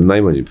dalje, to je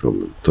najmanji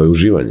problem, to je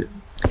uživanje.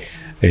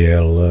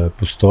 Jel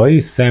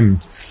postoji,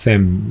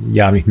 sem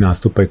javnih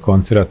nastupa i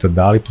koncerata,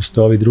 da li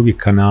postoji drugi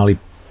kanali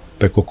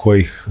preko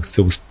kojih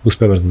se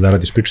uspevaš da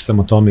zaradiš? Pričao sam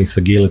o tome i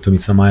sa Giletom i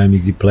sa Majom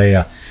iz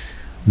Playa,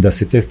 da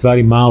se te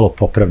stvari malo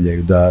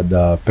popravljaju,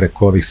 da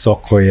preko ovih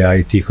Sokoja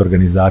i tih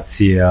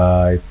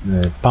organizacija,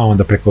 pa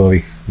onda preko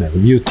ovih, ne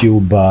znam,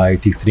 YouTube-a i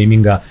tih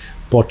streaminga,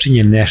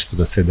 počinje nešto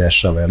da se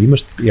dešava.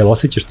 Jel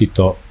osjećaš ti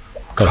to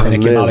kao te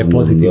neke male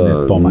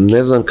pozitivne pomake?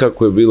 Ne znam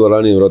kako je bilo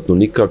ranije, vratno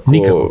nikako.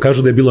 Nikako,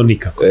 kažu da je bilo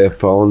nikako.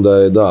 Pa onda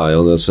je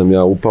onda sam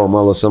ja upao,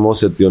 malo sam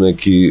osjetio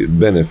neki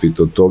benefit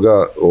od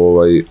toga,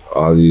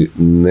 ali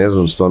ne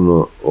znam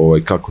stvarno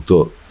kako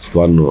to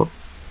stvarno.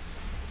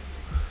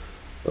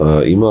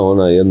 Ima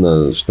ona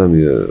jedna,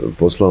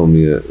 poslao mi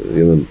je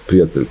jedan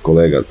prijatelj,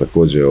 kolega,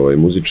 takođe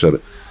muzičar,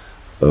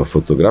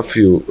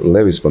 fotografiju,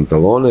 Levis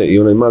pantalone i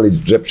onaj mali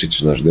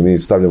džepčić naš, gde mi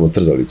stavljamo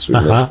trzalicu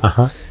ili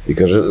nešto. I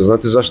kaže,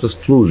 znate zašto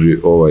služi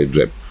ovaj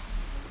džep?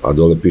 A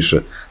dole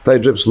piše, taj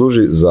džep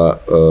služi za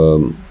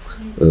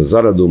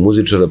zaradu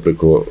muzičara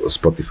preko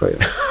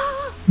Spotify-a.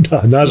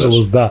 Da,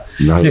 nažalost, da.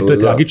 Ne, to je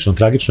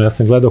tragično. Ja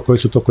sam gledao koji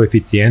su to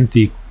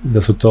koeficijenti,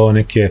 da su to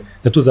neke,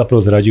 da tu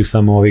zapravo zarađuju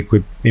samo ovi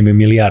koji imaju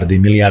milijarde i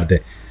milijarde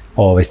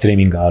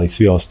streaminga, ali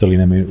svi ostali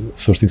nemaju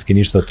suštinski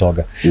ništa od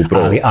toga.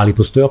 Ali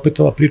postoji opet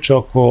ova priča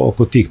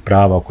oko tih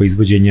prava, oko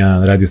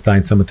izvođenja radio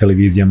stanicama,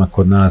 televizijama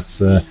kod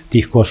nas,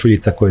 tih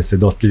košuljica koje se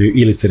dostavljaju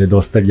ili se ne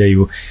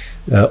dostavljaju,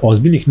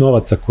 ozbiljnih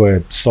novaca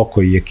koje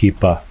Soko i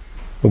ekipa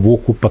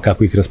vuku, pa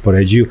kako ih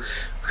raspoređuju.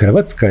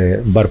 Hrvatska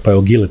je, bar pa je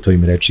o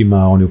Giletovim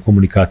rečima, on je u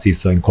komunikaciji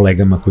sa ovim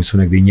kolegama koji su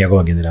negde i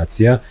njegova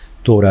generacija,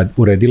 to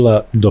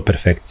uredila do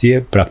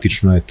perfekcije,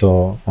 praktično je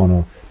to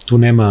tu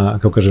nema,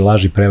 kako kaže,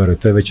 laži prevare,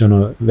 to je već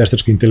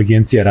veštačka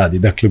inteligencija radi,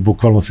 dakle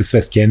bukvalno se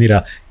sve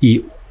skenira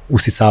i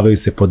usisavaju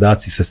se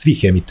podaci sa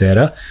svih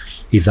emitera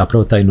i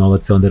zapravo taj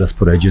novac se onda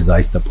raspoređuje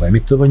zaista po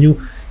emitovanju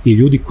i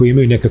ljudi koji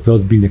imaju nekakve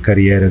ozbiljne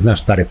karijere,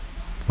 znaš, stare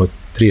od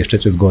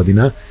 30-40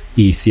 godina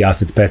i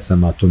sijaset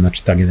pesama, to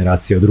znači ta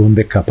generacija od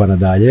Rundeka pa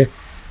nadalje,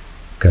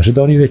 kaže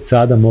da oni već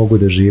sada mogu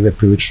da žive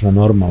prilično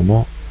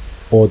normalno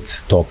od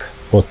toga,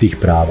 od tih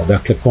prava.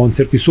 Dakle,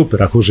 koncerti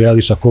super, ako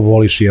želiš, ako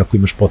voliš i ako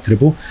imaš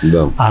potrebu,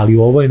 ali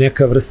ovo je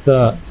neka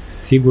vrsta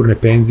sigurne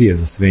penzije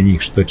za sve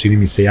njih, što je, čini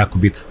mi se, jako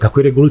bitno. Kako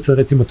je regulisan,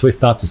 recimo, tvoj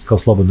status kao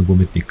slobodnog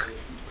umetnika?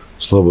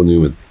 Slobodni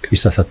umetnik. I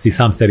šta sad, ti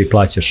sam sebi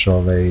plaćaš?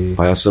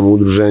 Pa ja sam u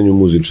udruženju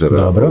muzičara.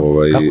 Dobro,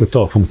 kako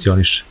to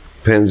funkcioniše?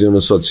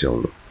 Penziono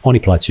socijalno.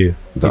 Oni plaćaju?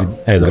 Da,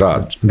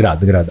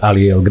 grad.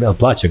 Ali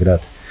plaća grad?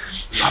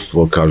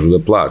 Pa kažu da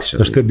plaća.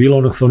 Da što je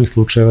bilo onih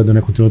slučajeva da u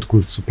nekom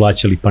trenutku su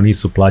plaćali, pa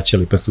nisu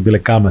plaćali, pa su bile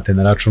kamate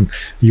na račun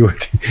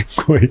ljudi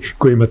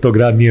kojima to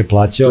grad nije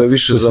plaćao. To je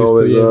više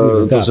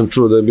to sam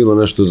čuo da je bilo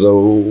nešto za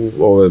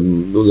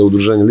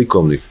udruženje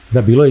likovnih.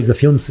 Da, bilo je i za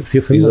film,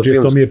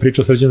 to mi je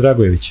pričao Srđan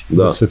Dragojević.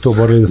 Da su se to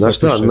borili da se piše.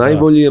 Znaš šta,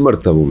 najbolji je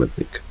mrtav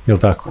umetnik.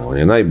 Jel' tako? On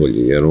je najbolji,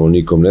 jer on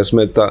nikom ne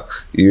smeta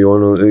i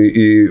on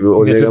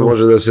njega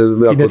može da se...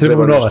 I ne treba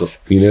mu novac.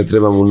 I ne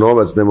treba mu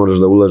novac, ne moraš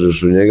da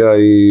ulažeš u njega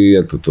i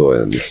eto to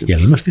je, mislim.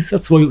 Jel imaš ti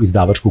sad svoju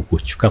izdavačku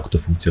kuću? Kako to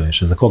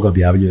funkcioniše? Za koga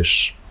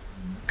objavljuješ?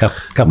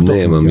 Kako to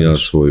nemam ja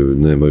svoju,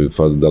 nemaju,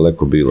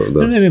 daleko bilo.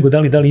 Da. Ne, nego da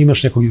li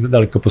imaš nekog, da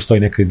li postoji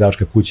neka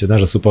izdavačka kuća,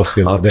 znaš da su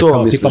postojali, da je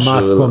kao tipa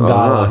Maskom,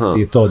 Dallas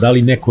i to, da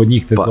li neko od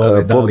njih te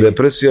zove, da li...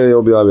 Depresija je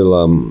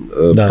objavila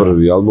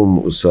prvi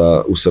album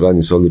u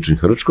saradnji sa Odličnim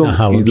Hrčkom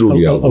i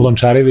drugi album.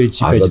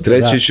 Lončarević i Pećica. A za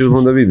treći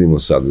ćemo da vidimo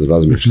sad,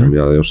 razmišljam,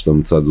 ja još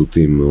sam sad u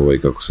tim,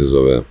 kako se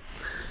zove...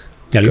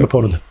 Jel ima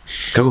ponuda?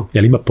 Kako?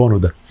 Jel ima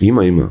ponuda?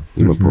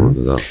 Ima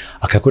ponuda, da.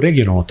 A kako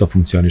regionalno to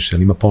funkcioniše?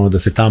 Jel ima ponuda da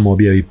se tamo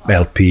objavi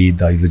LP,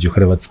 da izađe u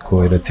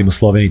Hrvatskoj, recimo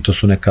Sloveniji, to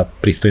su neka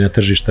pristojna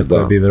tržišta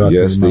koja bi verovatno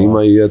jeste,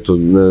 ima i eto,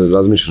 ne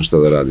razmišljam šta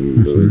da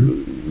radim.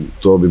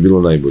 To bi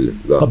bilo najbolje,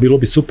 da. Pa bilo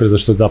bi super,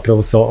 zašto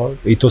zapravo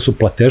i to su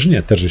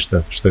platežnija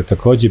tržišta, što je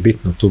takođe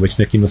bitno. Tu već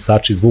neki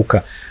nosači zvuka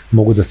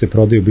mogu da se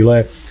prodaju.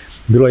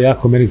 Bilo je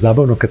jako meni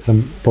zabavno kad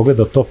sam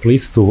pogledao top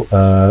listu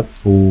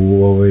u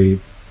ovoj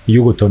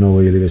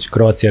Jugotonovo ili već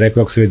Kroacija,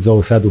 rekao kako se već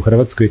zovu sad u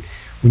Hrvatskoj,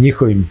 u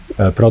njihovim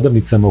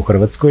prodavnicama u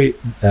Hrvatskoj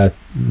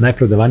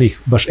najprodavanijih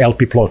baš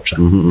LP ploča,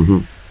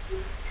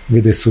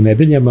 gde su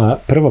nedeljama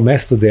prvo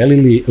mesto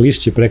delili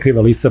Lišće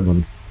prekriva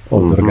Lisabon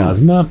od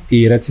orgazma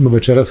i recimo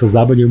večera sa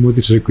zabavljaju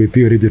muzičari koji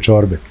piju riblje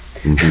čorbe.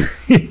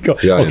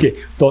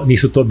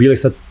 Nisu to bile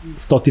sad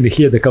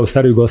 100.000 kao u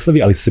staroj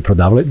Jugoslaviji, ali su se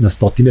prodavale na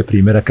 100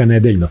 primjeraka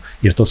nedeljno,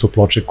 jer to su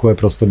ploče koje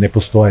prosto ne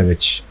postoje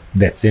već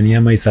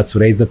decenijama i sad su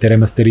reizdate,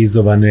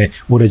 remasterizovane,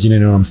 urađene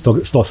na onom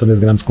 180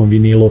 gramskom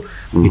vinilu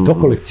i to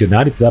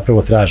kolekcionari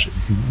zapravo traže.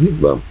 Mislim,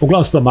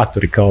 uglavnom su to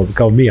amatori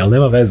kao mi, ali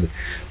nema veze.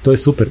 To je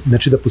super.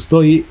 Znači da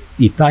postoji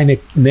i taj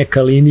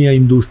neka linija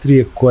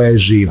industrije koja je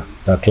živa.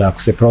 Dakle,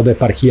 ako se prodaje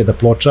par hiljada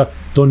ploča,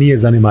 to nije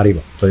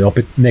zanemarivo. To je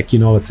opet neki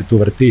novac se tu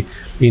vrti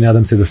i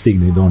nadam se da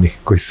stigne i do onih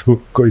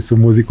koji su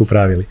muziku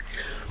pravili.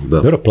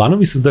 Dobro,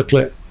 planovi su,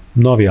 dakle,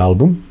 novi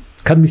album.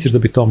 Kad misliš da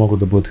bi to moglo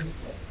da bude?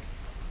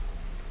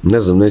 Ne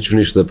znam, neću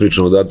ništa da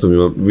pričam o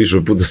datumima,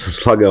 više puta sam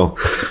slagao,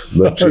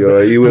 znači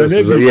i uveo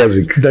se za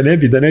jezik.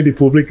 Da ne bi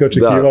publika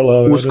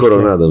očekivala...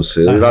 Uskoro, nadam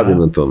se, radim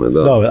na tome,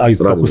 da. Ali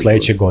toku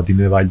sledeće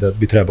godine, valjda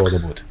bi trebalo da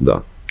bude.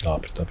 Da.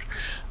 Dobro.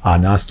 A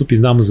nastupi,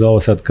 znamo za ovo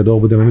sad, kad ovo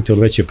budemo imati,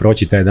 ali već je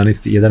proći taj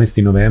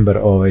 11. novembar,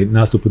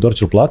 nastup u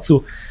Dorćol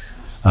placu,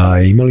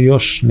 imali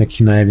još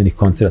nekih najavljenih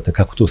koncerata,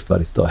 kako tu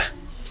stvari stoje?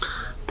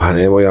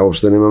 Pa evo, ja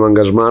uopšte nemam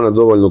angažmana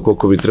dovoljno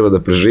koliko bi treba da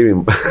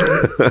preživim.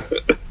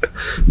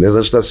 Ne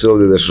znam šta se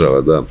ovdje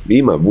dešava, da.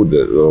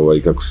 Bude,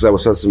 kako se, evo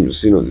sad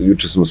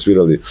juče smo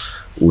svirali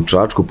u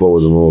Čačku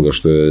povodom ovoga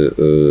što je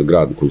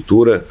grad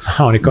kulture.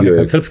 Aha, on je kao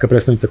neka srpska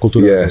predstavnica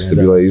kulture. Jeste,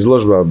 bila je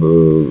izložba,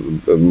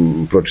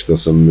 pročitao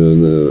sam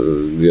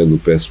jednu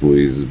pesmu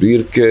iz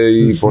zbirke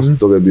i posle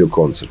toga je bio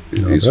koncert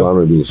i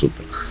stvarno je bilo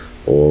super.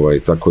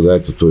 Tako da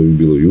eto, to je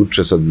bilo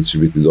juče, sad će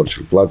biti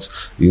Dorćol plac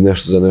i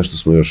za nešto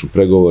smo još u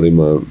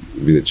pregovorima,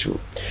 vidjet ćemo.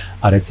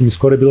 A recimo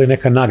skoro je bila i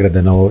neka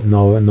nagrada na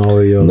ovoj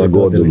na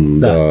godinu,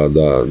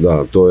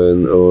 da, to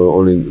je,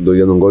 oni do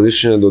jednom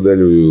godišnje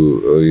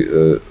dodeljuju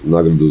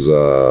nagradu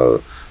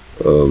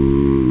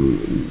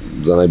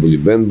za najbolji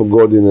bend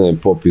godine,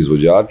 pop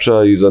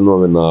izvođača i za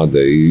nove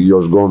nade i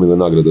još gomile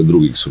nagrada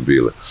drugih su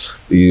bile.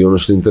 I ono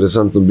što je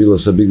interesantno bilo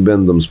sa Big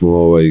Bandom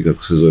smo,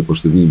 kako se zove,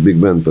 pošto je Big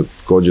Band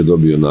također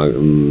dobio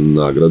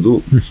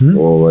nagradu,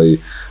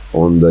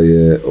 onda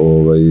je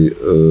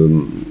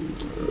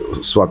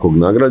svakog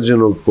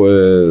nagrađenog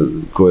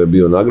ko je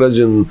bio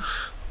nagrađen,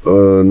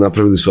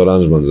 napravili su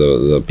aranžman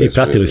za pesme. I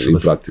pratili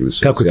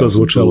su Kako je to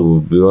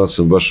zvučalo? Ja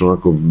sam baš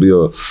onako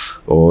bio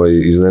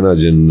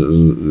iznenađen,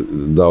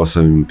 dao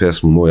sam im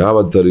pesmu Moj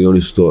avatar i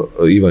oni su to,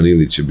 Ivan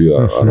Ilić je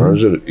bio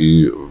aranžer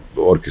i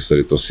orkestar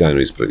je to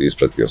sjajno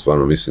ispratio,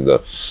 stvarno mislim da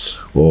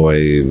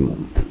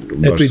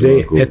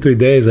Eto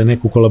ideje za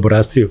neku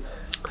kolaboraciju.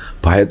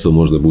 Pa eto,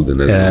 možda bude,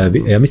 ne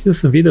znam. Ja mislim da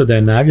sam video da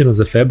je najavljeno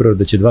za februar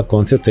da će 2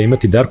 koncerta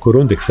imati Darko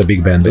Rundek sa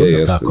Big Bandom,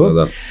 tako?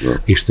 Da.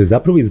 I što je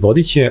zapravo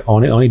izvodiće,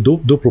 oni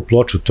duplu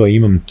ploču, to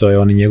imam, to je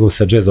on njegov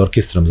sa jazz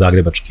orkestrom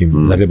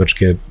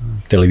zagrebačke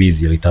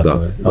televizije ili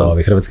tako,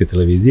 hrvatske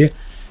televizije.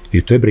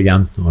 I to je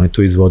briljantno, on je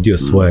to izvodio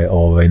svoje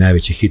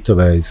najveće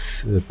hitove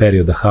iz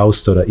perioda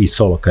haustora i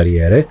solo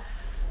karijere.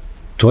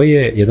 To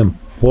je jedan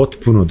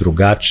potpuno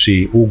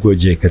drugačiji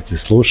ugođaj kad se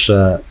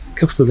sluša,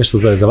 kako se to nešto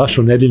zove, za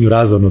vašu nedeljnu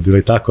razonod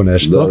ili tako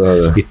nešto.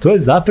 Da. I to je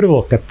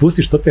zapravo, kad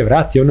pustiš, to te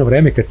vrati ono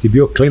vreme kad si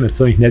bio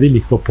klinac ovih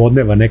nedeljnih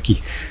popodneva,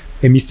 nekih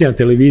emisija na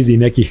televiziji,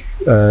 nekih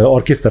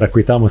orkestara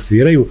koji tamo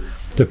sviraju,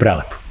 to je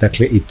prelepo.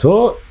 Dakle, i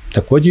to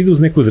takođe ide uz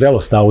neku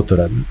zrelost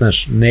autora,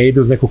 znaš, ne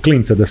ide uz nekog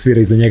klinca da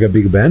svira iza njega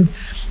big band.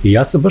 I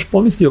ja sam baš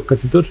pomislio, kad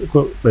se to,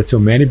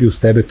 recimo, meni bi uz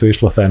tebe to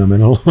išlo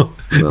fenomenalno.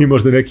 I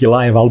možda neki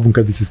live album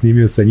kad bi se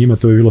snimio sa njima,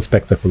 to bi bilo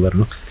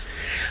spektakularno.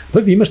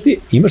 Pazi,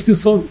 imaš ti u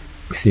svom,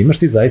 mislim, imaš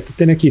ti zaista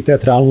te neke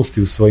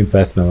teatralnosti u svojim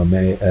pesmama.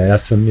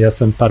 Ja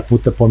sam par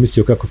puta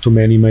pomislio kako tu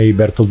meni ima i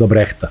Bertolda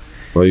Brechta.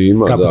 Pa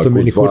ima, kako to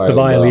meni Kurt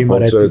Weill ima,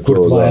 recimo, Kurt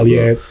Weill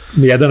je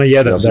 1 na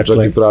 1. Ja sam čak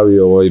i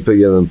pravio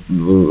jedan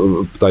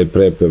taj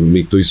prepev,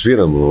 mi to i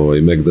sviram,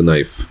 Make the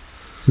Knife.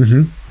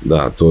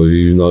 Da, to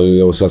i,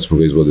 evo sad smo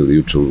ga izvodili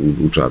juče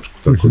u Čačku,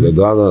 tako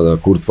da,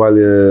 Kurt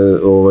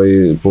Weill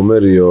je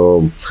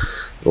pomerio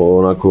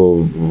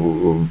onako,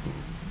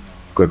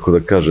 kako da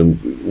kažem,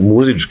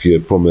 muzički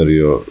je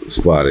pomerio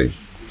stvari.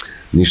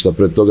 Ništa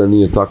pred toga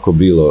nije tako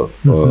bilo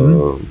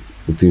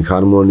u tim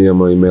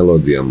harmonijama i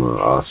melodijama,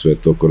 a sve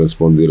to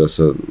korespondira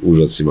sa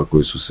užasima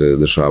koji su se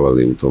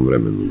dešavali u tom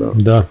vremenu.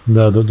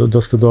 Da,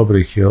 dosta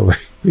dobrih je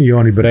i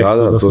oni Brecht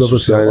su dosta dobro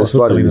se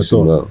osvrtali na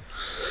to.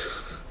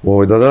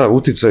 Da,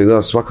 uticaj,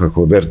 da,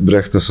 svakako.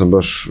 Brechta sam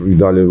baš i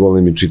dalje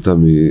volim i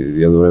čitam i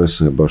jedno vreme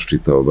sam ga baš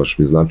čitao, baš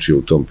mi značio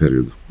u tom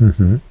periodu.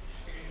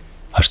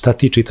 A šta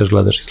ti čitaš,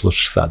 gledaš i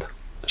slušaš sada?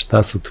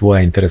 Šta su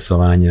tvoje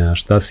interesovanja?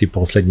 Šta si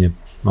poslednje,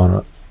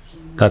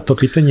 to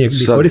pitanje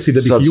bi koristi da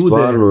bih ljude... Sad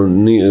stvarno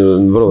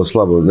vrlo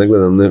slabo, ne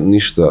gledam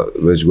ništa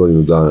već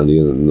godinu dana,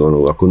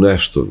 ako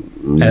nešto...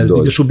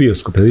 Ideš u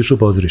bioskop, ideš u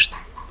pozorište?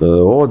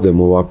 Odem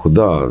ovako,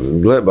 da.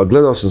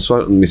 Gledao sam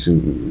stvarno,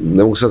 mislim,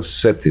 ne mogu sad se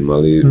setim,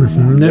 ali...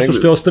 Nešto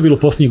što je ostavilo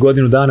posljednjih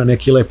godinu dana,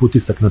 neki lep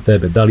utisak na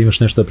tebe, da li imaš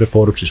nešto da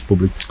preporučiš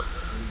publici?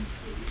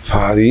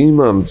 Pa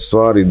imam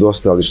stvari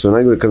dosta, ali što je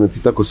najgore kad me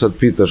ti tako sad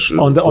pitaš...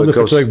 Onda se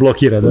čovjek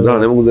blokira. Da,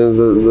 ne mogu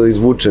da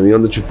izvučem i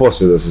onda ću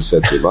posle da se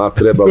setim.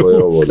 Trebalo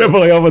je ovo.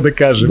 Trebalo je ovo da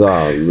kažem.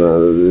 Da,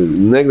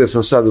 negde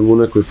sam sad u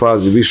nekoj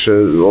fazi više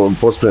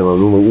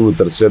pospremam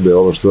unutar sebe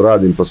ovo što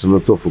radim, pa sam na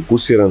to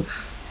fokusiran,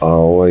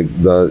 a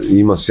da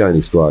ima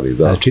sjajnih stvari.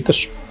 Da.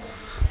 Čitaš?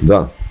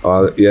 Da,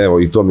 a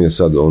evo i to mi je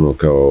sad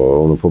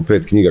kao po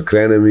 5 knjiga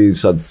krenem i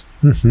sad...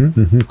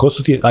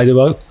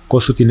 Ko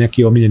su ti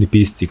neki omiljeni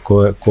pisci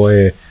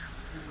koje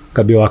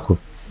kad bi ovako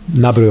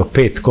nabrojao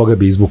 5, koga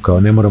bi izvukao,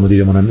 ne moramo da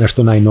idemo na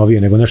nešto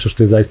najnovije, nego nešto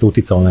što je zaista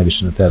uticalo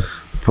najviše na tebe?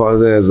 Pa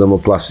ne znam, o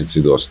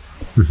klasici dosta.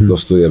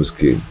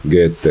 Dostojevski,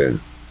 Goethe,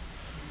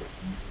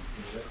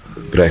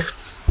 Brecht,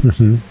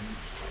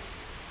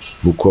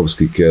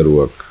 Bukovski,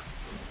 Kerouac.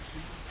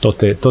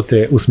 To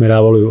te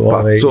usmeravalo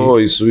Pa to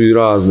i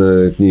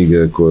razne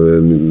knjige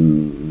koje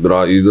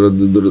i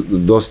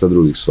dosta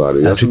drugih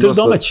stvari. A čitaš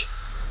domaći?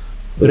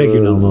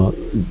 Regionalno?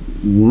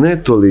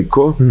 Ne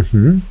toliko.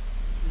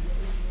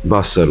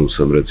 Basaru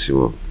sam,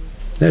 recimo.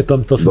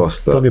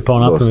 To mi je pao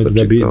na pamet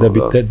da bi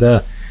te da...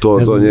 To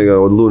do njega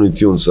od Looney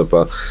Tunesa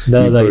pa...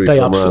 Da, i taj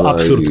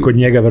apsurd kod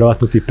njega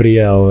verovatno ti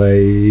prija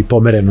i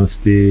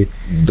pomerenost i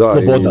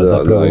sloboda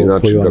zapravo. Da, i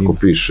način kako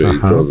piše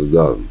i to,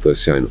 da, to je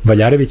sjajno.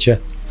 Valjarevića?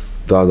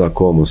 Da,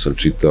 Komo sam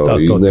čitao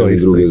i neke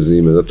druge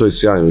zime. Da, to je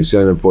sjajno i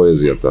sjajna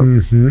poezija.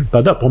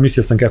 Pa da,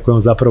 pomislio sam kako je on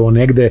zapravo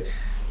negde,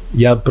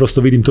 ja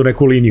prosto vidim tu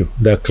neku liniju,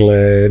 dakle,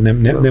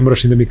 ne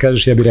moraš ni da mi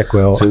kažeš, ja bih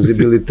rekao ovo.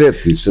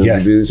 Senzibiliteti,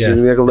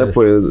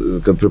 lepo je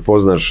kad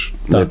prepoznaš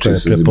nečiji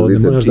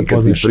senzibilitet i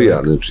kad ti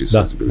prija nečiji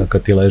senzibilitet. Da,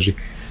 kad ti leži.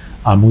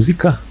 A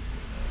muzika?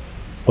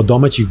 Od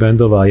domaćih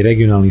bendova i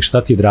regionalnih,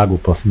 šta ti je drago u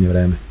poslednje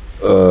vreme?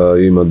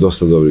 Ima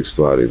dosta dobrih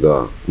stvari,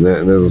 da.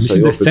 Ne znam,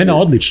 mislim da je scena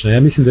odlična, ja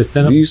mislim da je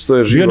scena... Isto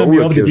je živa,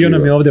 bio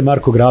nam je ovde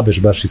Marko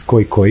Grabeš, baš iz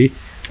Koji, koji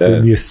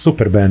je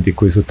super bendi,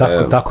 koji su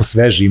tako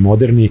sveži i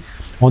moderni.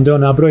 Onda je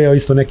on nabrojao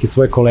isto neke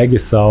svoje kolege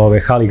sa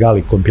Hali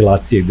Gali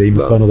kompilacije, gde ima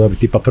stvarno dobri,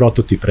 tipa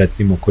Prototip,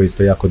 recimo, koji je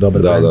isto jako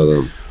dobar bend.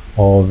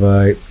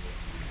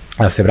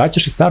 A se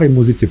vraćaš i staroj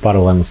muzici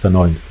paralelno sa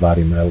novim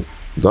stvarima, jel?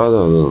 Da.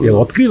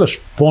 Jel otkrivaš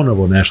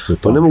ponovo nešto?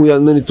 Pa ne mogu,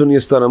 meni to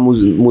nije stara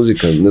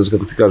muzika, ne znam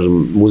kako ti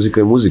kažem, muzika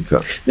je muzika.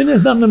 Ne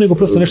znam, nego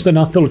prosto nešto je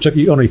nastalo čak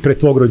i pre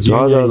tvog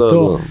rođenja i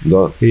to.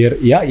 Jer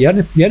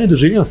ja ne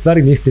doživljam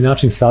stvari na isti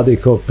način sada i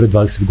kao pre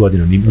 20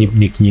 godina,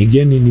 ni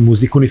knjige, ni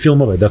muziku, ni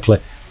filmove. Dakle,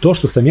 to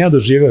što sam ja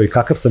doživeo i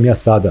kakav sam ja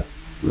sada,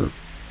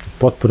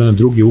 potpuno na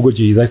drugi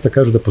ugođaj i zaista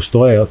kažu da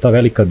postoje ta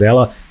velika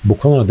dela,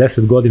 bukvalno na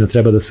 10 godina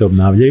treba da se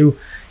obnavljaju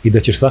i da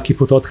ćeš svaki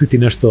put otkriti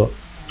nešto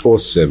o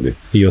sebi.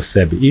 I o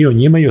sebi. I o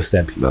njima i o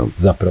sebi.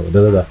 Zapravo,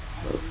 da.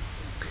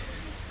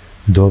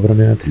 Dobro,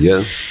 Nenad.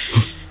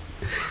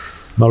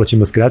 malo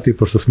ćemo skratiti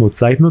pošto smo u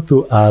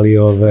cajtnotu, ali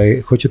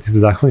hoću ti se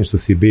zahvaliti što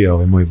si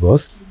bio moj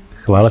gost.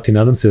 Hvala ti,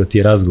 nadam se da ti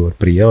je razgovor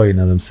prijao i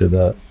nadam se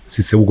da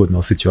si se ugodno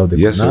osjećao ovde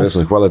kod nas.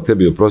 Jesam, hvala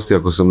tebi, oprosti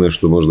ako sam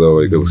nešto možda,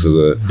 kako se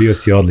zove.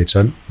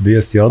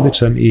 Bio si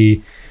odličan i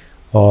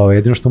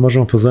jedino što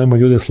možemo pozovemo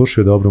ljude da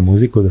slušaju dobru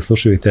muziku, da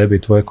slušaju i tebe i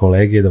tvoje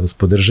kolege, da vas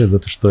podrže,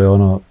 zato što je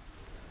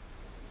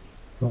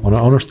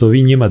ono što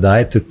vi njima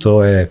dajete,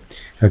 to je,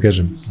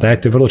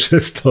 dajete vrlo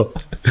često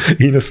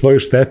i na svoju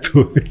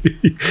štetu.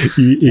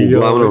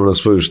 Uglavnom na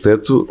svoju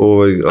štetu.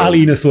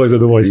 Ali i na svoje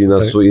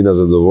zadovoljstvo. I na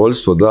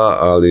zadovoljstvo, da,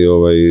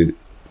 ali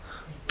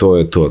to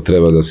je to.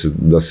 Treba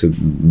da se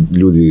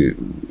ljudi...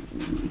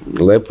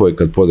 Lepo je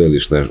kad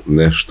podeliš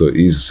nešto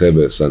iz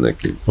sebe sa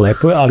nekim.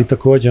 Lepo je, ali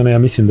takođe ja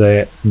mislim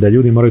da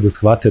ljudi moraju da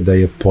shvate da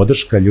je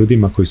podrška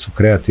ljudima koji su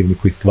kreativni,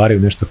 koji stvaraju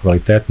nešto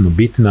kvalitetno,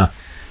 bitna.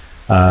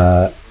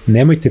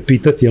 Nemojte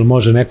pitati jel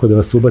može neko da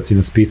vas ubaci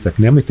na spisak,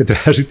 nemojte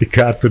tražiti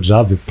kartu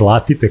džabe,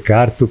 platite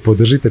kartu,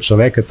 podržite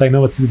čoveka, taj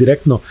novac ide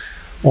direktno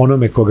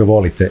onome koga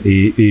volite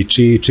i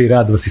čiji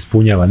rad vas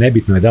ispunjava.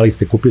 Nebitno je da li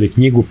ste kupili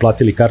knjigu,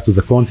 platili kartu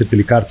za koncert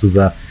ili kartu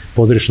za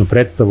pozorišnu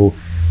predstavu.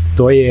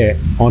 To je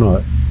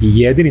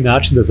jedini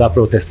način da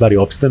zapravo te stvari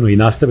opstanu i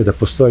nastave da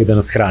postoje i da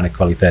nas hrane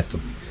kvalitetom.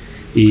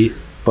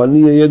 Pa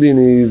nije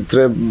jedini,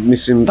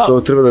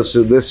 to treba da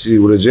se desi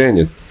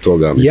uređenje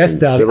toga,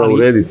 treba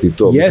urediti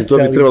to, to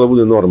bi trebalo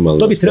bude normalno.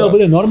 To bi trebalo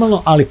bude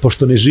normalno, ali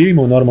pošto ne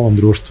živimo u normalnom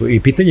društvu i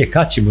pitanje je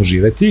kad ćemo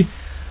živeti.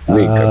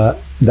 Nikad.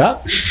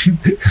 Da,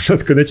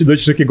 sad kad neće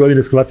doći neke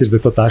godine shvatiš da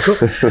je to tako,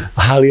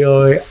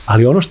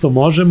 ali ono što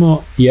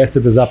možemo jeste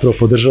da zapravo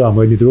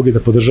podržavamo jedni drugi, da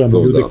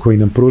podržavamo ljude koji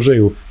nam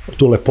pružaju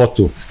tu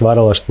lepotu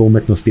stvaralaštva,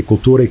 umetnosti i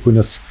kulture i koji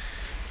nas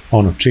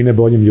čine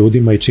boljim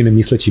ljudima i čine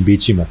misleći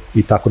bićima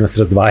i tako nas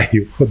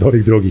razdvajaju od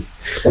ovih drugih.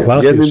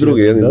 Jedni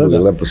drugi,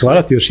 lepo se.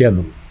 Hvala ti još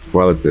jednom.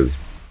 Hvala tebi.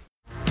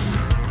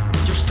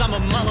 Još samo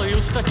malo i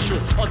ustaću,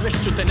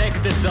 odvešću te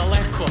negde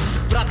daleko.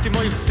 Prati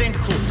moju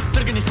senku,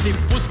 trgni se i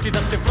pusti da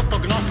te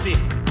vrtlog nosi.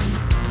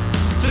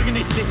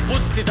 Trgni se i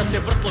pusti da te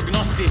vrtlog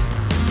nosi.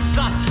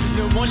 Sat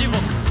neumoljivo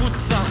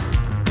kuca,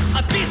 a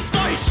ti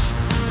stojiš